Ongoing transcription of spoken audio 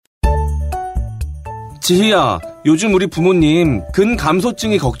지희야, 요즘 우리 부모님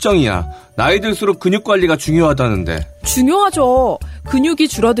근감소증이 걱정이야. 나이 들수록 근육 관리가 중요하다는데. 중요하죠. 근육이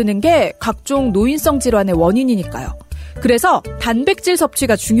줄어드는 게 각종 노인성 질환의 원인이니까요. 그래서 단백질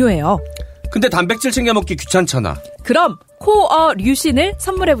섭취가 중요해요. 근데 단백질 챙겨 먹기 귀찮잖아. 그럼 코어 류신을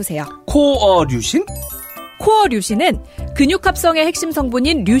선물해보세요. 코어 류신? 코어 류신은 근육 합성의 핵심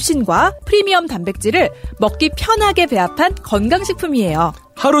성분인 류신과 프리미엄 단백질을 먹기 편하게 배합한 건강식품이에요.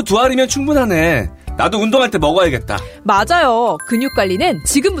 하루 2알이면 충분하네. 나도 운동할 때 먹어야겠다. 맞아요. 근육 관리는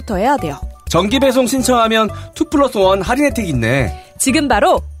지금부터 해야 돼요. 정기 배송 신청하면 2+1 할인 혜택이 있네. 지금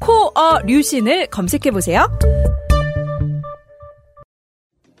바로 코어 류신을 검색해보세요.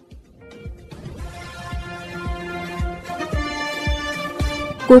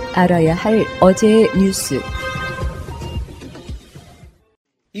 꼭 알아야 할 어제의 뉴스.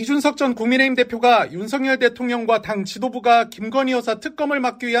 이준석 전 국민의힘 대표가 윤석열 대통령과 당 지도부가 김건희 여사 특검을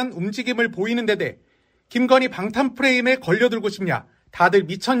막기 위한 움직임을 보이는 데 대해 김건희 방탄 프레임에 걸려들고 싶냐, 다들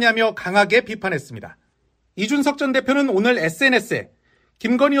미쳤냐며 강하게 비판했습니다. 이준석 전 대표는 오늘 SNS에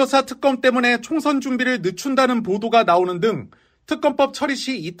김건희 여사 특검 때문에 총선 준비를 늦춘다는 보도가 나오는 등 특검법 처리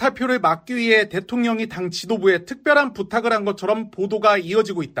시 이탈표를 막기 위해 대통령이 당 지도부에 특별한 부탁을 한 것처럼 보도가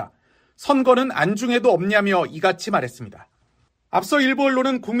이어지고 있다. 선거는 안중에도 없냐며 이같이 말했습니다. 앞서 일부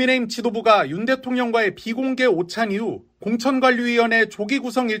언론은 국민의힘 지도부가 윤 대통령과의 비공개 오찬 이후 공천관리위원회 조기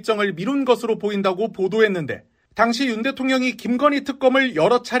구성 일정을 미룬 것으로 보인다고 보도했는데, 당시 윤 대통령이 김건희 특검을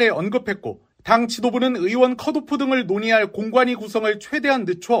여러 차례 언급했고 당 지도부는 의원 컷오프 등을 논의할 공관위 구성을 최대한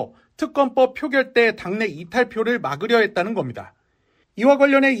늦춰 특검법 표결 때 당내 이탈표를 막으려 했다는 겁니다. 이와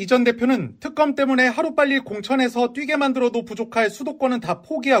관련해 이 전 대표는 특검 때문에 하루빨리 공천에서 뛰게 만들어도 부족할 수도권은 다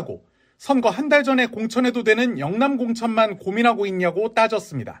포기하고 선거 한 달 전에 공천해도 되는 영남 공천만 고민하고 있냐고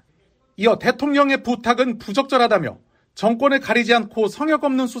따졌습니다. 이어 대통령의 부탁은 부적절하다며 정권을 가리지 않고 성역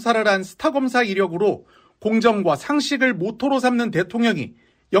없는 수사를 한 스타검사 이력으로 공정과 상식을 모토로 삼는 대통령이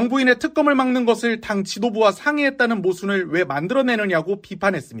영부인의 특검을 막는 것을 당 지도부와 상의했다는 모순을 왜 만들어내느냐고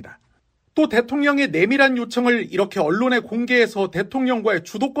비판했습니다. 또 대통령의 내밀한 요청을 이렇게 언론에 공개해서 대통령과의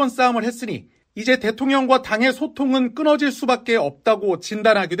주도권 싸움을 했으니 이제 대통령과 당의 소통은 끊어질 수밖에 없다고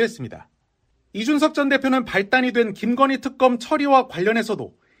진단하기도 했습니다. 이준석 전 대표는 발단이 된 김건희 특검 처리와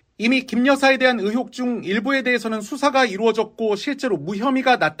관련해서도 이미 김 여사에 대한 의혹 중 일부에 대해서는 수사가 이루어졌고 실제로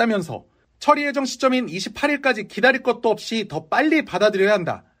무혐의가 났다면서 처리 예정 시점인 28일까지 기다릴 것도 없이 더 빨리 받아들여야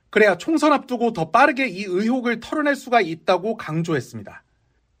한다. 그래야 총선 앞두고 더 빠르게 이 의혹을 털어낼 수가 있다고 강조했습니다.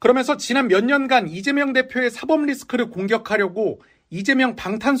 그러면서 지난 몇 년간 이재명 대표의 사법 리스크를 공격하려고 이재명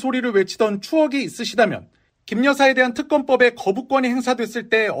방탄 소리를 외치던 추억이 있으시다면 김 여사에 대한 특검법에 거부권이 행사됐을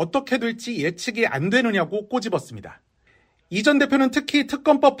때 어떻게 될지 예측이 안 되느냐고 꼬집었습니다. 이 전 대표는 특히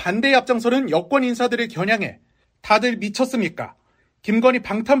특검법 반대에 앞장서는 여권 인사들을 겨냥해 다들 미쳤습니까? 김건희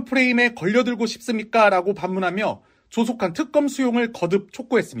방탄 프레임에 걸려들고 싶습니까? 라고 반문하며 조속한 특검 수용을 거듭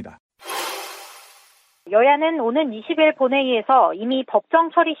촉구했습니다. 여야는 오는 20일 본회의에서 이미 법정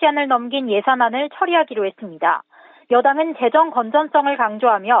처리 시한을 넘긴 예산안을 처리하기로 했습니다. 여당은 재정 건전성을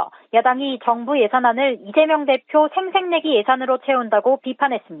강조하며 야당이 정부 예산안을 이재명 대표 생색내기 예산으로 채운다고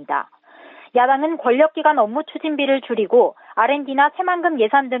비판했습니다. 야당은 권력기관 업무 추진비를 줄이고 R&D나 새만금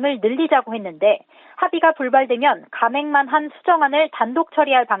예산 등을 늘리자고 했는데 합의가 불발되면 감액만 한 수정안을 단독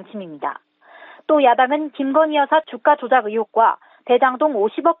처리할 방침입니다. 또 야당은 김건희 여사 주가 조작 의혹과 대장동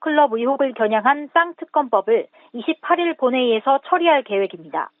 50억 클럽 의혹을 겨냥한 쌍특검법을 28일 본회의에서 처리할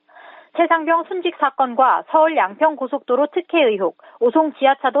계획입니다. 최상병 순직 사건과 서울 양평 고속도로 특혜 의혹, 오송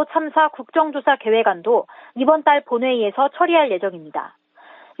지하차도 참사 국정조사 계획안도 이번 달 본회의에서 처리할 예정입니다.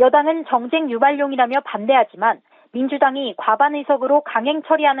 여당은 정쟁 유발용이라며 반대하지만 민주당이 과반 의석으로 강행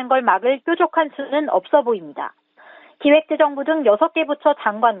처리하는 걸 막을 뾰족한 수는 없어 보입니다. 기획재정부 등 6개 부처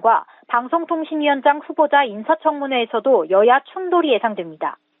장관과 방송통신위원장 후보자 인사청문회에서도 여야 충돌이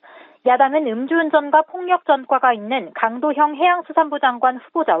예상됩니다. 야당은 음주운전과 폭력 전과가 있는 강도형 해양수산부 장관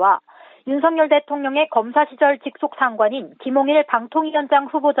후보자와 윤석열 대통령의 검사 시절 직속 상관인 김홍일 방통위원장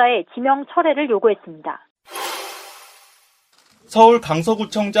후보자의 지명 철회를 요구했습니다. 서울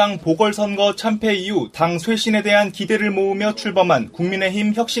강서구청장 보궐선거 참패 이후 당 쇄신에 대한 기대를 모으며 출범한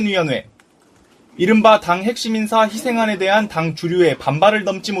국민의힘 혁신위원회. 이른바 당 핵심 인사 희생안에 대한 당 주류의 반발을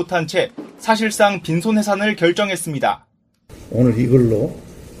넘지 못한 채 사실상 빈손해산을 결정했습니다. 오늘 이걸로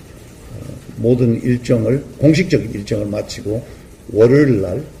모든 일정을, 공식적인 일정을 마치고 월요일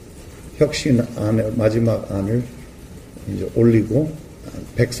날 혁신안의 마지막 안을 이제 올리고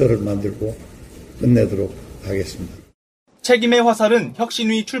백서를 만들고 끝내도록 하겠습니다. 책임의 화살은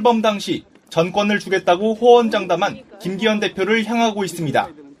혁신위 출범 당시 전권을 주겠다고 호언장담한 김기현 대표를 향하고 있습니다.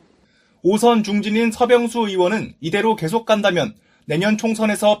 5선 중진인 서병수 의원은 이대로 계속 간다면 내년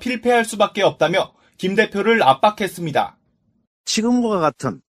총선에서 필패할 수밖에 없다며 김 대표를 압박했습니다. 지금과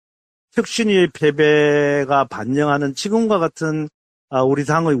같은 혁신위의 패배가 반영하는 지금과 같은 우리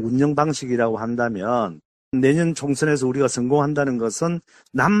당의 운영 방식이라고 한다면 내년 총선에서 우리가 성공한다는 것은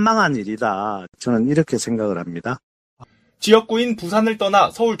난망한 일이다. 저는 이렇게 생각을 합니다. 지역구인 부산을 떠나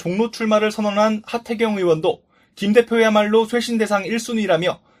서울 종로 출마를 선언한 하태경 의원도 김 대표야말로 쇄신 대상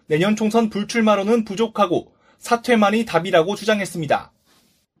 1순위라며 내년 총선 불출마로는 부족하고 사퇴만이 답이라고 주장했습니다.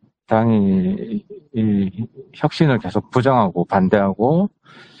 당이 이 혁신을 계속 부정하고 반대하고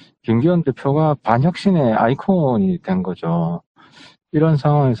김기현 대표가 반혁신의 아이콘이 된 거죠. 이런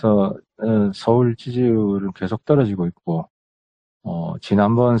상황에서 서울 지지율은 계속 떨어지고 있고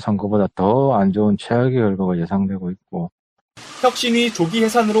지난번 선거보다 더 안 좋은 최악의 결과가 예상되고 있고 혁신이 조기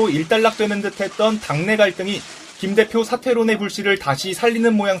해산으로 일단락되는 듯했던 당내 갈등이 김 대표 사퇴론의 불씨를 다시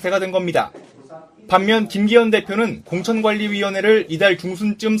살리는 모양새가 된 겁니다. 반면 김기현 대표는 공천관리위원회를 이달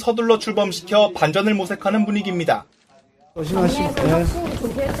중순쯤 서둘러 출범시켜 반전을 모색하는 분위기입니다. 당내에서 혁신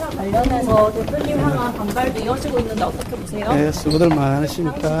조기 해산 관련해서 대표님 향한 반발도 이어지고 있는데 어떻게 보세요? 네, 수고들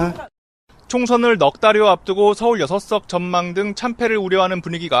많으십니까? 총선을 넉 달여 앞두고 서울 6석 전망 등 참패를 우려하는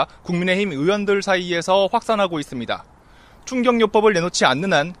분위기가 국민의힘 의원들 사이에서 확산하고 있습니다. 충격요법을 내놓지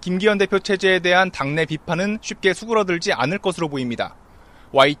않는 한 김기현 대표 체제에 대한 당내 비판은 쉽게 수그러들지 않을 것으로 보입니다.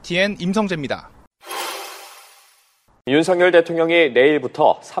 YTN 임성재입니다. 윤석열 대통령이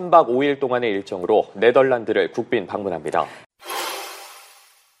내일부터 3박 5일 동안의 일정으로 네덜란드를 국빈 방문합니다.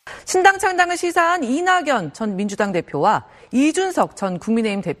 신당 창당을 시사한 이낙연 전 민주당 대표와 이준석 전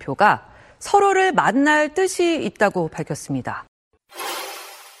국민의힘 대표가 서로를 만날 뜻이 있다고 밝혔습니다.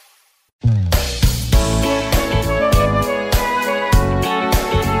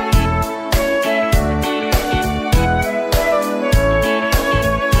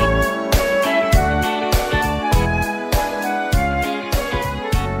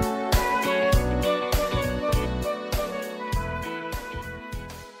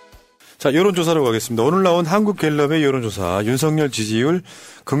 자, 여론조사로 가겠습니다. 오늘 나온 한국갤럽의 여론조사. 윤석열 지지율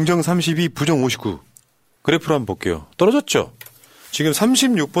긍정 32, 부정 59. 그래프로 한번 볼게요. 떨어졌죠? 지금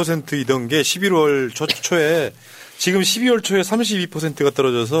 36%이던 게 11월 초에 지금 12월 초에 32%가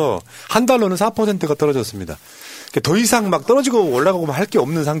떨어져서 한 달로는 4%가 떨어졌습니다. 더 이상 막 떨어지고 올라가고 할 게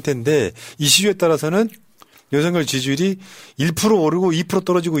없는 상태인데 이 시주에 따라서는 윤석열 지지율이 1% 오르고 2%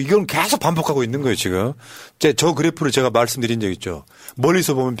 떨어지고 이건 계속 반복하고 있는 거예요, 지금. 저 그래프를 제가 말씀드린 적 있죠.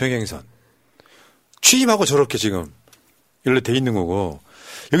 멀리서 보면 평행선. 취임하고 저렇게 지금 연락돼 있는 거고.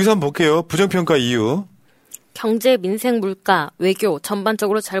 여기서 한번 볼게요. 부정평가 이유. 경제, 민생, 물가, 외교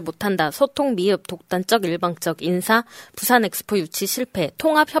전반적으로 잘 못한다. 소통 미흡, 독단적, 일방적, 인사, 부산 엑스포 유치 실패,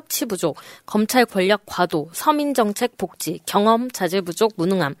 통합 협치 부족, 검찰 권력 과도, 서민정책 복지, 경험, 자질 부족,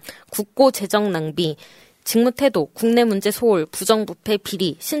 무능함, 국고 재정 낭비, 직무 태도, 국내 문제 소홀, 부정부패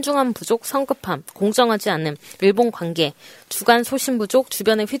비리, 신중함 부족, 성급함, 공정하지 않음, 일본 관계, 주간 소신 부족,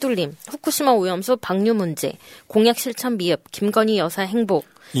 주변의 휘둘림, 후쿠시마 오염수 방류 문제, 공약 실천 미흡, 김건희 여사 행복.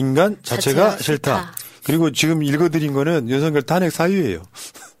 인간 자체가 싫다. 그리고 지금 읽어드린 거는 윤석열 탄핵 사유예요.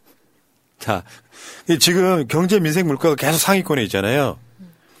 자, 지금 경제, 민생, 물가가 계속 상위권에 있잖아요.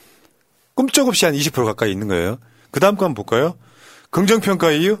 꼼짝없이 한 20% 가까이 있는 거예요. 그 다음 거 한번 볼까요?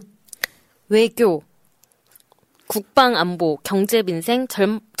 긍정평가 이유? 외교. 국방, 안보, 경제, 민생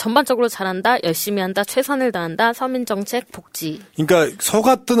전반적으로 잘한다, 열심히 한다, 최선을 다한다, 서민정책, 복지. 그러니까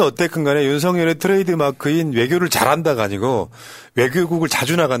속았든 어땠든 간에 윤석열의 트레이드 마크인 외교를 잘한다가 아니고 외교국을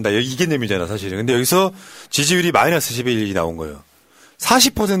자주 나간다. 이 개념이잖아 사실은. 근데 여기서 지지율이 마이너스 11이 나온 거예요.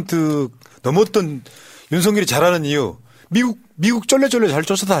 40% 넘었던 윤석열이 잘하는 이유. 미국 쫄래쫄래 잘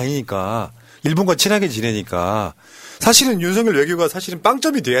쫓아다니니까. 일본과 친하게 지내니까. 사실은 윤석열 외교가 사실은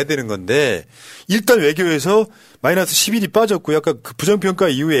빵점이 돼야 되는 건데 일단 외교에서 마이너스 11이 빠졌고 약간 그 부정평가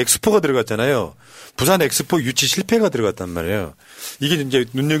이후에 엑스포가 들어갔잖아요. 부산 엑스포 유치 실패가 들어갔단 말이에요. 이게 이제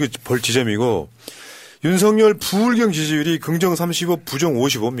눈여겨볼 지점이고 윤석열 부울경 지지율이 긍정 35, 부정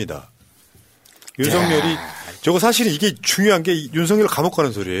 55입니다. 윤석열이 저거 사실은 이게 중요한 게 윤석열 감옥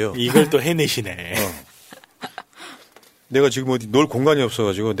가는 소리예요. 이걸 또 해내시네. 내가 지금 어디 놀 공간이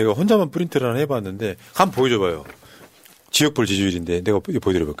없어가지고 내가 혼자만 프린트를 하나 해봤는데 한번 보여줘봐요. 지역별 지지율인데 내가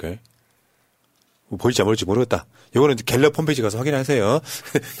보여드려볼까요? 보일지 안 보일지 모르겠다. 이거는 갤럽 홈페이지 가서 확인하세요.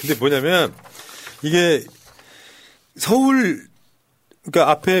 근데 뭐냐면 이게 서울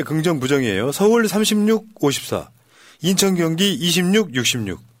그러니까 앞에 긍정 부정이에요. 서울 36, 54, 인천 경기 26,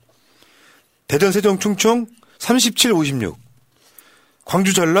 66, 대전 세종 충청 37, 56,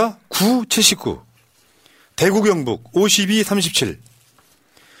 광주 전라 9, 79, 대구 경북 52, 37,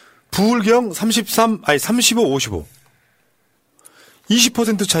 부울경 35, 55.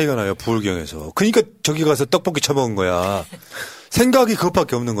 20% 차이가 나요, 부울경에서. 그러니까 저기 가서 떡볶이 처먹은 거야. 생각이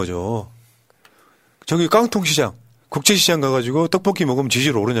그것밖에 없는 거죠. 저기 깡통시장, 국제시장 가가지고 떡볶이 먹으면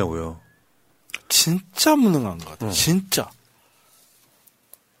지지율 오르냐고요. 진짜 무능한 것 같아요. 진짜.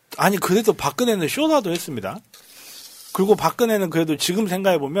 아니 그래도 박근혜는 쇼라도 했습니다. 그리고 박근혜는 그래도 지금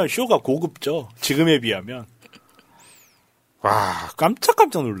생각해보면 쇼가 고급죠. 지금에 비하면. 와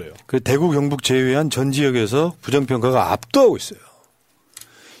깜짝깜짝 놀래요. 그 대구 경북 제외한 전 지역에서 부정평가가 압도하고 있어요.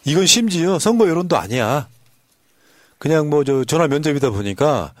 이건 심지어 선거 여론도 아니야. 그냥 뭐 전화 면접이다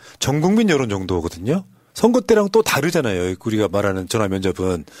보니까 전 국민 여론 정도거든요. 선거 때랑 또 다르잖아요. 우리가 말하는 전화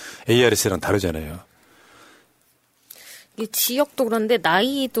면접은 ARS랑 다르잖아요. 이 지역도 그런데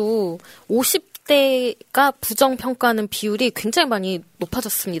나이도 50대가 부정평가하는 비율이 굉장히 많이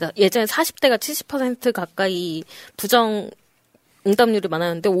높아졌습니다. 예전에 40대가 70% 가까이 부정 응답률이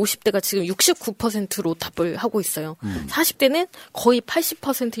많았는데 50대가 지금 69%로 답을 하고 있어요. 40대는 거의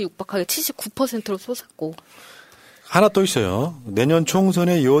 80%에 육박하게 79%로 솟았고. 하나 또 있어요. 내년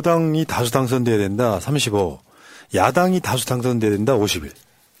총선에 여당이 다수 당선돼야 된다. 35. 야당이 다수 당선돼야 된다. 51.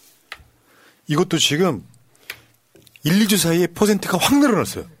 이것도 지금 1, 2주 사이에 퍼센트가 확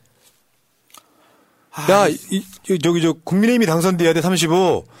늘어났어요. 저기 국민의힘이 당선돼야 돼.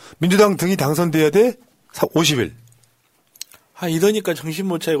 35. 민주당 등이 당선돼야 돼. 51. 이러니까 정신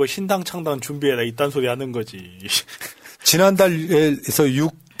못 차리고 신당 창당 준비해라 이딴 소리 하는 거지. 지난달에서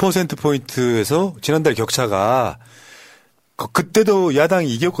 6%포인트에서 지난달 격차가 그때도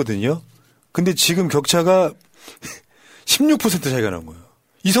야당이 이겼거든요. 근데 지금 격차가 16% 차이가 난 거예요.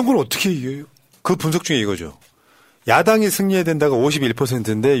 이 선거를 어떻게 이겨요? 그 분석 중에 이거죠. 야당이 승리해야 된다가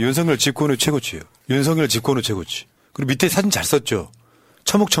 51%인데 윤석열 집권 후 최고치예요. 윤석열 집권 후 최고치. 그리고 밑에 사진 잘 썼죠.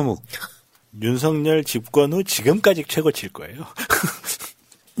 처묵처묵. 윤석열 집권 후 지금까지 최고치일 거예요.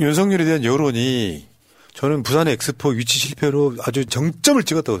 윤석열에 대한 여론이 저는 부산의 엑스포 위치 실패로 아주 정점을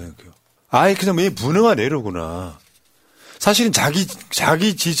찍었다고 생각해요. 아예 그냥 왜 무능한 애로구나. 사실은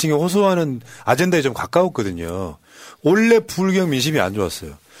자기 지지층에 호소하는 아젠다에 좀 가까웠거든요. 원래 불경 민심이 안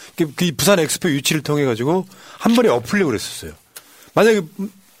좋았어요. 그 부산 엑스포 유치를 통해 가지고 한 번에 엎으려고 그랬었어요. 만약에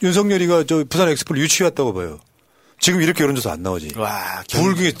윤석열이가 저 부산 엑스포를 유치했다고 봐요. 지금 이렇게 여론조사 안 나오지. 와,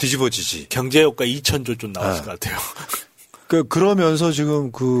 불경에 뒤집어지지. 경제효과 2,000조 좀 나왔을 것 같아요. 그러면서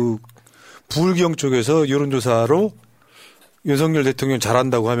지금 그 부울경 쪽에서 여론조사로 윤석열 대통령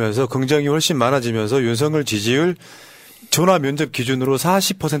잘한다고 하면서 긍정이 훨씬 많아지면서 윤석열 지지율 전화 면접 기준으로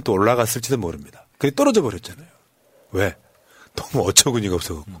 40% 올라갔을지도 모릅니다. 그게 떨어져 버렸잖아요. 왜? 너무 어처구니가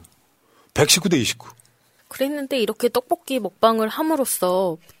없어갖고. 119대 29. 그랬는데 이렇게 떡볶이 먹방을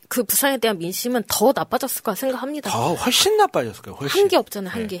함으로써 그 부산에 대한 민심은 더 나빠졌을 거라 생각합니다. 더 훨씬 나빠졌을 거예요. 훨씬. 한 게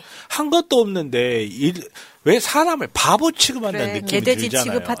없잖아요. 한 개. 한 것도 없는데 왜 사람을 바보 취급한다는 느낌이 개돼지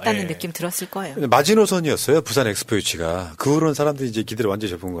들잖아요. 취급했다는 느낌 들었을 거예요. 마지노선이었어요. 부산 엑스포 유치가. 그 후로는 사람들이 이제 기대를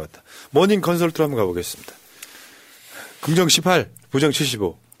완전히 접은 것 같다. 모닝 컨설트로 한번 가보겠습니다. 긍정 18, 부정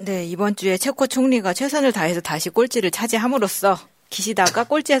 75. 네, 이번 주에 체코 총리가 최선을 다해서 다시 꼴찌를 차지함으로써 기시다가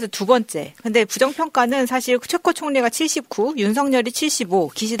꼴찌에서 두 번째. 근데 부정평가는 사실 체코 총리가 79, 윤석열이 75,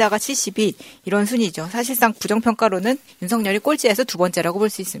 기시다가 72 이런 순위죠. 사실상 부정평가로는 윤석열이 꼴찌에서 두 번째라고 볼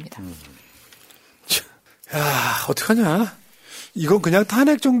수 있습니다. 야, 어떡하냐. 이건 그냥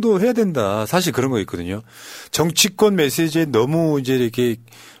탄핵 정도 해야 된다. 사실 그런 거 있거든요. 정치권 메시지에 너무 이제 이렇게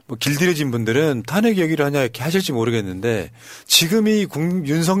길들여진 분들은 탄핵 얘기를 하냐 이렇게 하실지 모르겠는데 지금이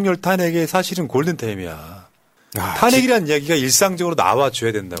윤석열 탄핵의 사실은 골든타임이야. 탄핵이라는 이야기가 일상적으로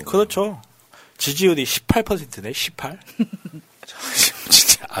나와줘야 된다고. 그렇죠. 지지율이 18%네, 18.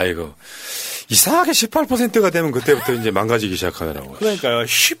 진짜, 아이고. 이상하게 18%가 되면 그때부터 이제 망가지기 시작하더라고요. 그러니까요.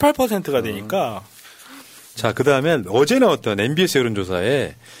 18%가 되니까. 자, 그 다음엔 어제 나왔던 MBS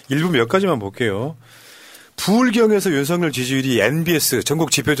여론조사에 일부 몇 가지만 볼게요. 부울경에서 윤석열 지지율이 NBS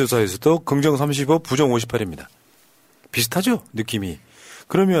전국 지표조사에서도 긍정 35, 부정 58입니다. 비슷하죠? 느낌이.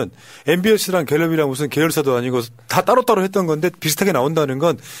 그러면 MBS랑 갤럽이랑 무슨 계열사도 아니고 다 따로따로 했던 건데 비슷하게 나온다는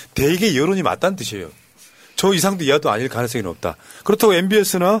건 대개 여론이 맞다는 뜻이에요. 저 이상도 이하도 아닐 가능성이 높다. 그렇다고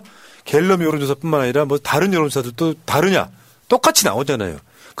MBS나 갤럽 여론조사뿐만 아니라 뭐 다른 여론조사들도 다르냐? 똑같이 나오잖아요.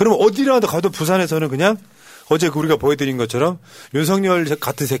 그럼 어디라도 가도 부산에서는 그냥 어제 우리가 보여드린 것처럼 윤석열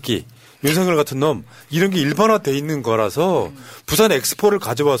같은 새끼, 윤석열 같은 놈 이런 게 일반화돼 있는 거라서 부산 엑스포를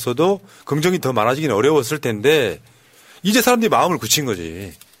가져왔어도 긍정이 더 많아지긴 어려웠을 텐데 이제 사람들이 마음을 굳힌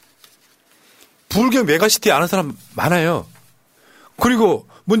거지. 부울경 메가시티 아는 사람 많아요. 그리고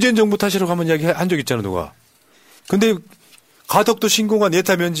문재인 정부 탓이라고 한번 이야기 한 적 있잖아 누가. 근데 가덕도 신공항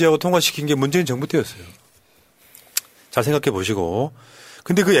예타 면제하고 통과시킨 게 문재인 정부 때였어요. 잘 생각해 보시고.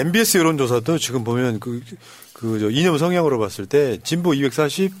 근데 그 MBS 여론조사도 지금 보면 저 이념 성향으로 봤을 때 진보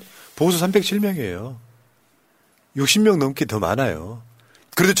 240, 보수 307명이에요. 60명 넘게 더 많아요.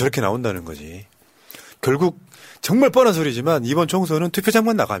 그래도 저렇게 나온다는 거지. 결국 정말 뻔한 소리지만 이번 총선은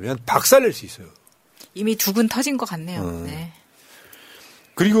투표장만 나가면 박살낼 수 있어요. 이미 두근 터진 것 같네요. 네.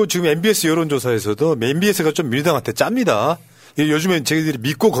 그리고 지금 MBS 여론조사에서도 MBS가 좀 민주당한테 짭니다. 요즘엔 저희들이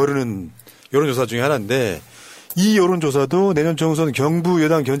믿고 거르는 여론조사 중에 하나인데 이 여론조사도 내년 총선 경부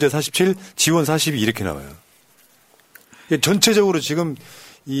여당 견제 47, 지원 42 이렇게 나와요. 전체적으로 지금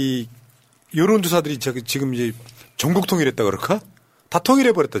이 여론조사들이 지금 이제 전국 통일했다 그럴까? 다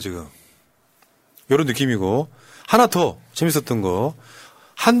통일해버렸다 지금. 이런 느낌이고 하나 더 재밌었던 거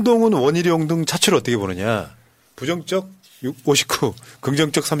한동훈 원희룡 등 차트를 어떻게 보느냐. 부정적 59,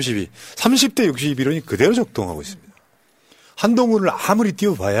 긍정적 32, 30대 61원이 그대로 적동하고 있습니다. 한동훈을 아무리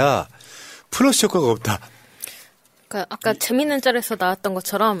띄워봐야 플러스 효과가 없다. 그러니까 아까 재밌는 짤에서 나왔던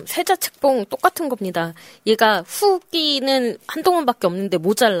것처럼 세자 책봉 똑같은 겁니다. 얘가 후기는 한동훈밖에 없는데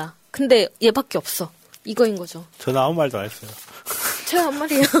모자라. 근데 얘밖에 없어. 이거인 거죠. 저는 아무 말도 안 했어요. 제가 한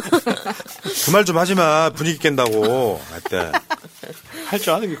말이에요. 그 말 좀 하지 마. 분위기 깬다고. 하여튼. 할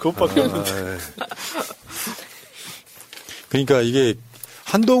줄 아는 게 그것밖에 없는데. 그러니까 이게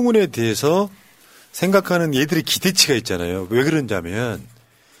한동훈에 대해서 생각하는 얘들의 기대치가 있잖아요. 왜 그런냐면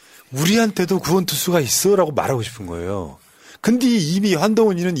우리한테도 구원 투수가 있어라고 말하고 싶은 거예요. 근데 이미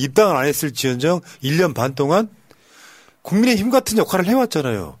한동훈이는 입당을 안 했을지언정 1년 반 동안 국민의힘 같은 역할을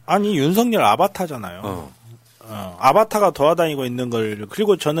해왔잖아요. 아니 윤석열 아바타잖아요. 아바타가 돌아다니고 있는 걸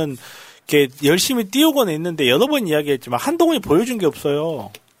그리고 저는 이렇게 열심히 띄우고는 있는데 여러 번 이야기했지만 한동훈이 보여준 게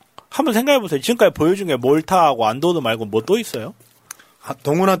없어요. 한번 생각해보세요. 지금까지 보여준 게 몰타하고 안도르 말고 뭐 또 있어요?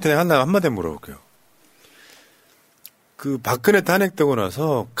 동훈한테 한마디 물어볼게요. 그 박근혜 탄핵되고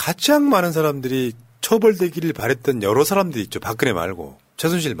나서 가장 많은 사람들이 처벌되기를 바랬던 여러 사람들이 있죠. 박근혜 말고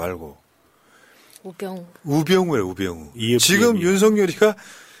최순실 말고. 우병우예요. 지금 윤석열이가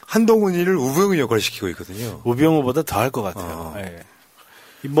한동훈이를 우병우 역할을 시키고 있거든요. 우병우보다 더 할 것 같아요. 네.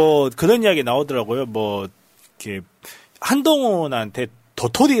 뭐 그런 이야기 나오더라고요. 뭐 이렇게 한동훈한테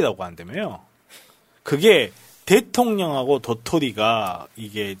도토리라고 한다며요. 그게 대통령하고 도토리가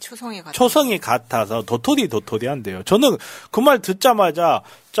이게 초성이 같아서 도토리 한대요. 저는 그 말 듣자마자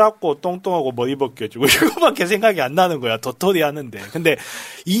작고 똥똥하고 머리 벗겨지고 이거밖에 생각이 안 나는 거야. 도토리 하는데. 근데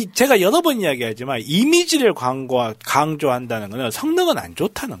제가 여러 번 이야기하지만 이미지를 강조한다는 거는 성능은 안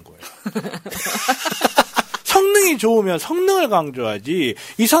좋다는 거예요. 성능이 좋으면 성능을 강조하지.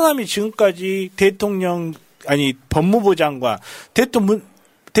 이 사람이 지금까지 법무부 장관,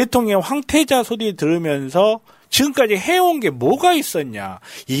 대통령 황태자 소리 들으면서 지금까지 해온 게 뭐가 있었냐.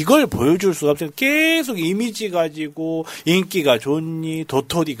 이걸 보여줄 수가 없어요. 계속 이미지 가지고 인기가 좋니,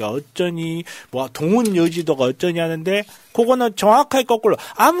 도토리가 어쩌니, 뭐 동훈 여지도가 어쩌니 하는데 그거는 정확하게 거꾸로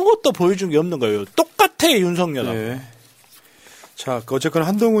아무것도 보여준 게 없는 거예요. 똑같아 윤석열하고. 네. 자, 어쨌거나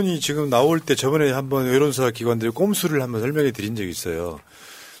한동훈이 지금 나올 때 저번에 한번 여론조사 기관들이 꼼수를 한번 설명해 드린 적이 있어요.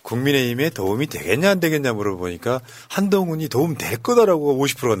 국민의힘에 도움이 되겠냐 안 되겠냐 물어보니까 한동훈이 도움 될 거다라고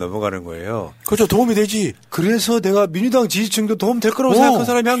 50%가 넘어가는 거예요. 그렇죠. 도움이 되지. 그래서 내가 민주당 지지층도 도움 될 거라고 생각한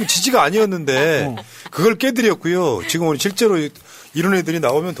사람이 한 지지가 아니었는데 그걸 깨드렸고요. 지금 오늘 실제로 이런 애들이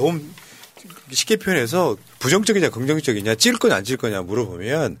나오면 도움 쉽게 표현해서 부정적이냐 긍정적이냐 찔 거냐 안 찔 거냐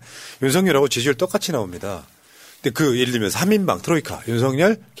물어보면 윤석열하고 지지율 똑같이 나옵니다. 근데 예를 들면 3인방 트로이카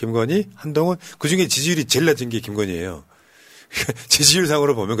윤석열, 김건희, 한동훈 그중에 지지율이 제일 낮은 게 김건희예요.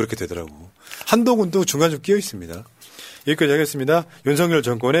 지지율상으로 보면 그렇게 되더라고. 한동훈도 중간 좀 끼어 있습니다. 여기까지 하겠습니다. 윤석열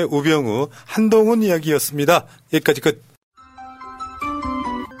정권의 우병우, 한동훈 이야기였습니다. 여기까지 끝.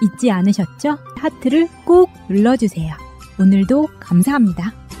 잊지 않으셨죠? 하트를 꼭 눌러주세요. 오늘도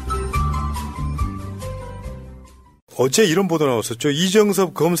감사합니다. 어제 이런 보도 나왔었죠.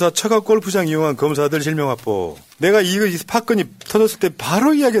 이정섭 검사 처가 골프장 이용한 검사들 실명 확보. 내가 이 사건이 터졌을 때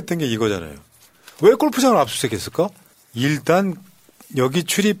바로 이야기했던 게 이거잖아요. 왜 골프장을 압수수색했을까? 일단 여기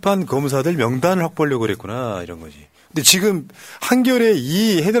출입한 검사들 명단을 확보하려고 그랬구나 이런 거지. 근데 지금 한겨레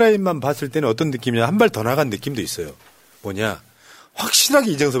이 헤드라인만 봤을 때는 어떤 느낌이냐 한 발 더 나간 느낌도 있어요. 뭐냐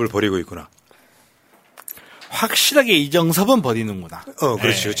확실하게 이정섭을 버리고 있구나. 확실하게 이정섭은 버리는구나.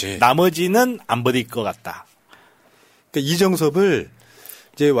 그렇지, 그렇지. 나머지는 안 버릴 것 같다. 그러니까 이정섭을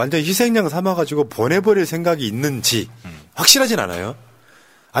이제 완전 희생양 삼아가지고 보내버릴 생각이 있는지 확실하진 않아요.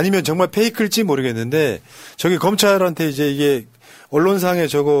 아니면 정말 페이크일지 모르겠는데 저기 검찰한테 이제 이게 언론상에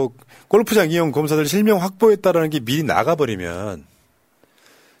저거 골프장 이용 검사들 실명 확보했다라는 게 미리 나가버리면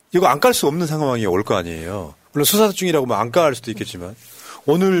이거 안 깔 수 없는 상황이 올 거 아니에요. 물론 수사 중이라고 뭐 안 깔 수도 있겠지만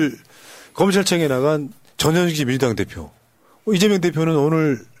오늘 검찰청에 나간 전현직 민주당 대표 이재명 대표는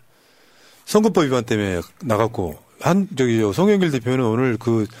오늘 선거법 위반 때문에 나갔고 송영길 대표는 오늘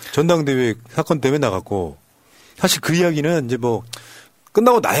그 전당대회 사건 때문에 나갔고 사실 그 이야기는 이제 뭐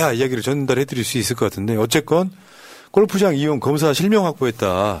끝나고 나야 이야기를 전달해 드릴 수 있을 것 같은데 어쨌건 골프장 이용 검사 실명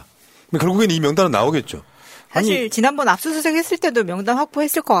확보했다. 결국엔 이 명단은 나오겠죠. 사실 지난번 압수수색 했을 때도 명단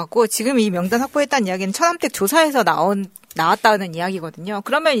확보했을 것 같고 지금 이 명단 확보했다는 이야기는 천암택 조사에서 나왔다는 이야기거든요.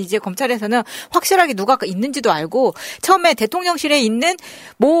 그러면 이제 검찰에서는 확실하게 누가 있는지도 알고 처음에 대통령실에 있는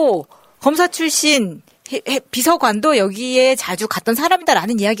검사 출신 비서관도 여기에 자주 갔던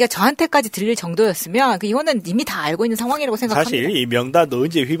사람이다라는 이야기가 저한테까지 들릴 정도였으면 이거는 이미 다 알고 있는 상황이라고 생각합니다. 사실 이 명단도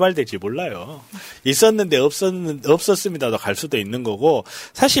언제 휘발될지 몰라요. 있었는데 없었습니다도 갈 수도 있는 거고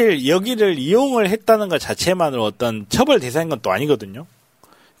사실 여기를 이용을 했다는 것 자체만으로 어떤 처벌 대상인 건 또 아니거든요.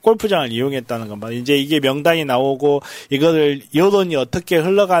 골프장을 이용했다는 것만 이제 이게 명단이 나오고 이거를 여론이 어떻게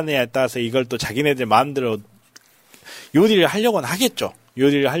흘러가느냐에 따라서 이걸 또 자기네들 마음대로 요리를 하려고는 하겠죠.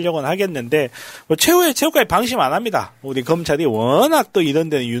 요리를 하려고는 하겠는데 최후까지 방심 안 합니다. 우리 검찰이 워낙 또 이런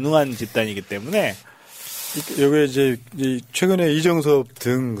데는 유능한 집단이기 때문에 여기 이제 최근에 이정섭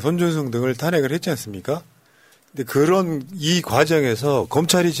등 손준성 등을 탄핵을 했지 않습니까? 근데 그런 이 과정에서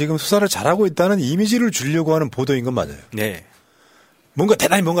검찰이 지금 수사를 잘하고 있다는 이미지를 주려고 하는 보도인 건 맞아요. 네. 뭔가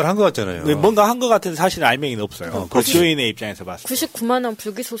대단히 뭔가를 한 것 같잖아요. 네, 뭔가 한 것 같은데 사실 알맹이는 없어요. 법조인의 입장에서 봤을 때. 99만 원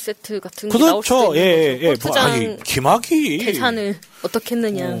불기소 세트 같은 게 나올 수도 있는 거죠. 골프장 김학이 계산을 어떻게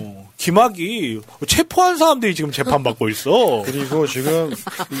했느냐. 김학이 체포한 사람들이 지금 재판받고 있어. 그리고 지금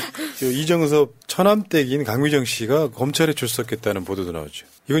이정섭 처남댁인 강미정 씨가 검찰에 출석했다는 보도도 나오죠.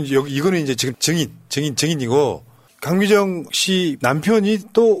 이거는 이제 지금 증인이고 강미정 씨 남편이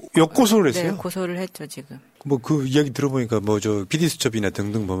또 역고소를 했어요. 네, 고소를 했죠 지금. 뭐 그 이야기 들어보니까 PD수첩이나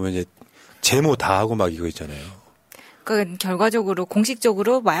등등 보면 이제 제모 다 하고 막 이거 있잖아요. 그러니까 결과적으로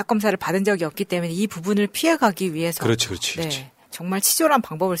공식적으로 마약 검사를 받은 적이 없기 때문에 이 부분을 피해가기 위해서. 그렇지. 정말 치졸한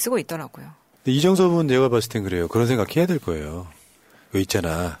방법을 쓰고 있더라고요. 근데 이정섭은 내가 봤을 땐 그래요. 그런 생각해야 될 거예요. 그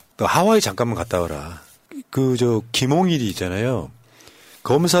있잖아. 너 하와이 잠깐만 갔다 와라. 김홍일이 있잖아요.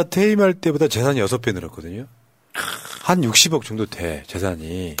 검사 퇴임할 때보다 재산이 6배 늘었거든요. 한 60억 정도 돼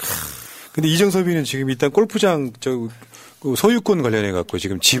재산이. 근데 이정섭이는 지금 일단 골프장 소유권 관련해 갖고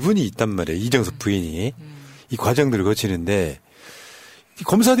지금 지분이 있단 말이에요. 이정섭 부인이 이 과정들을 거치는데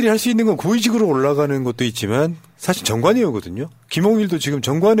검사들이 할 수 있는 건 고위직으로 올라가는 것도 있지만 사실 정관예우거든요. 김홍일도 지금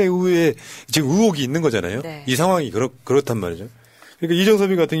정관예우에 지금 의혹이 있는 거잖아요. 네. 이 상황이 그렇단 말이죠. 그러니까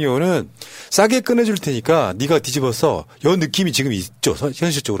이정섭이 같은 경우는 싸게 끊어줄 테니까 네가 뒤집어서 요 느낌이 지금 있죠.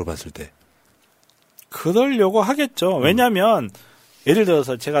 현실적으로 봤을 때. 그러려고 하겠죠. 왜냐하면 예를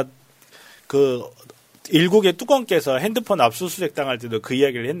들어서 제가 일국의 뚜껑 깨서 핸드폰 압수수색 당할 때도 그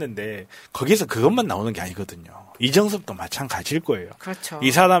이야기를 했는데 거기서 그것만 나오는 게 아니거든요. 이정섭도 마찬가지일 거예요. 그렇죠.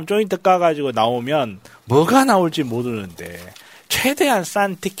 이 사람 조인트 까가지고 나오면 뭐가 나올지 모르는데 최대한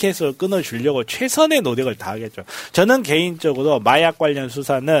싼 티켓을 끊어주려고 최선의 노력을 다하겠죠. 저는 개인적으로 마약 관련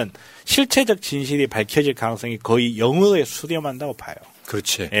수사는 실체적 진실이 밝혀질 가능성이 거의 0으로 수렴한다고 봐요.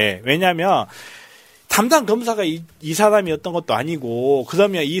 그렇지. 예, 왜냐하면 담당 검사가 이 사람이었던 것도 아니고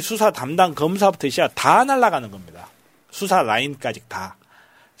그러면 이 수사 담당 검사부터 시작 다 날아가는 겁니다. 수사 라인까지 다.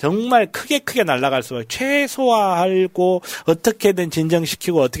 정말 크게 날아갈 수가 최소화하고 어떻게든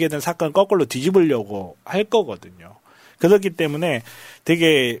진정시키고 어떻게든 사건을 거꾸로 뒤집으려고 할 거거든요. 그렇기 때문에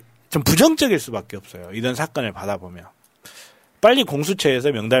되게 좀 부정적일 수밖에 없어요. 이런 사건을 받아보면. 빨리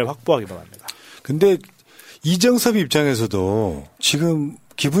공수처에서 명단을 확보하기 바랍니다. 근데 이정섭 입장에서도 지금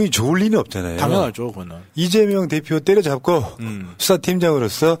기분이 좋을 리는 없잖아요. 당연하죠, 그거는. 이재명 대표 때려잡고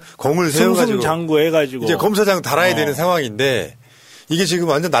수사팀장으로서 공을 세워가지고 승승장구해가지고 이제 검사장 달아야 되는 상황인데 이게 지금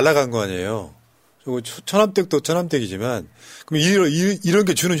완전 날아간 거 아니에요. 처남댁도 처남댁이지만 그럼 이런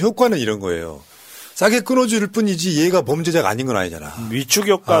게 주는 효과는 이런 거예요. 싸게 끊어줄 뿐이지 얘가 범죄자가 아닌 건 아니잖아. 위축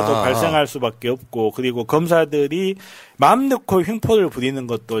효과도 발생할 수밖에 없고 그리고 검사들이 마음 놓고 횡포를 부리는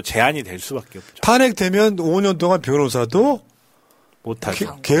것도 제한이 될 수밖에 없죠. 탄핵되면 5년 동안 변호사도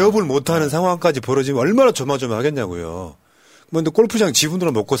못하죠. 개업을 못하는 상황까지 벌어지면 얼마나 조마조마하겠냐고요. 뭐 골프장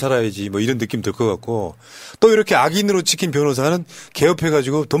지분으로 먹고 살아야지 뭐 이런 느낌 들 것 같고 또 이렇게 악인으로 찍힌 변호사는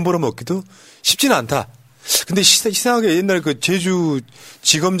개업해가지고 돈 벌어먹기도 쉽지는 않다. 근데 이상하게 옛날 그 제주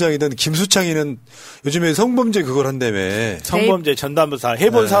지검장이던 김수창이는 요즘에 성범죄 그걸 한다며. 성범죄 전담부사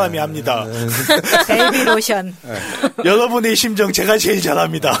해본 사람이 합니다. 베이비 로션. 여러분의 심정 제가 제일 잘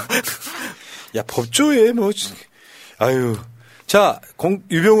압니다. 야 법조에 뭐 아유. 자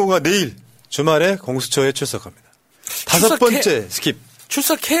유병호가 내일 주말에 공수처에 출석합니다. 5번째 스킵.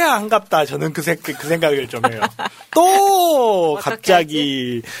 출석해야 한갑다. 저는 그 생각을 좀 해요. 또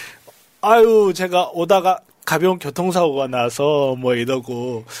갑자기 제가 오다가 가벼운 교통사고가 나서 뭐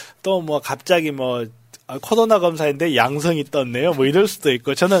이러고 또 뭐 갑자기 뭐 코로나 검사인데 양성이 떴네요. 뭐 이럴 수도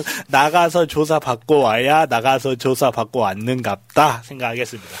있고 저는 나가서 조사받고 와야 나가서 조사받고 왔는갑다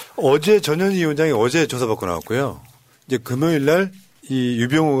생각하겠습니다. 어제 전현희 위원장이 어제 조사받고 나왔고요. 이제 금요일 날 이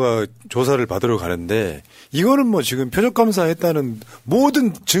유병호가 조사를 받으러 가는데 이거는 뭐 지금 표적감사 했다는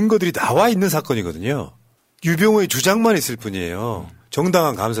모든 증거들이 나와 있는 사건이거든요. 유병호의 주장만 있을 뿐이에요.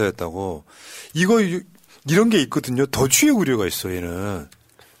 정당한 감사였다고. 이런 게 있거든요. 더 추의 우려가 있어, 얘는.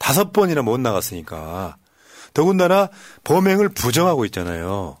 5번이나 못 나갔으니까. 더군다나 범행을 부정하고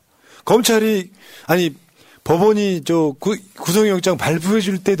있잖아요. 검찰이, 법원이 구속영장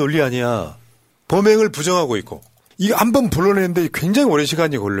발부해줄 때 논리 아니야. 범행을 부정하고 있고. 이거 한 번 불러내는데 굉장히 오랜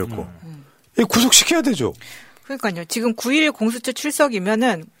시간이 걸렸고. 구속시켜야 되죠. 그러니까요. 지금 9일 공수처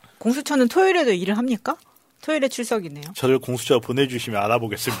출석이면은 공수처는 토요일에도 일을 합니까? 토요일에 출석이네요. 저를 공수처 보내주시면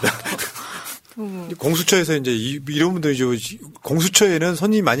알아보겠습니다. 공수처에서 이제 이런 분들이 공수처에는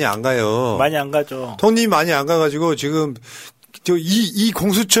손님이 많이 안 가요. 많이 안 가죠. 손님이 많이 안 가가지고 지금 이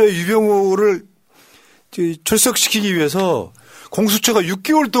공수처의 유병호를 출석시키기 위해서 공수처가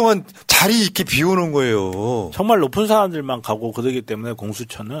 6개월 동안 자리 있게 비워놓은 거예요. 정말 높은 사람들만 가고 그러기 때문에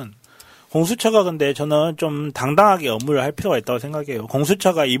공수처가 근데 저는 좀 당당하게 업무를 할 필요가 있다고 생각해요.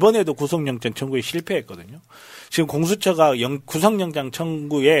 공수처가 이번에도 구속영장 청구에 실패했거든요. 지금 공수처가 구속영장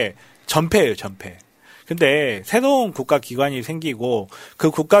청구에 전패예요, 전패. 근데 새로운 국가기관이 생기고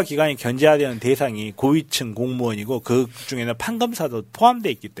그 국가기관이 견제해야 되는 대상이 고위층 공무원이고 그 중에는 판검사도 포함되어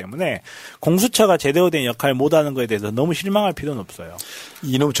있기 때문에 공수처가 제대로 된 역할을 못하는 것에 대해서 너무 실망할 필요는 없어요.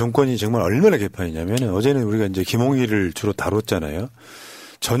 이놈 정권이 정말 얼마나 개판이냐면 어제는 우리가 이제 김홍일을 주로 다뤘잖아요.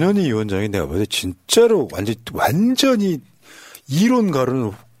 전현희 위원장이 내가 보기에 진짜로 완전히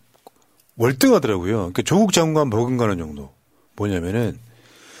이론가로는 월등하더라고요. 그러니까 조국 장관 버금가는 정도. 뭐냐면은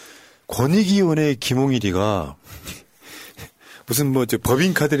권익위원회 김홍일이가 무슨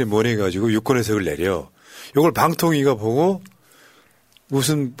법인카드를 모내가지고 유권 해석을 내려. 이걸 방통위가 보고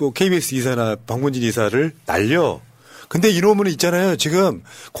무슨 KBS 이사나 박문진 이사를 날려. 근데 이놈은 있잖아요. 지금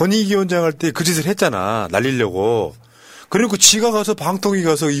권익위원장 할 때 그 짓을 했잖아. 날리려고. 그리고 지가 가서 방통위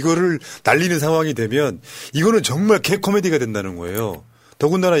가서 이거를 날리는 상황이 되면 이거는 정말 개코미디가 된다는 거예요.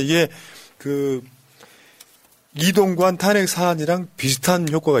 더군다나 이게 이동관 탄핵 사안이랑 비슷한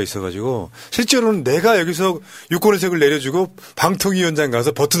효과가 있어가지고 실제로는 내가 여기서 유권해석을 내려주고 방통위원장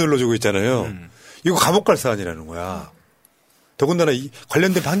가서 버튼 눌러주고 있잖아요. 이거 감옥 갈 사안이라는 거야. 더군다나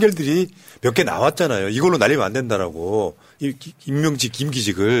관련된 판결들이 몇 개 나왔잖아요. 이걸로 날리면 안 된다라고. 임명직,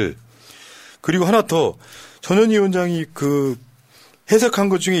 임기직을. 그리고 하나 더. 전현희 위원장이 해석한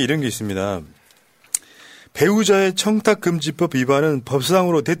것 중에 이런 게 있습니다. 배우자의 청탁금지법 위반은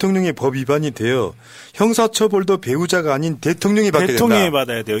법상으로 대통령의 법 위반이 되어 형사처벌도 배우자가 아닌 대통령이 받게 된다. 대통령이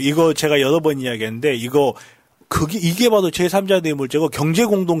받아야 돼요. 이거 제가 여러 번 이야기했는데 이게 바로 제3자 뇌물죄고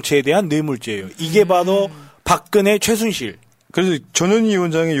경제공동체에 대한 뇌물죄예요. 이게 바로 박근혜 최순실. 그래서 전현희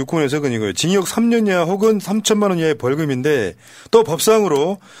위원장의 유권 해석은 이거예요. 징역 3년 이하 혹은 3천만 원 이하의 벌금인데 또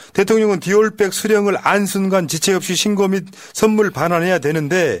법상으로 대통령은 디올백 수령을 안 순간 지체 없이 신고 및 선물 반환해야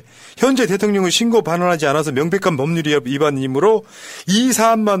되는데 현재 대통령은 신고 반환하지 않아서 명백한 법률 위반이므로 이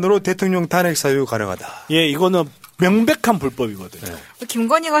사안만으로 대통령 탄핵 사유 가능하다. 예, 이거는 명백한 불법이거든요. 네.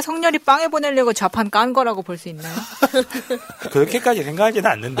 김건희가 성렬이 빵에 보내려고 좌판 깐 거라고 볼 수 있나요? 그렇게까지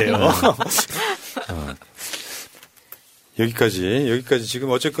생각하지는 않는데요. 여기까지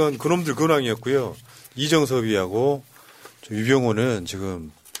지금 어쨌건 그놈들 근황이었고요. 이정섭이하고 유병호는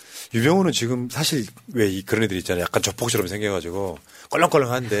지금 사실 왜 그런 애들 있잖아요. 약간 조폭처럼 생겨가지고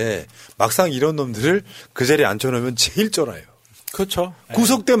껄렁껄렁한데 막상 이런 놈들을 그 자리에 앉혀놓으면 제일 쩔어요. 그렇죠.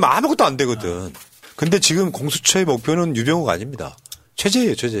 구속되면 아무것도 안 되거든. 근데 지금 공수처의 목표는 유병호가 아닙니다.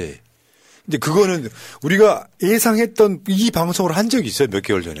 최재예요, 최재. 근데 그거는 우리가 예상했던 이 방송을 한 적이 있어요. 몇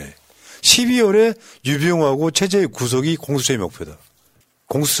개월 전에. 12월에 유병호하고 최재의 구속이 공수처의 목표다.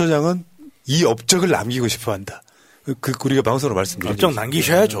 공수처장은 이 업적을 남기고 싶어 한다. 우리가 방송으로 말씀드렸죠. 업적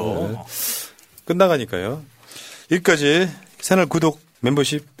남기셔야죠. 네. 끝나가니까요. 여기까지 채널 구독,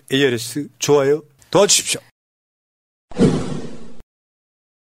 멤버십, ARS, 좋아요 도와주십시오.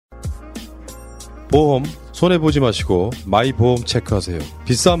 보험 손해보지 마시고 마이보험 체크하세요.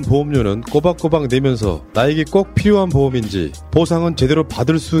 비싼 보험료는 꼬박꼬박 내면서 나에게 꼭 필요한 보험인지 보상은 제대로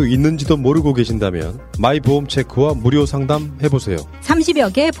받을 수 있는지도 모르고 계신다면 마이보험 체크와 무료 상담 해보세요.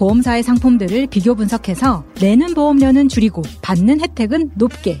 30여 개 보험사의 상품들을 비교 분석해서 내는 보험료는 줄이고 받는 혜택은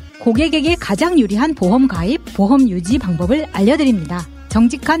높게 고객에게 가장 유리한 보험 가입, 보험 유지 방법을 알려드립니다.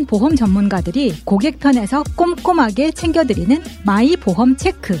 정직한 보험 전문가들이 고객 편에서 꼼꼼하게 챙겨드리는 마이보험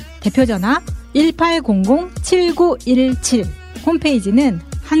체크. 대표전화 1800-7917 홈페이지는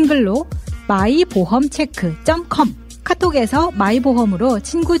한글로 마이보험체크.com 카톡에서 마이보험으로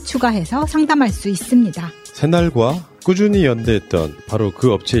친구 추가해서 상담할 수 있습니다. 새날과 꾸준히 연대했던 바로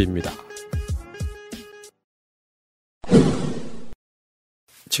그 업체입니다.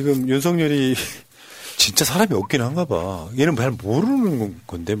 지금 윤석열이 진짜 사람이 없긴 한가 봐. 얘는 잘 모르는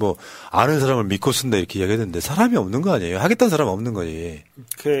건데 아는 사람을 믿고 쓴다 이렇게 이야기했는데 사람이 없는 거 아니에요? 하겠다는 사람 없는 거지.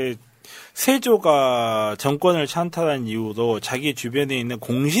 세조가 정권을 찬탈한 이후로 자기 주변에 있는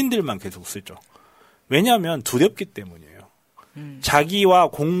공신들만 계속 쓰죠. 왜냐하면 두렵기 때문이에요. 자기와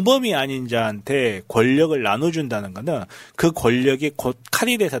공범이 아닌 자한테 권력을 나눠준다는 거는 그 권력이 곧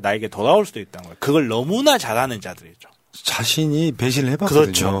칼이 돼서 나에게 돌아올 수도 있다는 거예요. 그걸 너무나 잘하는 자들이죠. 자신이 배신을 해봤거든요.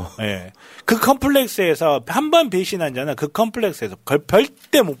 그렇죠. 예. 그 컴플렉스에서 한 번 배신한 자는 그 컴플렉스에서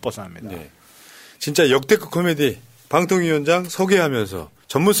절대 못 벗어납니다. 네. 진짜 역대급 코미디 방통위원장 소개하면서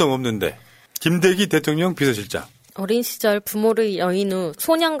전문성 없는데 김대기 대통령 비서실장. 어린 시절 부모를 여인 후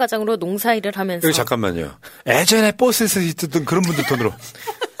소년가장으로 농사일을 하면서. 여기 잠깐만요. 예전에 버스에서 있었던 그런 분들 돈으로.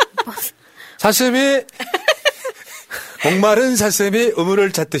 사슴이 목마른 사슴이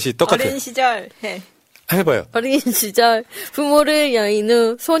우물을 찾듯이 똑같아요. 어린 시절 해. 해봐요. 어린 시절 부모를 여인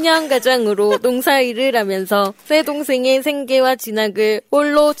후 소년가장으로 농사일을 하면서 새 동생의 생계와 진학을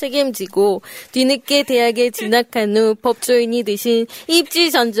홀로 책임지고 뒤늦게 대학에 진학한 후 법조인이 되신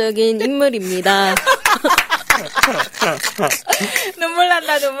입지전적인 인물입니다. 눈물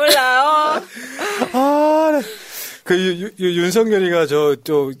난다, 눈물 나. 윤석열이가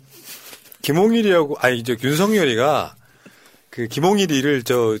김홍일이하고, 윤석열이가 그 김홍일이를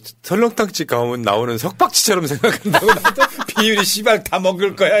설렁탕집 가면 나오는 석박지처럼 생각한다고 나도 비율이 씨발 다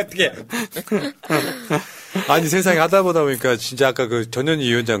먹을 거야, 어떻게. 아니, 세상에 하다 보다 보니까 진짜 아까 그 전현희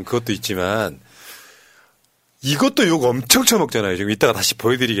위원장 그것도 있지만 이것도 욕 엄청 쳐먹잖아요. 지금 이따가 다시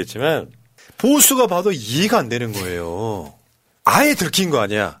보여드리겠지만. 보수가 봐도 이해가 안 되는 거예요. 아예 들킨 거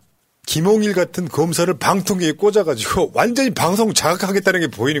아니야. 김홍일 같은 검사를 방통위에 꽂아가지고 완전히 방송 자극하겠다는 게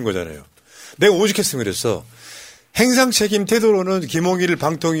보이는 거잖아요. 내가 오죽했으면 그랬어. 행상 책임 태도로는 김홍일을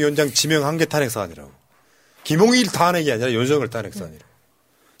방통위원장 지명한 게 탄핵 사안이라고. 김홍일 탄핵이 아니라 윤석열 탄핵 사안이라고.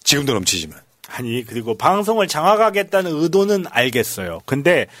 지금도 넘치지만. 아니, 그리고 방송을 장악하겠다는 의도는 알겠어요.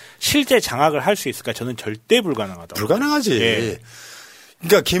 근데 실제 장악을 할 수 있을까? 저는 절대 불가능하다고. 불가능하지. 예.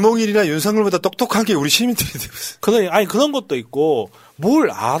 그러니까 김홍일이나 윤석열보다 똑똑한 게 우리 시민들이 되고. 아니 그런 것도 있고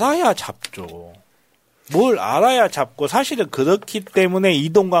뭘 알아야 잡죠. 뭘 알아야 잡고 사실은 그렇기 때문에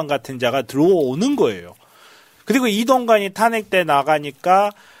이동관 같은 자가 들어오는 거예요. 그리고 이동관이 탄핵돼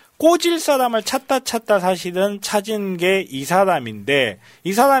나가니까 꽂을 사람을 찾다 사실은 찾은 게 이 사람인데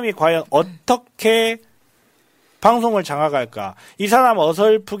이 사람이 과연 어떻게 방송을 장악할까? 이 사람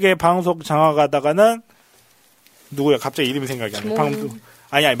어설프게 방송 장악하다가는 누구야? 갑자기 이름이 생각이 안 나.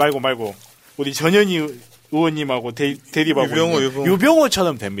 아니 말고 우리 전현희 의원님하고 대립하고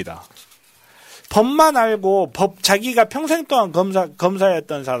유병호처럼 됩니다. 법만 알고 자기가 평생 동안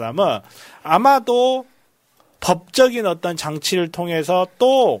검사였던 사람은 아마도 법적인 어떤 장치를 통해서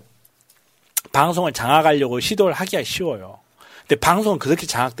또 방송을 장악하려고 시도를 하기가 쉬워요. 근데 방송은 그렇게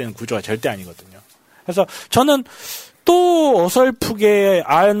장악되는 구조가 절대 아니거든요. 그래서 저는 또 어설프게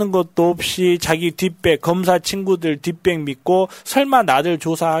아는 것도 없이 자기 뒷백, 검사 친구들 뒷백 믿고 설마 나를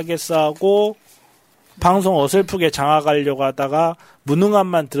조사하겠어 하고 방송 어설프게 장악하려고 하다가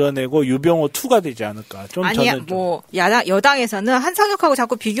무능함만 드러내고 유병호 2가 되지 않을까. 여당에서는 한상혁하고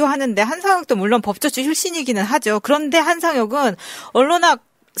자꾸 비교하는데 한상혁도 물론 법조주 출신이기는 하죠. 그런데 한상혁은 언론학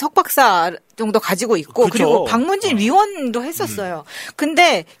석박사 정도 가지고 있고 그쵸. 그리고 박문진 위원도 했었어요.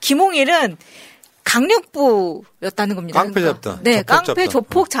 근데 김홍일은 강력부였다는 겁니다. 깡패 잡던. 네, 깡패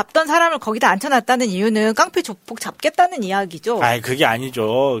조폭 잡던 사람을 거기다 앉혀놨다는 이유는 깡패 조폭 잡겠다는 이야기죠. 아니, 그게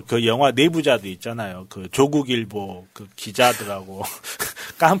아니죠. 그 영화 내부자도 있잖아요. 그 조국일보 그 기자들하고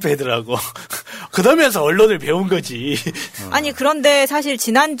깡패들하고 그러면서 언론을 배운 거지. 아니, 그런데 사실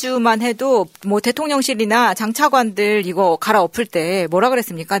지난주만 해도 뭐 대통령실이나 장차관들 이거 갈아엎을 때 뭐라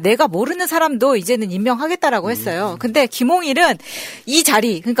그랬습니까? 내가 모르는 사람도 이제는 임명하겠다라고 했어요. 근데 김홍일은 이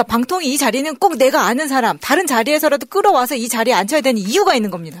자리, 그러니까 방통위 이 자리는 꼭 내가 아는 사람, 다른 자리에서라도 끌어와서 이 자리에 앉혀야 되는 이유가 있는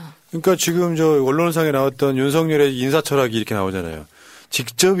겁니다. 그러니까 지금 언론상에 나왔던 윤석열의 인사철학이 이렇게 나오잖아요.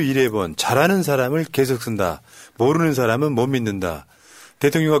 직접 일해본 잘하는 사람을 계속 쓴다. 모르는 사람은 못 믿는다.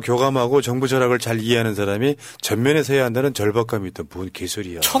 대통령과 교감하고 정부 철학을 잘 이해하는 사람이 전면에 서야 한다는 절박감이 있던 뭔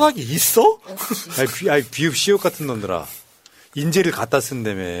개소리야. 철학이 있어? 비읍 시옷 같은 놈들아. 인재를 갖다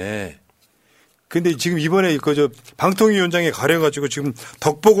쓴다며. 근데 지금 이번에 방통위원장에 가려가지고 지금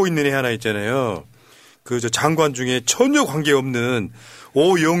덕보고 있는 애 하나 있잖아요. 장관 중에 전혀 관계없는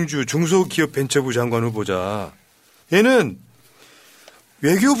오영주 중소기업 벤처부 장관 후보자. 얘는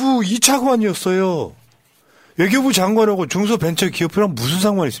외교부 2차관이었어요. 외교부 장관하고 중소벤처기업이랑 무슨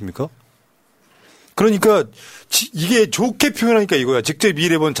상관이 있습니까? 그러니까 이게 좋게 표현하니까 이거야. 직접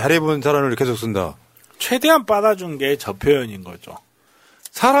일해본 잘해본 사람을 계속 쓴다. 최대한 빨아준 게 저 표현인 거죠.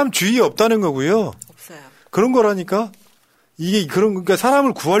 사람 주의 없다는 거고요. 없어요. 그런 거라니까. 그러니까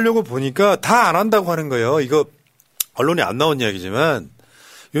사람을 구하려고 보니까 다 안 한다고 하는 거예요. 이거 언론에 안 나온 이야기지만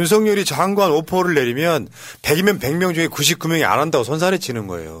윤석열이 장관 오퍼를 내리면 100이면 100명 중에 99명이 안 한다고 손살에 치는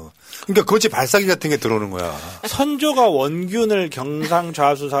거예요. 그러니까 거지 발사기 같은 게 들어오는 거야. 선조가 원균을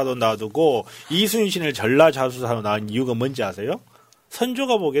경상좌수사로 놔두고 이순신을 전라좌수사로 놔둔 이유가 뭔지 아세요?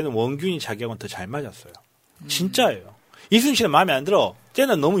 선조가 보기에는 원균이 자기하고는 더 잘 맞았어요. 진짜예요. 이순신은 마음에 안 들어.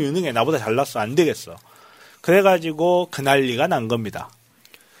 쟤는 너무 유능해. 나보다 잘났어. 안 되겠어. 그래가지고 그 난리가 난 겁니다.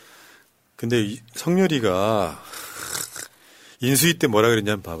 근데 성렬이가 인수위 때 뭐라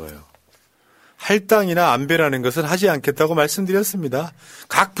그랬냐면 봐봐요. 할당이나 안배라는 것은 하지 않겠다고 말씀드렸습니다.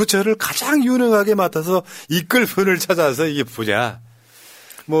 각 부처를 가장 유능하게 맡아서 이끌 분을 찾아서 이게 보자.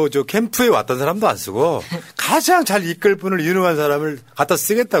 뭐 저 캠프에 왔던 사람도 안 쓰고 가장 잘 이끌 분을 유능한 사람을 갖다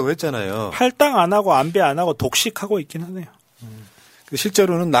쓰겠다고 했잖아요. 할당 안 하고 안배 안 하고 독식하고 있긴 하네요.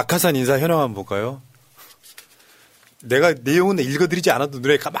 실제로는 낙하산 인사 현황만 볼까요? 내가 내용은 읽어드리지 않아도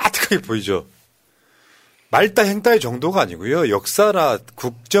눈에 까마득하게 보이죠. 말따 행따의 정도가 아니고요. 역사나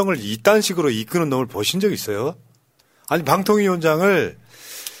국정을 이딴 식으로 이끄는 놈을 보신 적 있어요? 아니 방통위원장을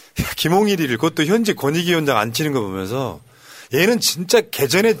김홍일이를 그것도 현재 권익위원장 앉히는 거 보면서 얘는 진짜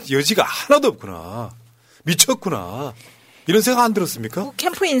개전의 여지가 하나도 없구나. 미쳤구나. 이런 생각 안 들었습니까?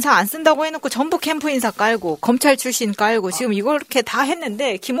 캠프 인사 안 쓴다고 해놓고 전부 캠프 인사 깔고 검찰 출신 깔고 지금 이렇게 다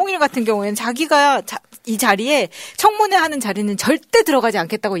했는데 김홍일 같은 경우에는 자기가 이 자리에 청문회 하는 자리는 절대 들어가지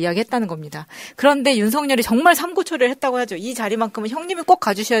않겠다고 이야기했다는 겁니다. 그런데 윤석열이 정말 삼고초를 했다고 하죠. 이 자리만큼은 형님이 꼭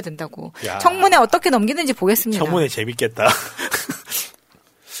가주셔야 된다고. 야. 청문회 어떻게 넘기는지 보겠습니다. 청문회 재밌겠다.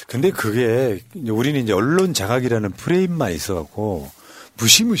 근데 그게 우리는 이제 언론 장악이라는 프레임만 있어갖고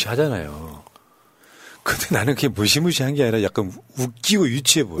무시무시하잖아요. 근데 나는 그게 무시무시한 게 아니라 약간 웃기고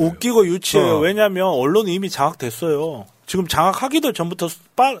유치해 보여요. 웃기고 유치해요. 왜냐하면 언론이 이미 장악됐어요. 지금 장악하기도 전부터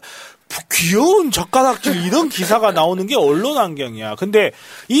귀여운 젓가락질 이런 기사가 나오는 게 언론 환경이야. 근데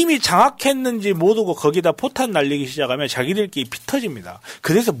이미 장악했는지 모르고 거기다 포탄 날리기 시작하면 자기들끼리 피 터집니다.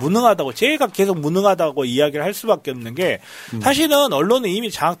 그래서 무능하다고 제가 계속 무능하다고 이야기를 할 수밖에 없는 게 사실은 언론은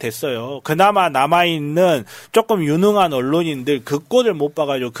이미 장악됐어요. 그나마 남아있는 조금 유능한 언론인들 그 꼴을 못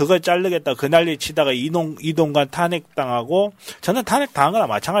봐가지고 그걸 자르겠다 그 난리 치다가 이동관 탄핵당하고 저는 탄핵당한 거나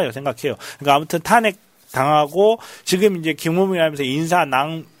마찬가지라고 생각해요. 그러니까 아무튼 탄핵당하고 지금 이제 김우민 하면서 인사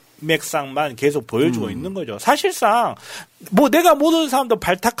맥상만 계속 보여주고 있는 거죠. 사실상 뭐 내가 모르는 사람도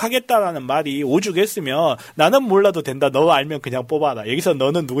발탁하겠다라는 말이 오죽했으면 나는 몰라도 된다. 너 알면 그냥 뽑아라. 여기서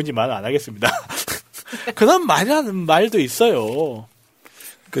너는 누군지 말은 안 하겠습니다. 그런 말이라는 말도 있어요.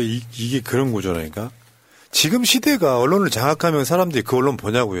 그러니까 이게 그런 구조라니까. 지금 시대가 언론을 장악하면 사람들이 그 언론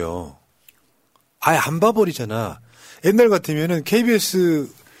보냐고요. 아예 안 봐버리잖아. 옛날 같으면은 KBS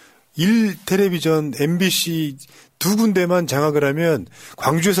 1텔레비전, MBC 두 군데만 장악을 하면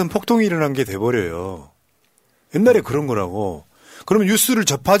광주에선 폭동이 일어난 게 돼버려요. 옛날에 그런 거라고. 그러면 뉴스를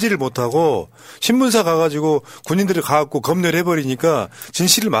접하지를 못하고 신문사 가가지고 군인들이 가갖고 검열해버리니까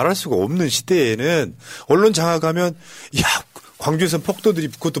진실을 말할 수가 없는 시대에는 언론 장악하면 야 광주에선 폭도들이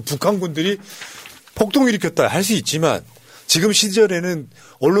그것도 북한군들이 폭동 일으켰다 할 수 있지만 지금 시절에는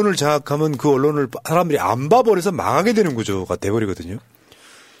언론을 장악하면 그 언론을 사람들이 안 봐버려서 망하게 되는 구조가 돼버리거든요.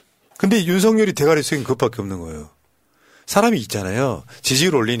 근데 윤석열이 대가리 속인 그것밖에 없는 거예요. 사람이 있잖아요.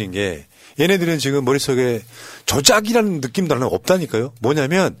 지지율 올리는 게 얘네들은 지금 머릿속에 조작이라는 느낌도 하나 없다니까요.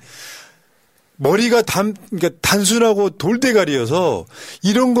 뭐냐면 머리가 그러니까 단순하고 돌대가리여서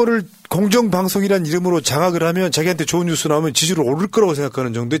이런 거를 공정방송이라는 이름으로 장악을 하면 자기한테 좋은 뉴스 나오면 지지율 오를 거라고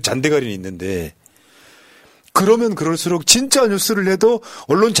생각하는 정도의 잔대가리는 있는데 그러면 그럴수록 진짜 뉴스를 해도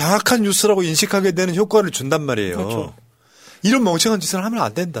언론 장악한 뉴스라고 인식하게 되는 효과를 준단 말이에요. 그렇죠. 이런 멍청한 짓을 하면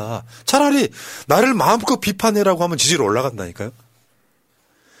안 된다. 차라리 나를 마음껏 비판해라고 하면 지지율 올라간다니까요.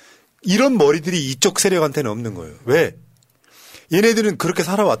 이런 머리들이 이쪽 세력한테는 없는 거예요. 왜? 얘네들은 그렇게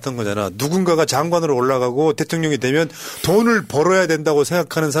살아왔던 거잖아. 누군가가 장관으로 올라가고 대통령이 되면 돈을 벌어야 된다고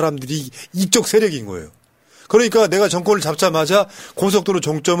생각하는 사람들이 이쪽 세력인 거예요. 그러니까 내가 정권을 잡자마자 고속도로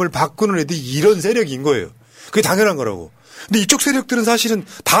종점을 바꾸는 애들이 이런 세력인 거예요. 그게 당연한 거라고. 근데 이쪽 세력들은 사실은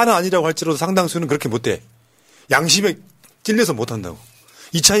다는 아니라고 할지라도 상당수는 그렇게 못해. 양심에 찔려서 못한다고.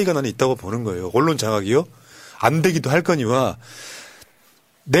 이 차이가 나는 있다고 보는 거예요. 언론 장악이요? 안 되기도 할 거니와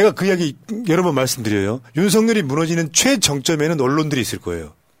내가 그 이야기 여러 번 말씀드려요. 윤석열이 무너지는 최정점에는 언론들이 있을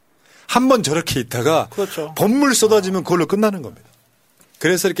거예요. 한 번 저렇게 있다가 그렇죠. 법물 쏟아지면 그걸로 끝나는 겁니다.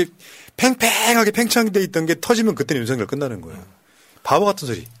 그래서 이렇게 팽팽하게 팽창돼 있던 게 터지면 그때는 윤석열 끝나는 거예요. 바보 같은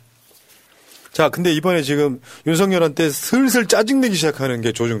소리. 자, 근데 이번에 지금 윤석열한테 슬슬 짜증내기 시작하는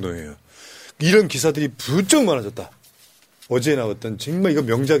게 조중동이에요. 이런 기사들이 부쩍 많아졌다. 어제 나왔던 정말 이거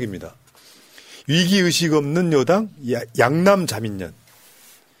명작입니다. 위기의식 없는 여당 양남 자민련.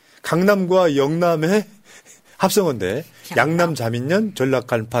 강남과 영남의 합성어인데 양남 자민련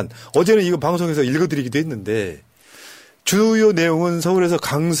전략간판. 어제는 이거 방송에서 읽어드리기도 했는데 주요 내용은 서울에서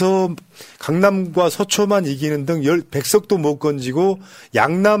강남과 서초만 이기는 등 100석도 못 건지고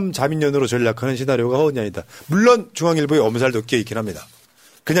양남 자민련으로 전략하는 시나리오가 허언이 물론 중앙일보의 엄살도 껴있긴 합니다.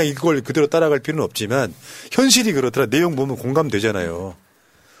 그냥 이걸 그대로 따라갈 필요는 없지만 현실이 그렇더라. 내용 보면 공감되잖아요.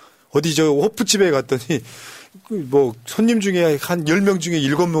 어디 저 호프집에 갔더니 뭐 손님 중에 한 10명 중에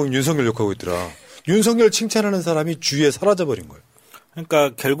 7명은 윤석열 욕하고 있더라. 윤석열 칭찬하는 사람이 주위에 사라져버린 거예요.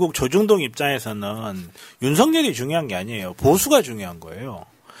 그러니까 결국 조중동 입장에서는 윤석열이 중요한 게 아니에요. 보수가 중요한 거예요.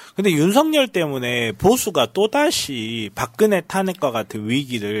 근데 윤석열 때문에 보수가 또다시 박근혜 탄핵과 같은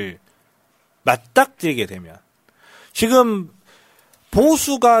위기를 맞닥뜨리게 되면 지금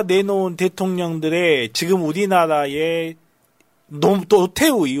보수가 내놓은 대통령들의 지금 우리나라의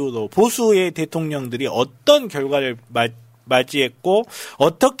노태우 이후로 보수의 대통령들이 어떤 결과를 맞이했고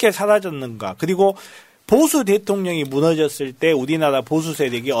어떻게 사라졌는가 그리고 보수 대통령이 무너졌을 때 우리나라 보수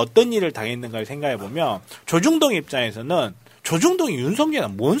세력이 어떤 일을 당했는가를 생각해보면 조중동 입장에서는 조중동이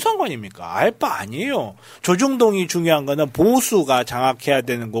윤석열이랑 뭔 상관입니까? 알 바 아니에요. 조중동이 중요한 거는 보수가 장악해야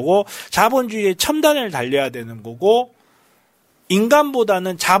되는 거고 자본주의의 첨단을 달려야 되는 거고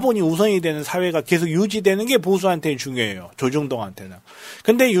인간보다는 자본이 우선이 되는 사회가 계속 유지되는 게 보수한테는 중요해요. 조중동한테는.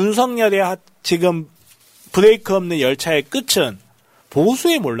 근데 윤석열의 지금 브레이크 없는 열차의 끝은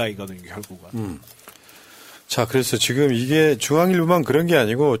보수의 몰락이거든요, 결국은. 자, 그래서 지금 이게 중앙일보만 그런 게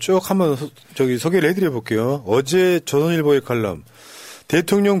아니고 쭉 한번 소개를 해드려 볼게요. 어제 조선일보의 칼럼.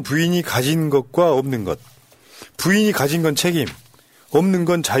 대통령 부인이 가진 것과 없는 것. 부인이 가진 건 책임. 없는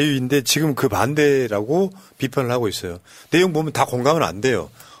건 자유인데 지금 그 반대라고 비판을 하고 있어요. 내용 보면 다 공감은 안 돼요.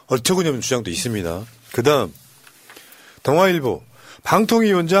 어처구니없는 주장도 있습니다. 그 다음 동아일보.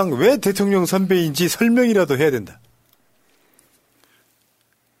 방통위원장 왜 대통령 선배인지 설명이라도 해야 된다.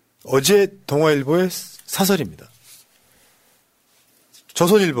 어제 동아일보의 사설입니다.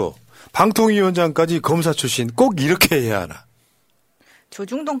 조선일보. 방통위원장까지 검사 출신 꼭 이렇게 해야 하나.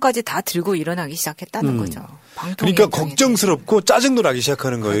 조중동까지 다 들고 일어나기 시작했다는 거죠. 그러니까 걱정스럽고 짜증도 나기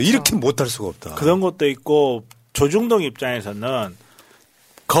시작하는 거예요. 그렇죠. 이렇게 못할 수가 없다. 그런 것도 있고 조중동 입장에서는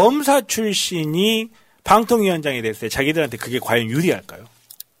검사 출신이 방통위원장이 됐을 때 자기들한테 그게 과연 유리할까요?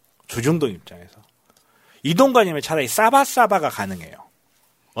 조중동 입장에서. 이동관이면 차라리 싸바싸바가 가능해요.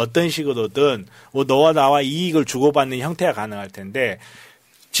 어떤 식으로든 뭐 너와 나와 이익을 주고받는 형태가 가능할 텐데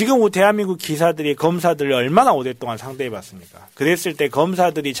지금 대한민국 기사들이 검사들을 얼마나 오랫동안 상대해봤습니까? 그랬을 때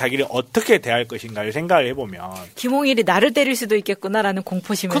검사들이 자기를 어떻게 대할 것인가를 생각을 해보면 김홍일이 나를 때릴 수도 있겠구나라는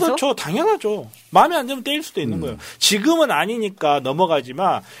공포심에서? 그렇죠. 당연하죠. 마음에 안 들면 때릴 수도 있는 거예요. 지금은 아니니까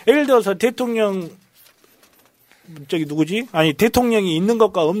넘어가지만 예를 들어서 대통령 누구지? 아니 대통령이 있는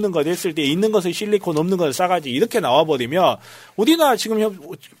것과 없는 것 했을 때 있는 것을 실리콘 없는 것을 싸가지 이렇게 나와버리면 우리나라 지금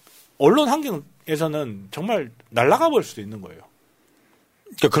언론 환경에서는 정말 날아가 버릴 수도 있는 거예요.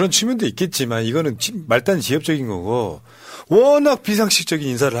 그러니까 그런 측면도 있겠지만 이거는 말단 지엽적인 거고 워낙 비상식적인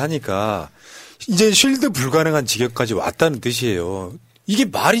인사를 하니까 이제 쉴드 불가능한 지경까지 왔다는 뜻이에요. 이게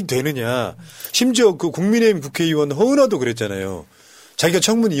말이 되느냐. 심지어 그 국민의힘 국회의원 허은하도 그랬잖아요. 자기가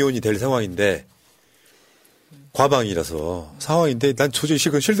청문위원이 될 상황인데 과방이라서 상황인데 난 도저히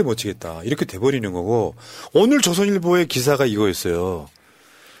쉴드 못 치겠다. 이렇게 돼버리는 거고 오늘 조선일보의 기사가 이거였어요.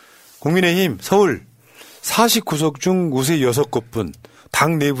 국민의힘 서울 49석 중 우세 6곳뿐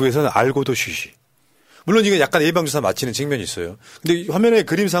당 내부에서는 알고도 쉬쉬. 물론 이거 약간 예방주사 맞히는 측면이 있어요. 근데 화면에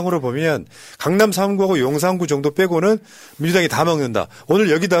그림상으로 보면 강남 3구하고 용산구 정도 빼고는 민주당이 다 먹는다. 오늘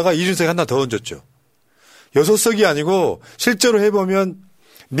여기다가 이준석이 하나 더 얹었죠. 6석이 아니고 실제로 해보면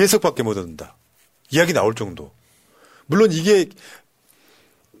 4석밖에 못 얻는다. 이야기 나올 정도. 물론 이게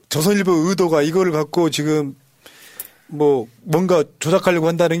조선일보 의도가 이거를 갖고 지금 뭐 뭔가 조작하려고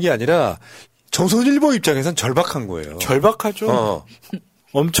한다는 게 아니라 조선일보 입장에선 절박한 거예요. 절박하죠.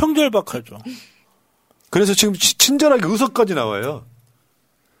 엄청 절박하죠. 그래서 지금 친절하게 의석까지 나와요.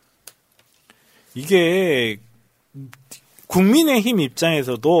 이게 국민의힘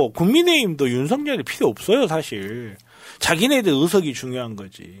입장에서도 국민의힘도 윤석열이 필요 없어요, 사실. 자기네들 의석이 중요한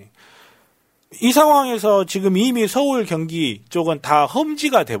거지. 이 상황에서 지금 이미 서울 경기 쪽은 다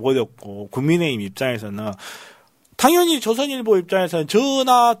험지가 돼버렸고 국민의힘 입장에서는 당연히 조선일보 입장에서는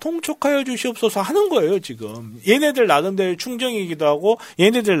전하 통촉하여 주시옵소서 하는 거예요, 지금. 얘네들 나름대로 충정이기도 하고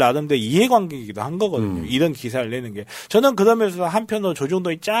얘네들 나름대로 이해관계이기도 한 거거든요. 이런 기사를 내는 게. 저는 그러면서 한편으로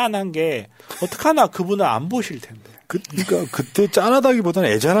조중동이 짠한 게 어떡하나 그분은 안 보실 텐데. 그러니까 그때 짠하다기보다는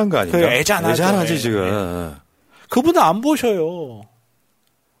애잔한 거 아닌가? 그래, 애잔하지 지금. 네. 그분은 안 보셔요.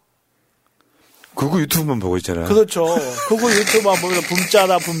 그거 유튜브만 보고 있잖아요. 그렇죠. 그거 유튜브만 보면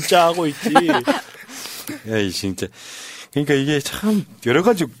붐짜 하고 있지. 야, 이 진짜. 그러니까 이게 참 여러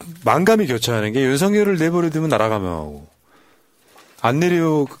가지 만감이 교차하는 게 윤석열을 내버려 두면 날아가면 하고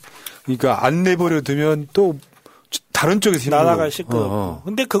그러니까 안 내버려 두면 또 다른 쪽에서 나라가 시끄럽고.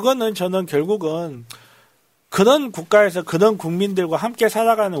 근데 그거는 저는 결국은 그런 국가에서 그런 국민들과 함께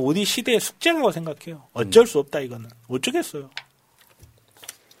살아가는 우리 시대의 숙제라고 생각해요. 어쩔 수 없다 이거는. 어쩌겠어요.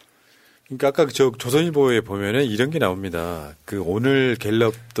 그러니까 아까 저 조선일보에 보면은 이런 게 나옵니다. 그 오늘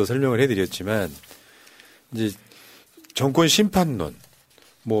갤럽도 설명을 해드렸지만 이제 정권 심판론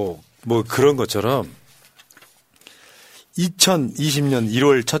뭐 그런 것처럼 2020년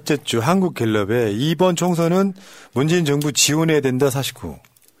 1월 첫째 주 한국갤럽에 이번 총선은 문재인 정부 지원해야 된다 49,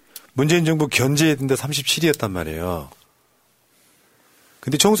 문재인 정부 견제해야 된다 37이었단 말이에요.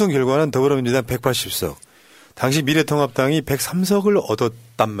 근데 총선 결과는 더불어민주당 180석, 당시 미래통합당이 103석을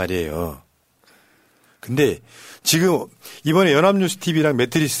얻었단 말이에요. 근데 지금 이번에 연합뉴스TV랑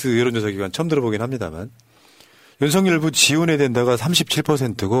매트리스 여론조사기관 처음 들어보긴 합니다만 윤석열 정부 지원해야 된다가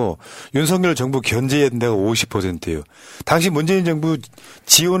 37%고 윤석열 정부 견제해야 된다가 50%예요. 당시 문재인 정부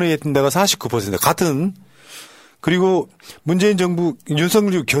지원해야 된다가 49%. 같은. 그리고 문재인 정부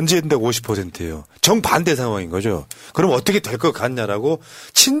윤석열 정부 견제해야 된다가 50%예요. 정반대 상황인 거죠. 그럼 어떻게 될 것 같냐라고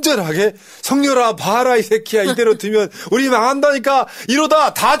친절하게 성렬아 봐라 이 새끼야 이대로 두면 우리 망한다니까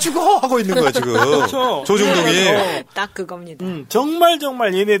이러다 다 죽어 하고 있는 거야 지금. 그렇죠. 조중동이. 딱 그겁니다. 정말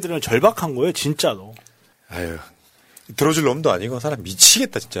얘네들은 절박한 거예요 진짜로. 아유, 들어줄 놈도 아니고 사람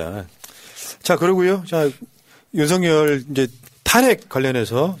미치겠다 진짜. 자, 그러고요. 자, 윤석열 이제 탄핵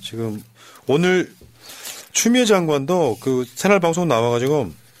관련해서 지금 오늘 추미애 장관도 그 새날 방송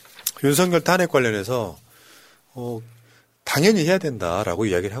나와가지고 윤석열 탄핵 관련해서 당연히 해야 된다라고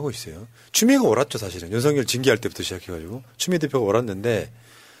이야기를 하고 있어요. 추미애가 옳았죠 사실은. 윤석열 징계할 때부터 시작해가지고 추미애 대표가 옳았는데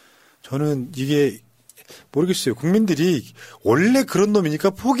저는 이게 모르겠어요. 국민들이 원래 그런 놈이니까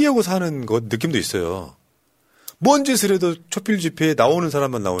포기하고 사는 것 느낌도 있어요. 뭔 짓을 해도 촛불 집회에 나오는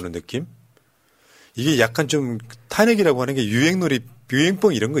사람만 나오는 느낌? 이게 약간 좀 탄핵이라고 하는 게 유행놀이,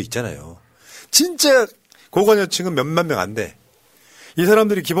 유행뽕 이런 거 있잖아요. 진짜 고관여층은 몇만 명 안 돼. 이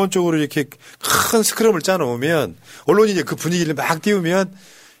사람들이 기본적으로 이렇게 큰 스크럼을 짜놓으면 언론이 이제 그 분위기를 막 띄우면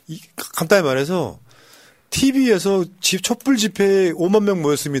간단히 말해서 TV에서 촛불 집회에 5만 명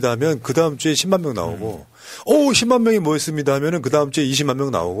모였습니다 하면 그 다음 주에 10만 명 나오고 10만 명이 모였습니다 하면은 그 다음 주에 20만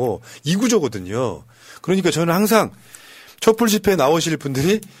명 나오고 이 구조거든요. 그러니까 저는 항상 촛불 집회에 나오실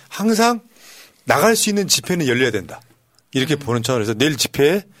분들이 항상 나갈 수 있는 집회는 열려야 된다. 이렇게 보는 차원에서 내일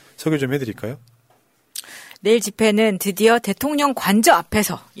집회 소개 좀 해드릴까요? 내일 집회는 드디어 대통령 관저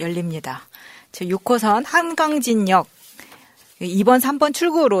앞에서 열립니다. 6호선 한강진역 2번, 3번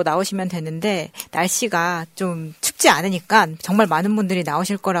출구로 나오시면 되는데 날씨가 좀 춥지 않으니까 정말 많은 분들이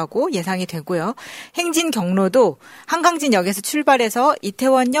나오실 거라고 예상이 되고요. 행진 경로도 한강진역에서 출발해서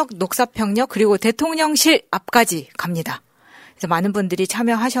이태원역, 녹사평역 그리고 대통령실 앞까지 갑니다. 그래서 많은 분들이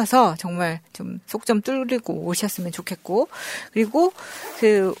참여하셔서 정말 좀 속 좀 뚫리고 오셨으면 좋겠고 그리고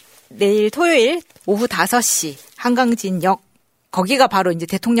내일 토요일 오후 5시 한강진역 거기가 바로 이제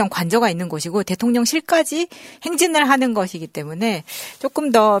대통령 관저가 있는 곳이고 대통령실까지 행진을 하는 것이기 때문에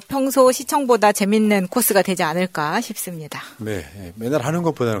조금 더 평소 시청보다 재밌는 코스가 되지 않을까 싶습니다. 네, 맨날 하는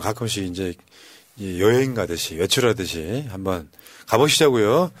것보다는 가끔씩 이제 여행 가듯이 외출하듯이 한번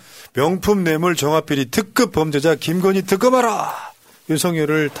가보시자고요. 명품 뇌물 정합비리 특급 범죄자 김건희 특검하라.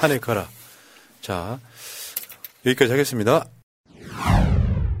 윤석열을 탄핵하라. 자, 여기까지 하겠습니다.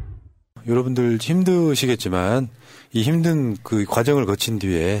 여러분들 힘드시겠지만 이 힘든 그 과정을 거친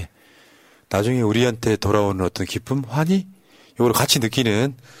뒤에 나중에 우리한테 돌아오는 어떤 기쁨, 환희 이걸 같이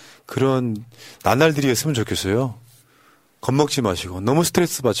느끼는 그런 나날들이었으면 좋겠어요. 겁먹지 마시고 너무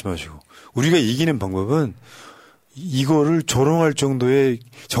스트레스 받지 마시고 우리가 이기는 방법은 이거를 조롱할 정도의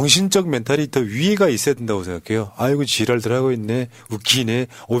정신적 멘탈이 더 위에가 있어야 된다고 생각해요. 아이고 지랄들 하고 있네, 웃기네,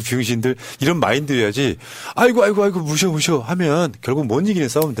 병신들 이런 마인드여야지. 아이고 무셔 하면 결국 못 이기는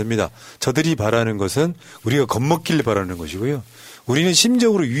싸우면 됩니다. 저들이 바라는 것은 우리가 겁먹기를 바라는 것이고요. 우리는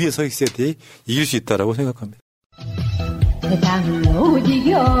심적으로 위에 서 있어야 돼 이길 수 있다라고 생각합니다. 세상은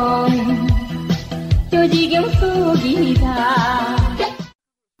오지경 속이다.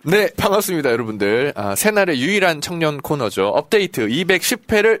 네, 반갑습니다, 여러분들. 새날의 유일한 청년 코너죠. 업데이트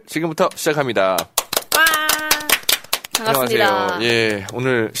 210회를 지금부터 시작합니다. 반갑습니다. 안녕하세요. 예,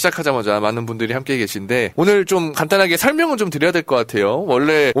 오늘 시작하자마자 많은 분들이 함께 계신데 오늘 좀 간단하게 설명을 좀 드려야 될 것 같아요.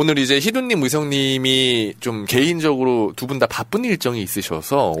 원래 오늘 이제 희두님, 의성님이 좀 개인적으로 두 분 다 바쁜 일정이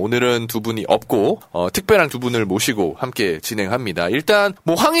있으셔서 오늘은 두 분이 없고 특별한 두 분을 모시고 함께 진행합니다. 일단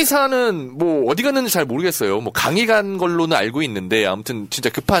뭐 황희사는 뭐 어디 갔는지 잘 모르겠어요. 뭐 강의 간 걸로는 알고 있는데 아무튼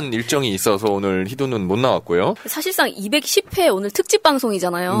진짜 급한 일정이 있어서 오늘 희두는 못 나왔고요. 사실상 210회 오늘 특집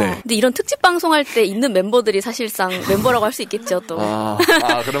방송이잖아요. 네. 근데 이런 특집 방송할 때 있는 멤버들이 사실상 멤버 멤버라고 할 수 있겠죠, 또. 그런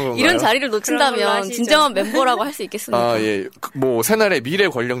건가요? 이런 자리를 놓친다면 진정한 멤버라고 할 수 있겠습니까? 예. 뭐, 새날의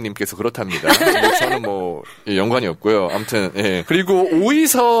미래권력님께서 그렇답니다. 저는 뭐, 연관이 없고요. 아무튼, 예. 그리고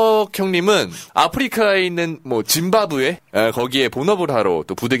오이석 형님은 아프리카에 있는 뭐, 짐바브웨? 거기에 본업을 하러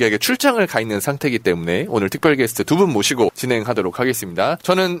또 부득이하게 출장을 가 있는 상태이기 때문에 오늘 특별 게스트 두 분 모시고 진행하도록 하겠습니다.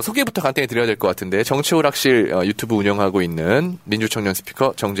 저는 소개부터 간단히 드려야 될 것 같은데, 정치오락실 유튜브 운영하고 있는 민주청년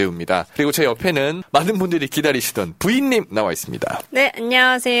스피커 정재우입니다. 그리고 제 옆에는 많은 분들이 기다리시던 부인님 나와 있습니다. 네,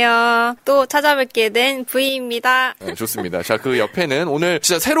 안녕하세요. 또 찾아뵙게 된 부이입니다. 좋습니다. 자, 그 옆에는 오늘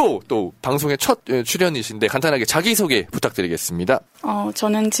진짜 새로 또 방송의 첫 출연이신데 간단하게 자기소개 부탁드리겠습니다.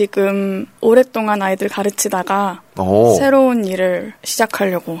 저는 지금 오랫동안 아이들 가르치다가 새로운 일을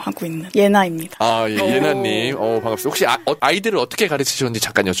시작하려고 하고 있는 예나입니다. 예, 예나님. 반갑습니다. 혹시 아이들을 어떻게 가르치셨는지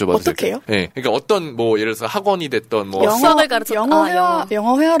잠깐 여쭤봐도 어떻게요? 될까요? 네. 그러니까 어떤 뭐 예를 들어서 학원이 됐던 뭐 수학을 가르쳤다.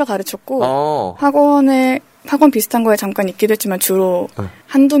 영어 회화를 가르쳤고 학원 비슷한 거에 잠깐 있기도 했지만 주로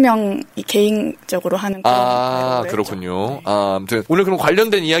한두 명이 개인적으로 하는 그렇군요. 아무튼 오늘 그럼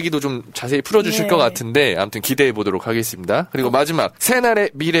관련된 이야기도 좀 자세히 풀어주실 것 같은데 아무튼 기대해 보도록 하겠습니다. 그리고 마지막 새날의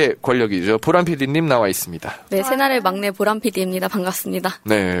미래 권력이죠. 보람 PD님 나와 있습니다. 네, 새날의 막내 보람 PD입니다. 반갑습니다.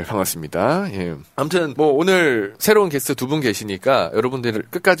 네, 반갑습니다. 예. 아무튼 뭐 오늘 새로운 게스트 두 분 계시니까 여러분들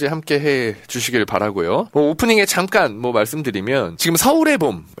끝까지 함께 해 주시길 바라고요. 뭐 오프닝에 잠깐 뭐 말씀드리면 지금 서울의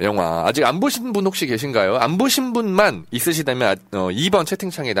봄 영화 아직 안 보신 분 혹시 계신가요? 안 보신 분만 있으시다면 2번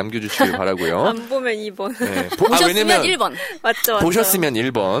채팅창에 남겨주시길 바라고요. 안 보면 2번. 네. 보셨으면 1번. 맞죠. 보셨으면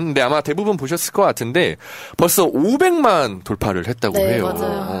 1번. 근데 아마 대부분 보셨을 것 같은데 벌써 500만 돌파를 했다고 해요.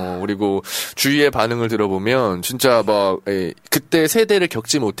 맞아요. 그리고 주위의 반응을 들어보면 진짜 막 그때 세대를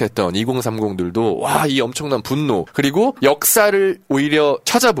겪지 못했던 2030들도 와, 이 엄청난 분노 그리고 역사를 오히려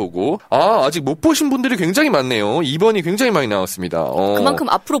찾아보고 아직 못 보신 분들이 굉장히 많네요. 2번이 굉장히 많이 나왔습니다. 그만큼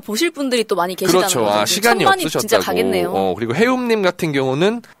앞으로 보실 분들이 또 많이 계시다는 그렇죠. 거죠. 시간이 없으셨다고. 진짜 가겠네요. 그리고 해움님 같은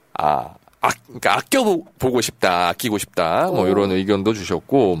경우는 그러니까 아껴보고 싶다, 아끼고 싶다, 뭐 이런 의견도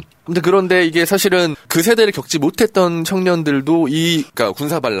주셨고. 그런데 이게 사실은 그 세대를 겪지 못했던 청년들도 그러니까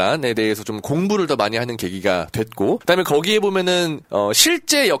군사반란에 대해서 좀 공부를 더 많이 하는 계기가 됐고, 그다음에 거기에 보면은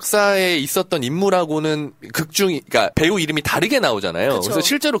실제 역사에 있었던 인물하고는 그러니까 배우 이름이 다르게 나오잖아요. 그쵸. 그래서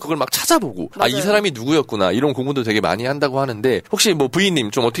실제로 그걸 막 찾아보고 맞아요. 이 사람이 누구였구나 이런 공부도 되게 많이 한다고 하는데 혹시 뭐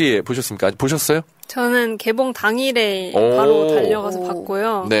부인님 좀 어떻게 보셨습니까? 보셨어요? 저는 개봉 당일에 바로 달려가서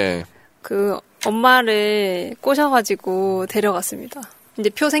봤고요. 네. 그 엄마를 꼬셔가지고 데려갔습니다. 이제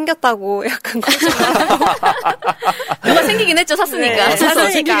표 생겼다고 약간 누가 생기긴 했죠, 샀으니까.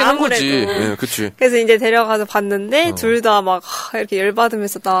 생기긴 한 거지. 네, 그치. 그래서 이제 데려가서 봤는데 둘 다 막 이렇게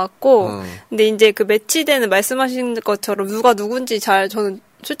열받으면서 나왔고 근데 이제 그 매치되는 말씀하신 것처럼 누가 누군지 저는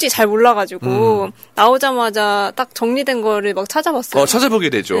솔직히 잘 몰라가지고 나오자마자 딱 정리된 거를 막 찾아봤어요. 찾아보게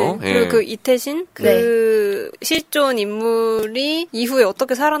되죠. 네. 그리고 그 이태신 그 실존 인물이 이후에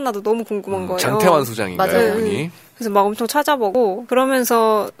어떻게 살았나도 너무 궁금한 거예요. 장태환 소장인가요? 맞아요. 그래서 막 엄청 찾아보고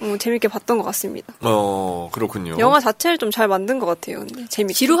그러면서 재밌게 봤던 것 같습니다. 그렇군요. 영화 자체를 좀 잘 만든 것 같아요. 근데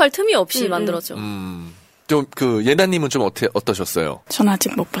재밌게. 지루할 틈이 없이 만들었죠. 좀 예나님은 좀 어떠셨어요? 전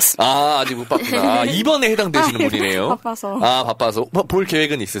아직 못 봤습니다. 아직 못 봤구나. 2번에 해당되시는 분이네요. 바빠서. 바빠서. 볼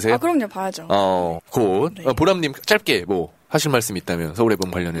계획은 있으세요? 그럼요, 봐야죠. 곧. 네. 보람님 짧게 하실 말씀 있다면 서울의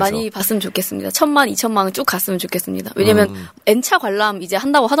봄 관련해서. 많이 봤으면 좋겠습니다. 1000만, 2000만 쭉 갔으면 좋겠습니다. 왜냐면 N차 관람 이제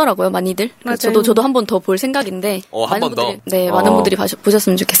한다고 하더라고요, 많이들. 저도 한 번 더 볼 생각인데. 한 번 더? 네, 많은 분들이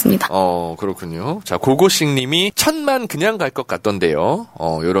보셨으면 좋겠습니다. 그렇군요. 자, 고고식님이 1000만 그냥 갈 것 같던데요.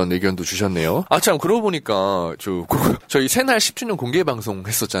 이런 의견도 주셨네요. 참, 그러고 보니까, 저희 새날 10주년 공개 방송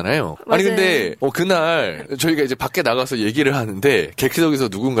했었잖아요. 맞아요. 아니, 근데, 그날, 저희가 이제 밖에 나가서 얘기를 하는데, 객석에서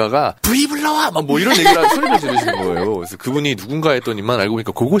누군가가, V 불러와! 막 이런 얘기를 소리를 지르시는 거예요. 그래서 그분이 누군가 했더니만 알고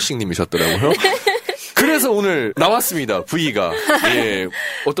보니까 고고식님이셨더라고요. 그래서 오늘 나왔습니다. V가. 예.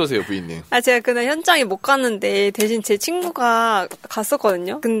 어떠세요, V님? 제가 그날 현장에 못 갔는데 대신 제 친구가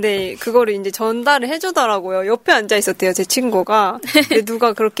갔었거든요. 근데 그거를 이제 전달을 해주더라고요. 옆에 앉아 있었대요, 제 친구가. 근데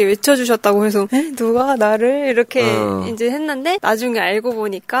누가 그렇게 외쳐주셨다고 해서 누가 나를 이렇게 이제 했는데 나중에 알고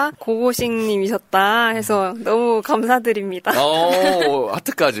보니까 고고식님이셨다 해서 너무 감사드립니다.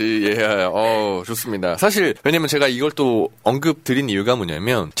 하트까지. 예. 좋습니다. 사실 왜냐면 제가 이걸 또 언급 드린 이유가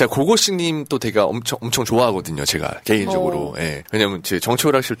뭐냐면 제가 고고식님 또 되게 엄청 좋아하거든요, 제가 개인적으로. 예. 왜냐면 제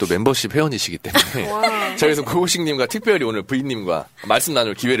정치오락실도 멤버십 회원이시기 때문에 제가 그래서 고고식님과 특별히 오늘 부인님과 말씀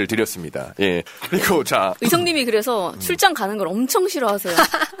나눌 기회를 드렸습니다. 예. 그리고 자 의성님이 그래서 출장 가는 걸 엄청 싫어하세요.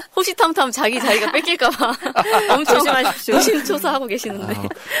 호시탐탐 자기가 뺏길까봐 엄청 조심하십시오. 조심조사하고 계시는데.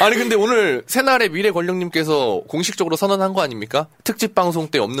 아니 근데 오늘 새날의 미래 권력님께서 공식적으로 선언한 거 아닙니까? 특집 방송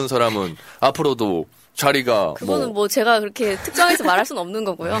때 없는 사람은 앞으로도 자리가 그거는 뭐 제가 그렇게 특정해서 말할 수는 없는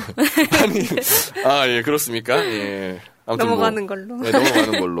거고요. 아니, 예, 그렇습니까? 예. 아무튼 넘어가는 걸로. 네,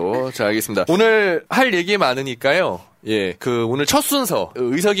 넘어가는 걸로. 자, 알겠습니다. 오늘 할 얘기 많으니까요. 예, 오늘 첫 순서,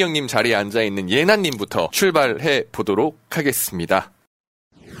 의석이 형님 자리에 앉아있는 예나님부터 출발해 보도록 하겠습니다.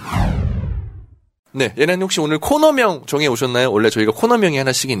 네, 예나님 혹시 오늘 코너명 정해 오셨나요? 원래 저희가 코너명이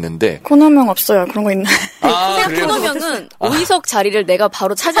하나씩 있는데. 코너명 없어요. 그런 거 있나요? 그래요? 코너명은 오이석 자리를 내가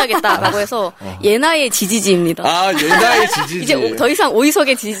바로 차지하겠다라고 해서 예나의 지지지입니다. 예나의 지지지. 이제 더 이상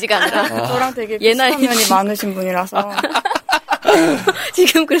오이석의 지지지가 아니라. 저랑 되게 비슷한 면이 많으신 분이라서.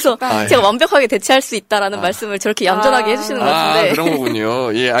 지금 그래서 제가 완벽하게 대체할 수 있다라는 말씀을 저렇게 얌전하게 해주시는 것 같은데. 그런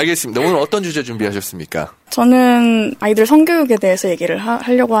거군요. 예, 알겠습니다. 오늘 어떤 주제 준비하셨습니까? 저는 아이들 성교육에 대해서 얘기를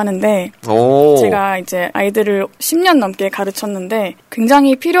하려고 하는데 제가 이제 아이들을 10년 넘게 가르쳤는데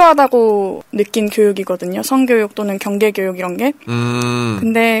굉장히 필요하다고 느낀 교육이거든요. 성교육 또는 경계교육 이런 게.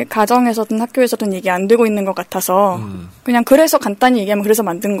 근데 가정에서든 학교에서든 얘기 안 되고 있는 것 같아서 그냥 그래서 간단히 얘기하면 그래서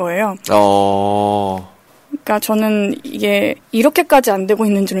만든 거예요. 그러니까 저는 이게 이렇게까지 안 되고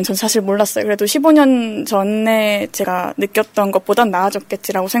있는 줄은 전 사실 몰랐어요. 그래도 15년 전에 제가 느꼈던 것보단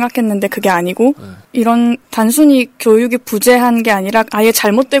나아졌겠지라고 생각했는데 그게 아니고 이런 단순히 교육이 부재한 게 아니라 아예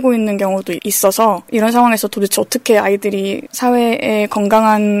잘못되고 있는 경우도 있어서 이런 상황에서 도대체 어떻게 아이들이 사회의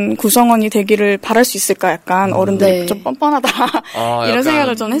건강한 구성원이 되기를 바랄 수 있을까 약간 어른들 좀 뻔뻔하다 이런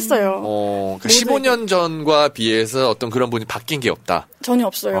생각을 전 했어요. 그러니까 15년 전과 비해서 어떤 그런 부분이 바뀐 게 없다. 전혀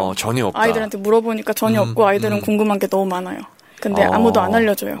없어요. 전혀 없다. 아이들한테 물어보니까 전혀 없고 아이들은 궁금한 게 너무 많아요. 근데 아무도 안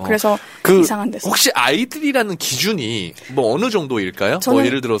알려줘요. 그래서 이상한 데서. 혹시 아이들이라는 기준이 뭐 어느 정도일까요? 뭐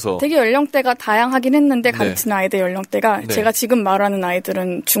예를 들어서 되게 연령대가 다양하긴 했는데 가르치는 아이들 연령대가 제가 지금 말하는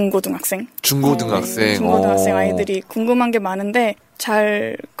아이들은 중고등학생. 중고등학생 아이들이 궁금한 게 많은데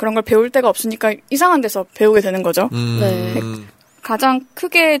잘 그런 걸 배울 데가 없으니까 이상한 데서 배우게 되는 거죠. 가장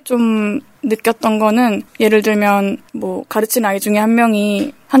크게 좀 느꼈던 거는 예를 들면 뭐 가르치는 아이 중에 한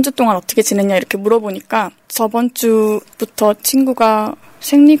명이 한 주 동안 어떻게 지냈냐 이렇게 물어보니까 저번 주부터 친구가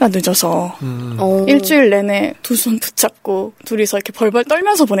생리가 늦어서 일주일 내내 두 손 붙잡고 둘이서 이렇게 벌벌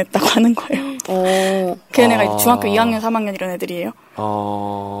떨면서 보냈다고 하는 거예요. 걔네가 중학교 2학년, 3학년 이런 애들이에요.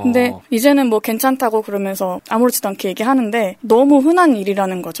 근데 이제는 뭐 괜찮다고 그러면서 아무렇지도 않게 얘기하는데 너무 흔한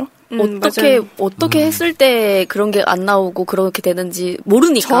일이라는 거죠. 어떻게 했을 때 그런 게 안 나오고 그렇게 되는지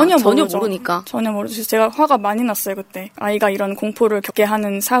모르니까. 전혀 모르니까. 전혀 모르죠. 제가 화가 많이 났어요, 그때. 아이가 이런 공포를 겪게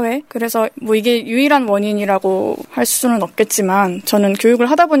하는 사회. 그래서 뭐 이게 유일한 원인이라고 할 수는 없겠지만 저는 교육을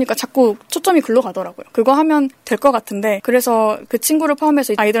하다 보니까 자꾸 초점이 글로 가더라고요. 그거 하면 될 것 같은데 그래서 그 친구를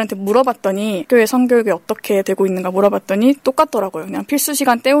포함해서 아이들한테 물어봤더니 학교의 성교육이 어떻게 되고 있는가 물어봤더니 똑같더라고요. 그냥 필수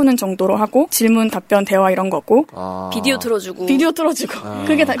시간 때우는 정도로 하고 질문, 답변, 대화 이런 거고. 비디오 틀어주고.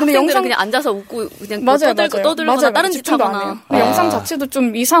 그게 다. 근데 영상 그냥 앉아서 웃고 그냥 떠들거나 다른 짓 하거나. 영상 자체도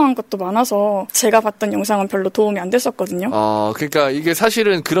좀 이상한 것도 많아서 제가 봤던 영상은 별로 도움이 안 됐었거든요. 그러니까 이게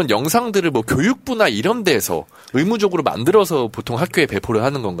사실은 그런 영상들을 뭐 교육부나 이런 데서 의무적으로 만들어서 보통 학교에 배포를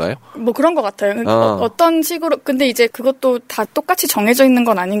하는 건가요? 뭐 그런 것 같아요. 어떤 식으로 근데 이제 그것도 다 똑같이 정해져 있는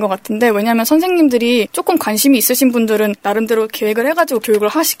건 아닌 것 같은데 왜냐하면 선생님들이 조금 관심이 있으신 분들은 나름대로 계획을 해가지고 교육을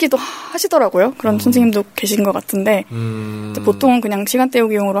하시기도 하시더라고요. 그런 선생님도 계신 것 같은데 보통은 그냥 시간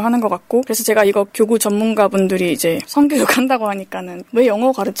때우기용으로 하는 것 같고 그래서 제가 이거 교구 전문가분들이 이제 성교육 한다고 하니까는 왜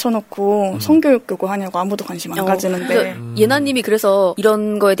영어 가르쳐놓고 성교육 교구 하냐고 아무도 관심 안 가지는데 예나님이 그래서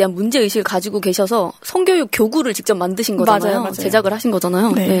이런 거에 대한 문제의식을 가지고 계셔서 성교육 교구를 직접 만드신 거잖아요. 맞아요. 제작을 하신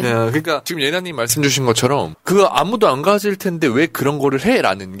거잖아요. 네. 그러니까 지금 예나님 말씀 주신 것처럼 그거 아무도 안 가질 텐데 왜 그런 거를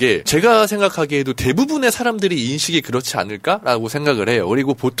해라는 게 제가 생각하기에도 대부분의 사람들이 인식이 그렇지 않을까라고 생각을 해요.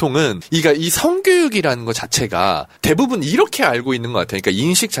 그리고 보통은 이 성교육이라는 것 자체가 대부분 이렇게 알고 있는 것 같아요. 그러니까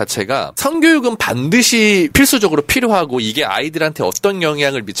인식 자체가 성교육은 반드시 필수적으로 필요하고 이게 아이들한테 어떤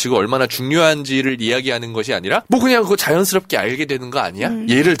영향을 미치고 얼마나 중요한지를 이야기하는 것이 아니라 뭐 그냥 그거 자연스럽게 알게 되는 거 아니야?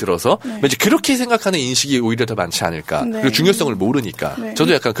 예를 들어서 이제 그렇게 생각하는 인식이 오히려 더 많지 않을까? 그리고 중요성을 모르니까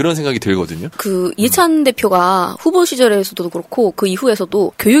저도 약간 그런 생각이 들거든요. 그 이해찬 대표가 후보 시절에서도 그렇고 그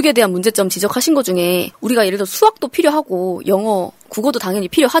이후에서도 교육에 대한 문제점 지적하신 것 중에 우리가 예를 들어 수학도 필요하고 영어 국어도 당연히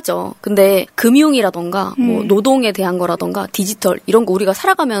필요하죠. 근데 금융이라던가 뭐 노동에 대한 거라던가 디지털 이런 거 우리가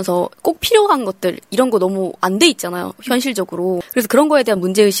살아가면서 꼭 필요한 것들 이런 거 너무 안 돼 있잖아요. 현실적으로. 그래서 그런 거에 대한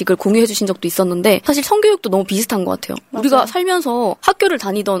문제의식을 공유해 주신 적도 있었는데 사실 성교육도 너무 비슷한 것 같아요. 맞아요. 우리가 살면서 학교를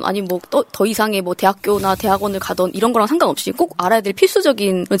다니던 아니 뭐 더 이상의 뭐 대학교나 대학원을 가던 이런 거랑 상관없이 꼭 알아야 될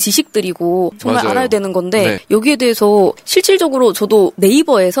필수적인 지식들이고 정말 알아야 되는 건데 여기에 대해서 실질적으로 저도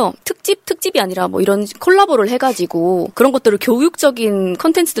네이버에서 특집이 아니라 뭐 이런 콜라보를 해가지고 그런 것들을 교육적인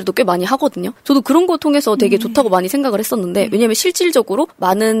컨텐츠들도 꽤 많이 하거든요. 저도 그런 거 통해서 되게 좋다고 많이 생각을 했었는데 왜냐면 실질적으로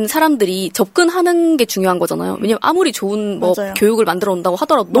많은 사람들이 접근하는 게 중요한 거잖아요. 왜냐면 아무리 좋은 뭐 맞아요. 교육을 만들어 온다고